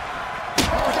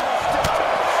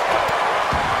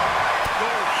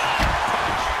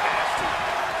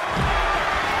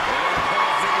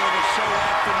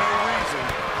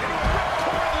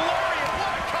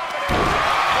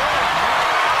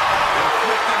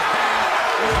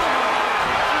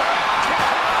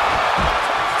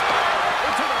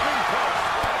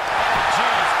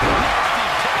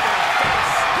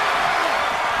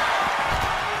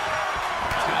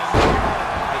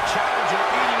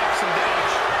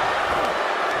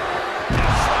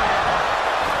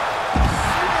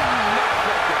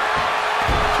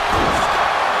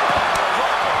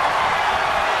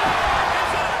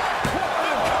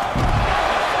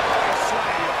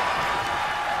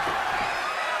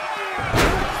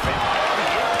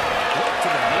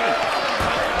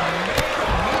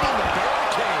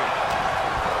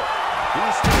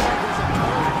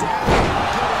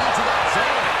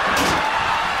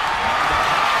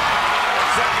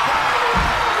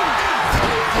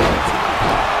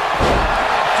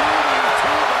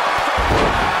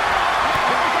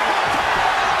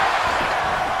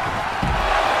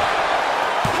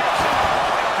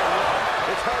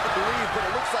 but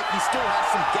it looks like he still has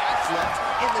some gas left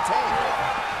in the tank.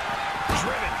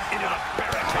 Driven into the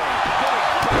barricade.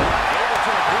 Able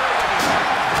to avoid any shot.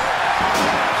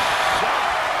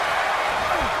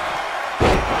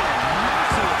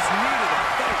 Merciless knee to the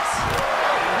face.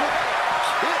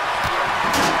 Kick.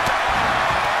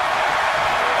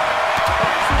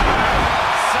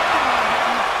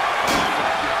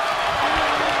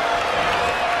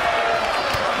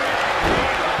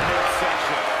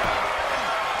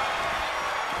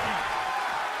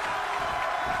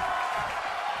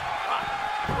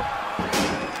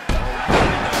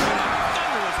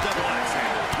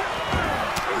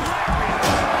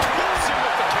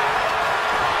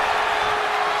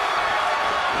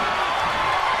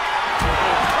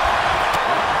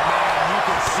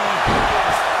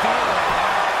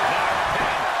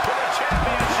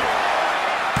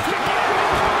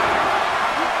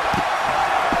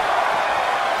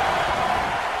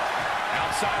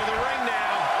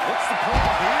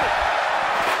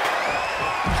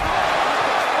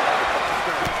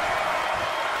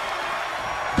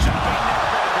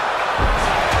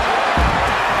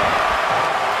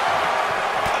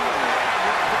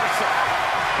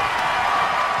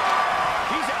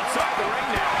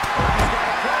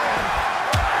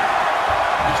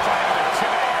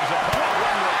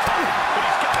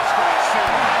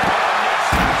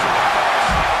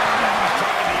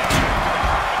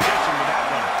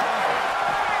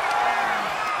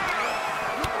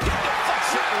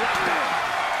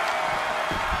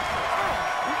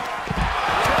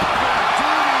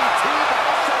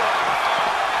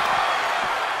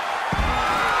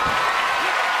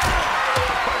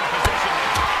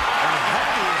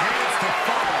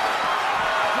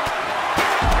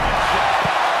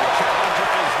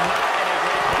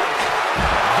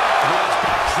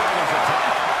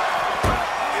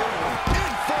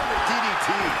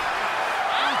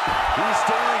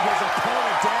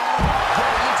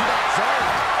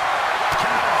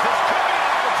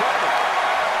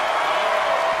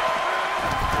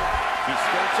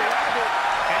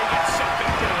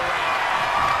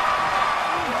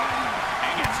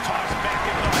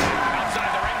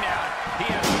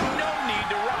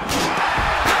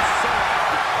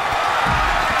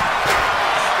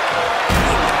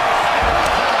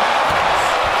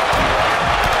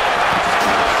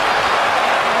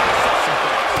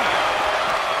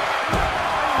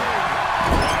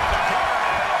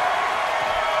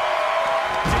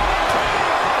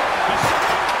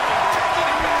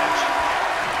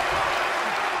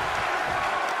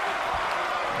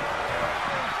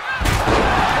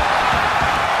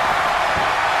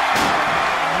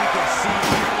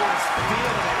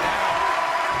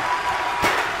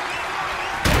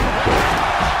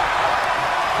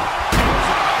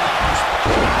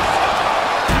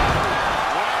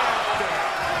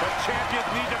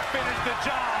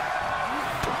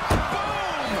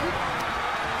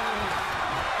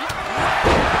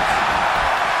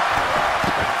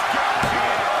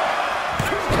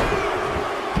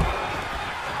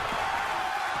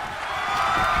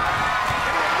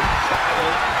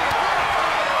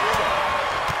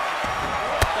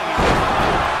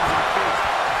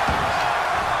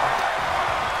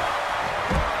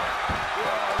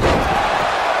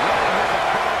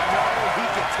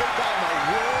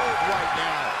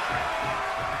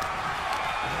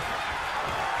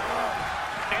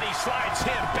 Slides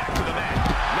him back to the mat.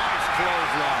 Nice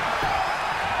clothesline.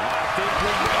 I think we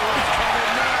know what's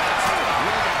coming next.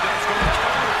 Look at this going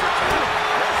counter for two.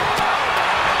 There's a power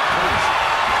behind that push.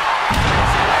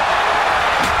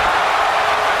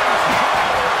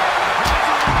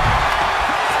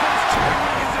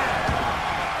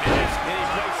 And he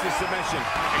breaks the submission.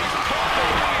 He's caught the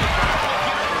lead.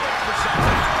 Getting ready for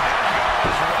something. And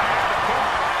goes right at the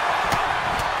corner.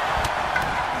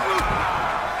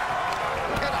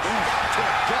 To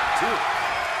the gut.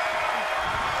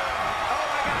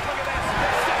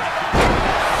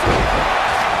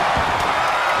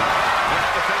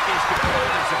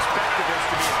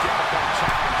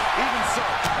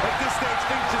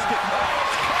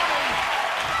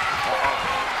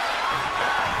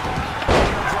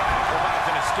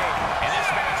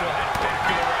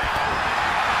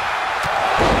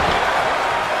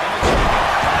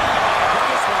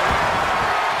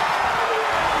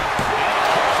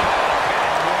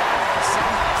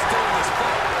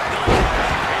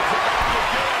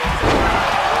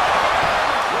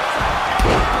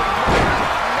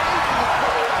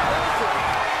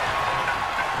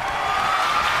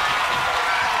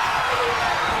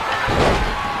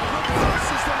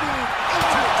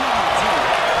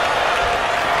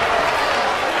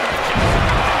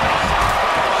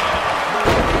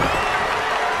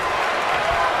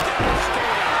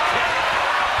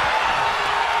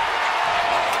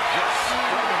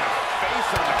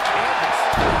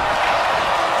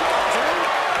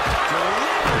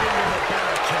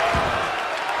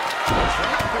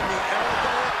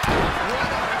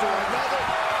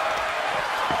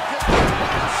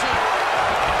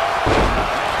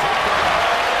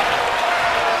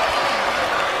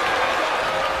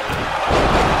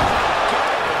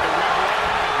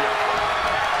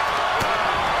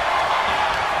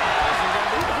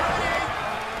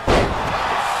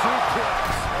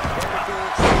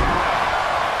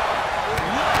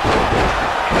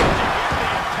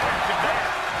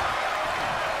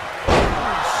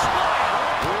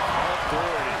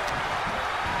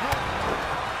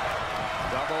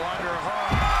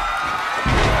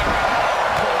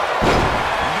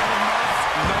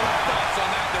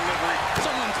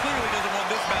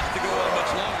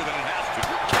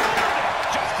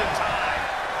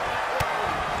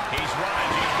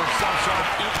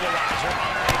 stabilizer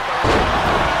underneath the ring.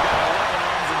 You've got 11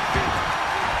 arms and feet.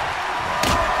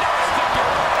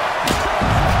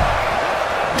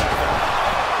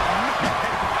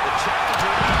 The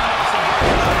challenger eating up some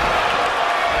damage.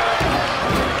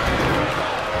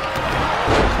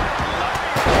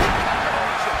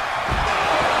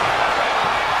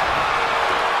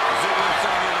 Ziggler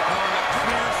sending the opponent a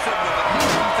clear signal that he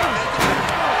thinks they can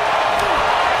do.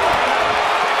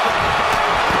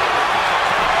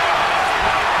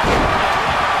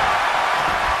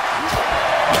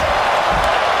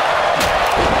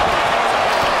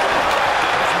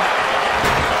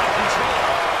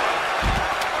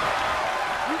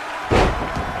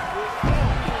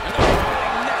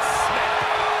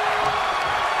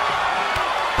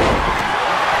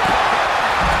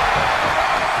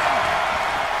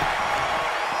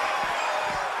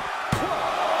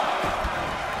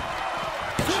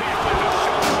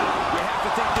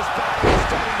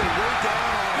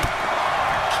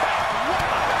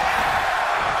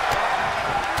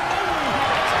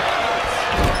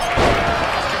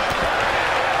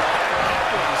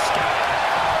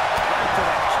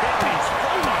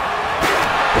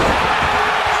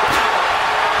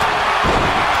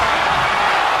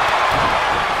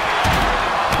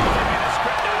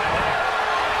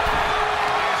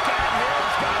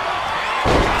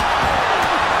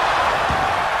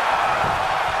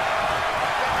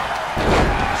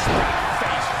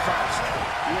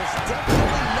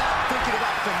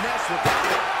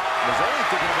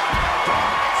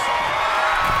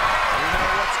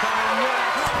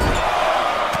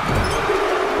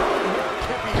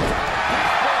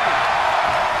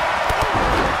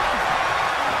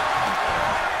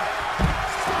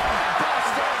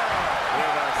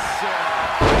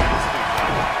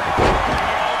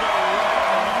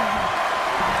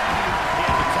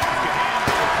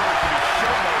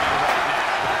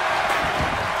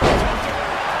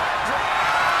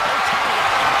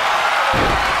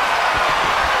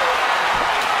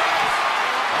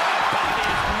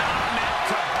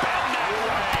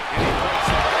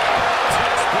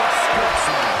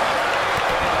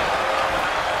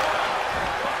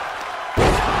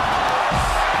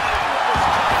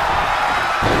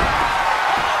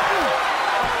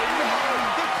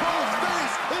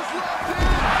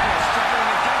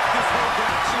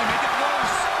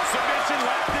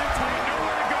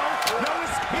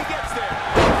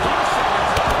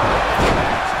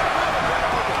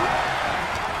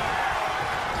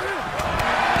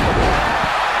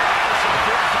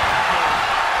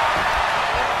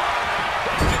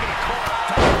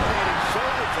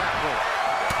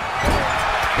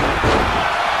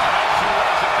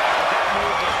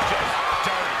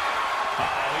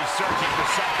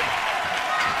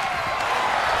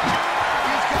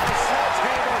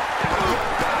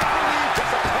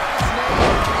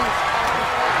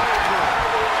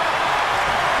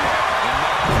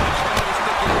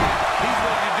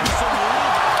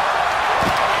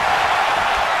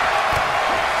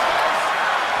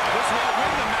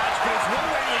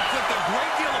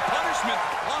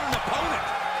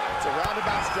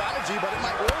 strategy, but it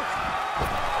might work.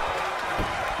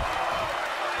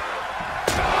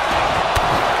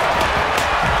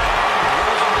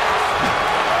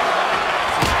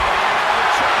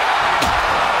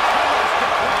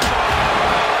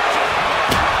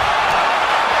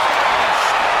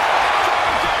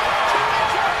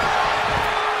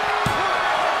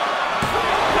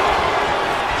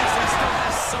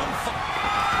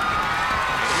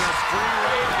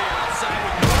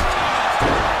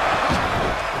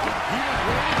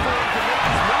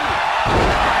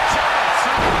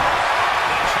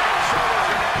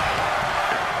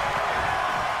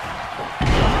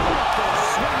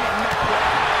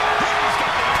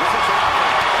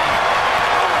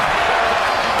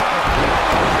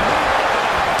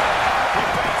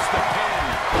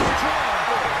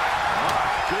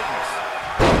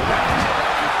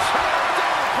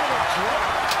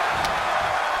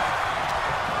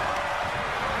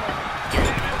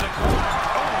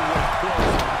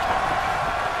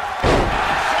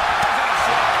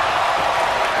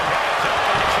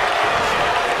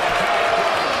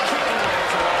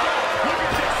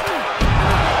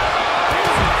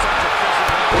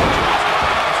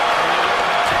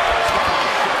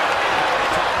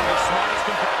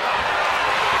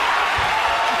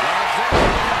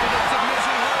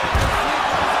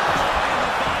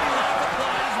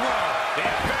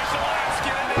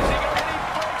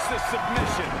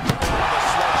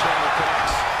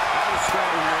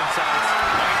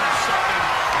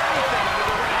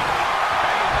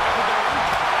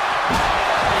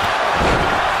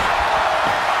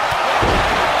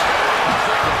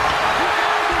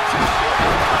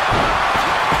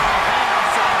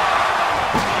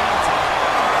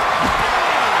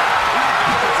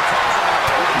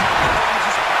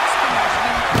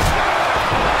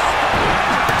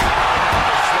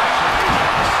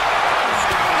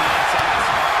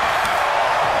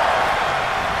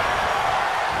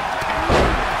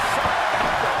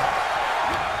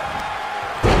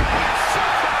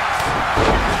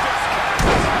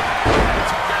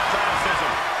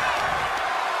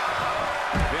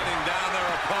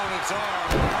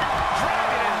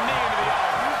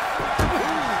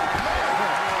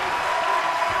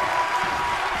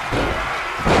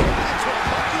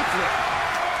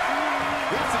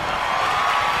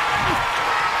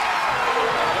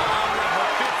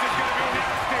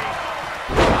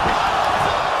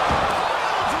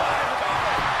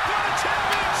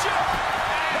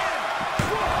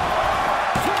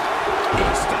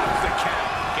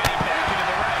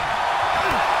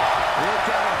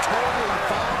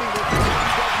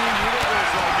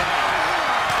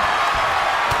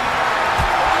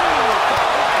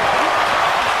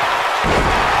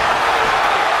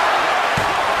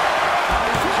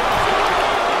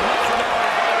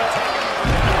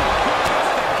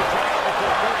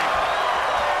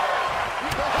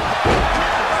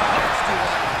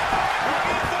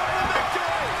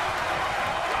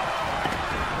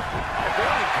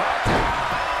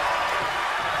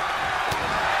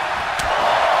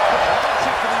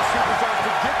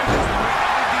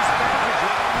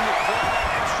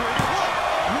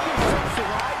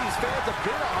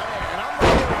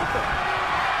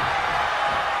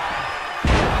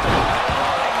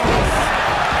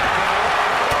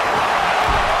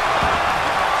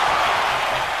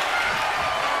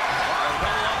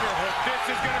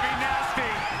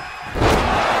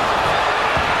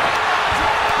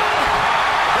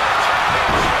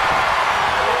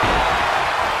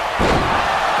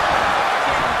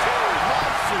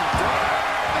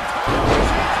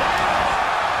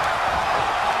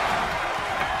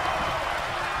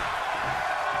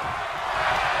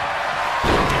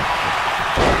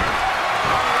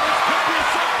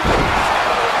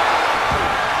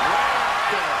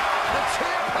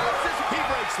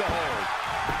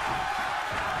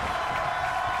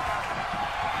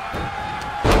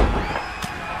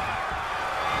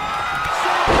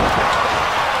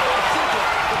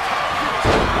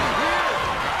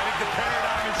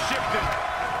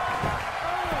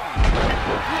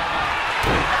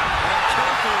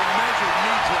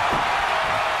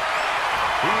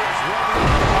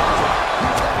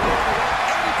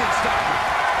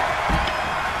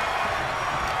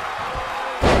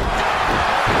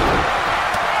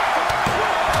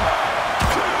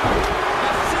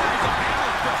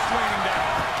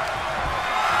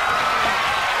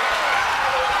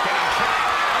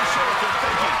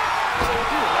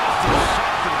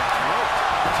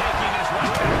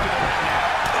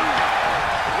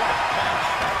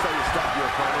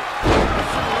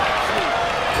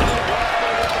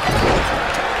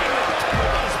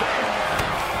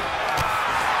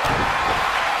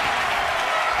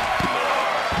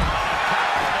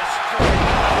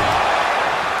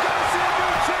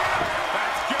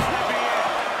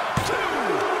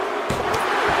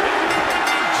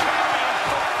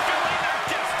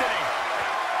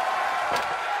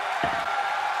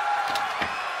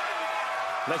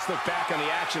 Let's look back on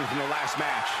the action from the last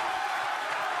match.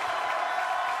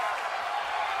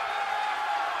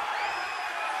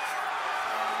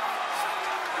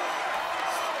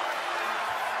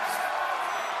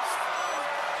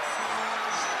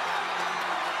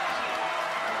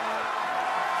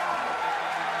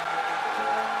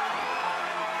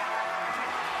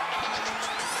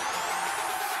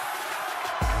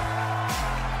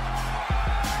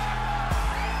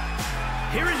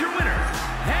 Here is your winner,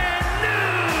 and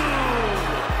new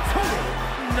total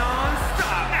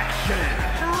non-stop action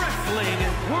wrestling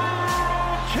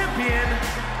world champion,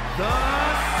 the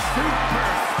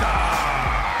Superstar.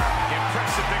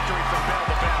 Impressive victory from bell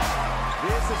to bell.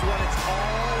 This is what it's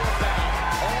all about.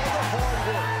 All the hard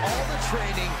work, all the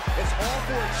training, it's all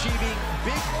for achieving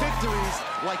big victories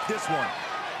like this one.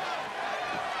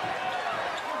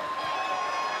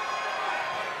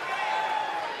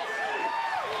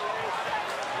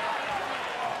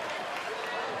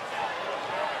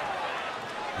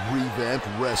 Revamped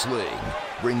Wrestling,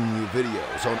 bringing you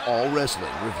videos on all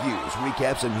wrestling, reviews,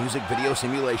 recaps, and music video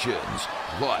simulations.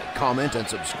 Like, comment, and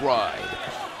subscribe.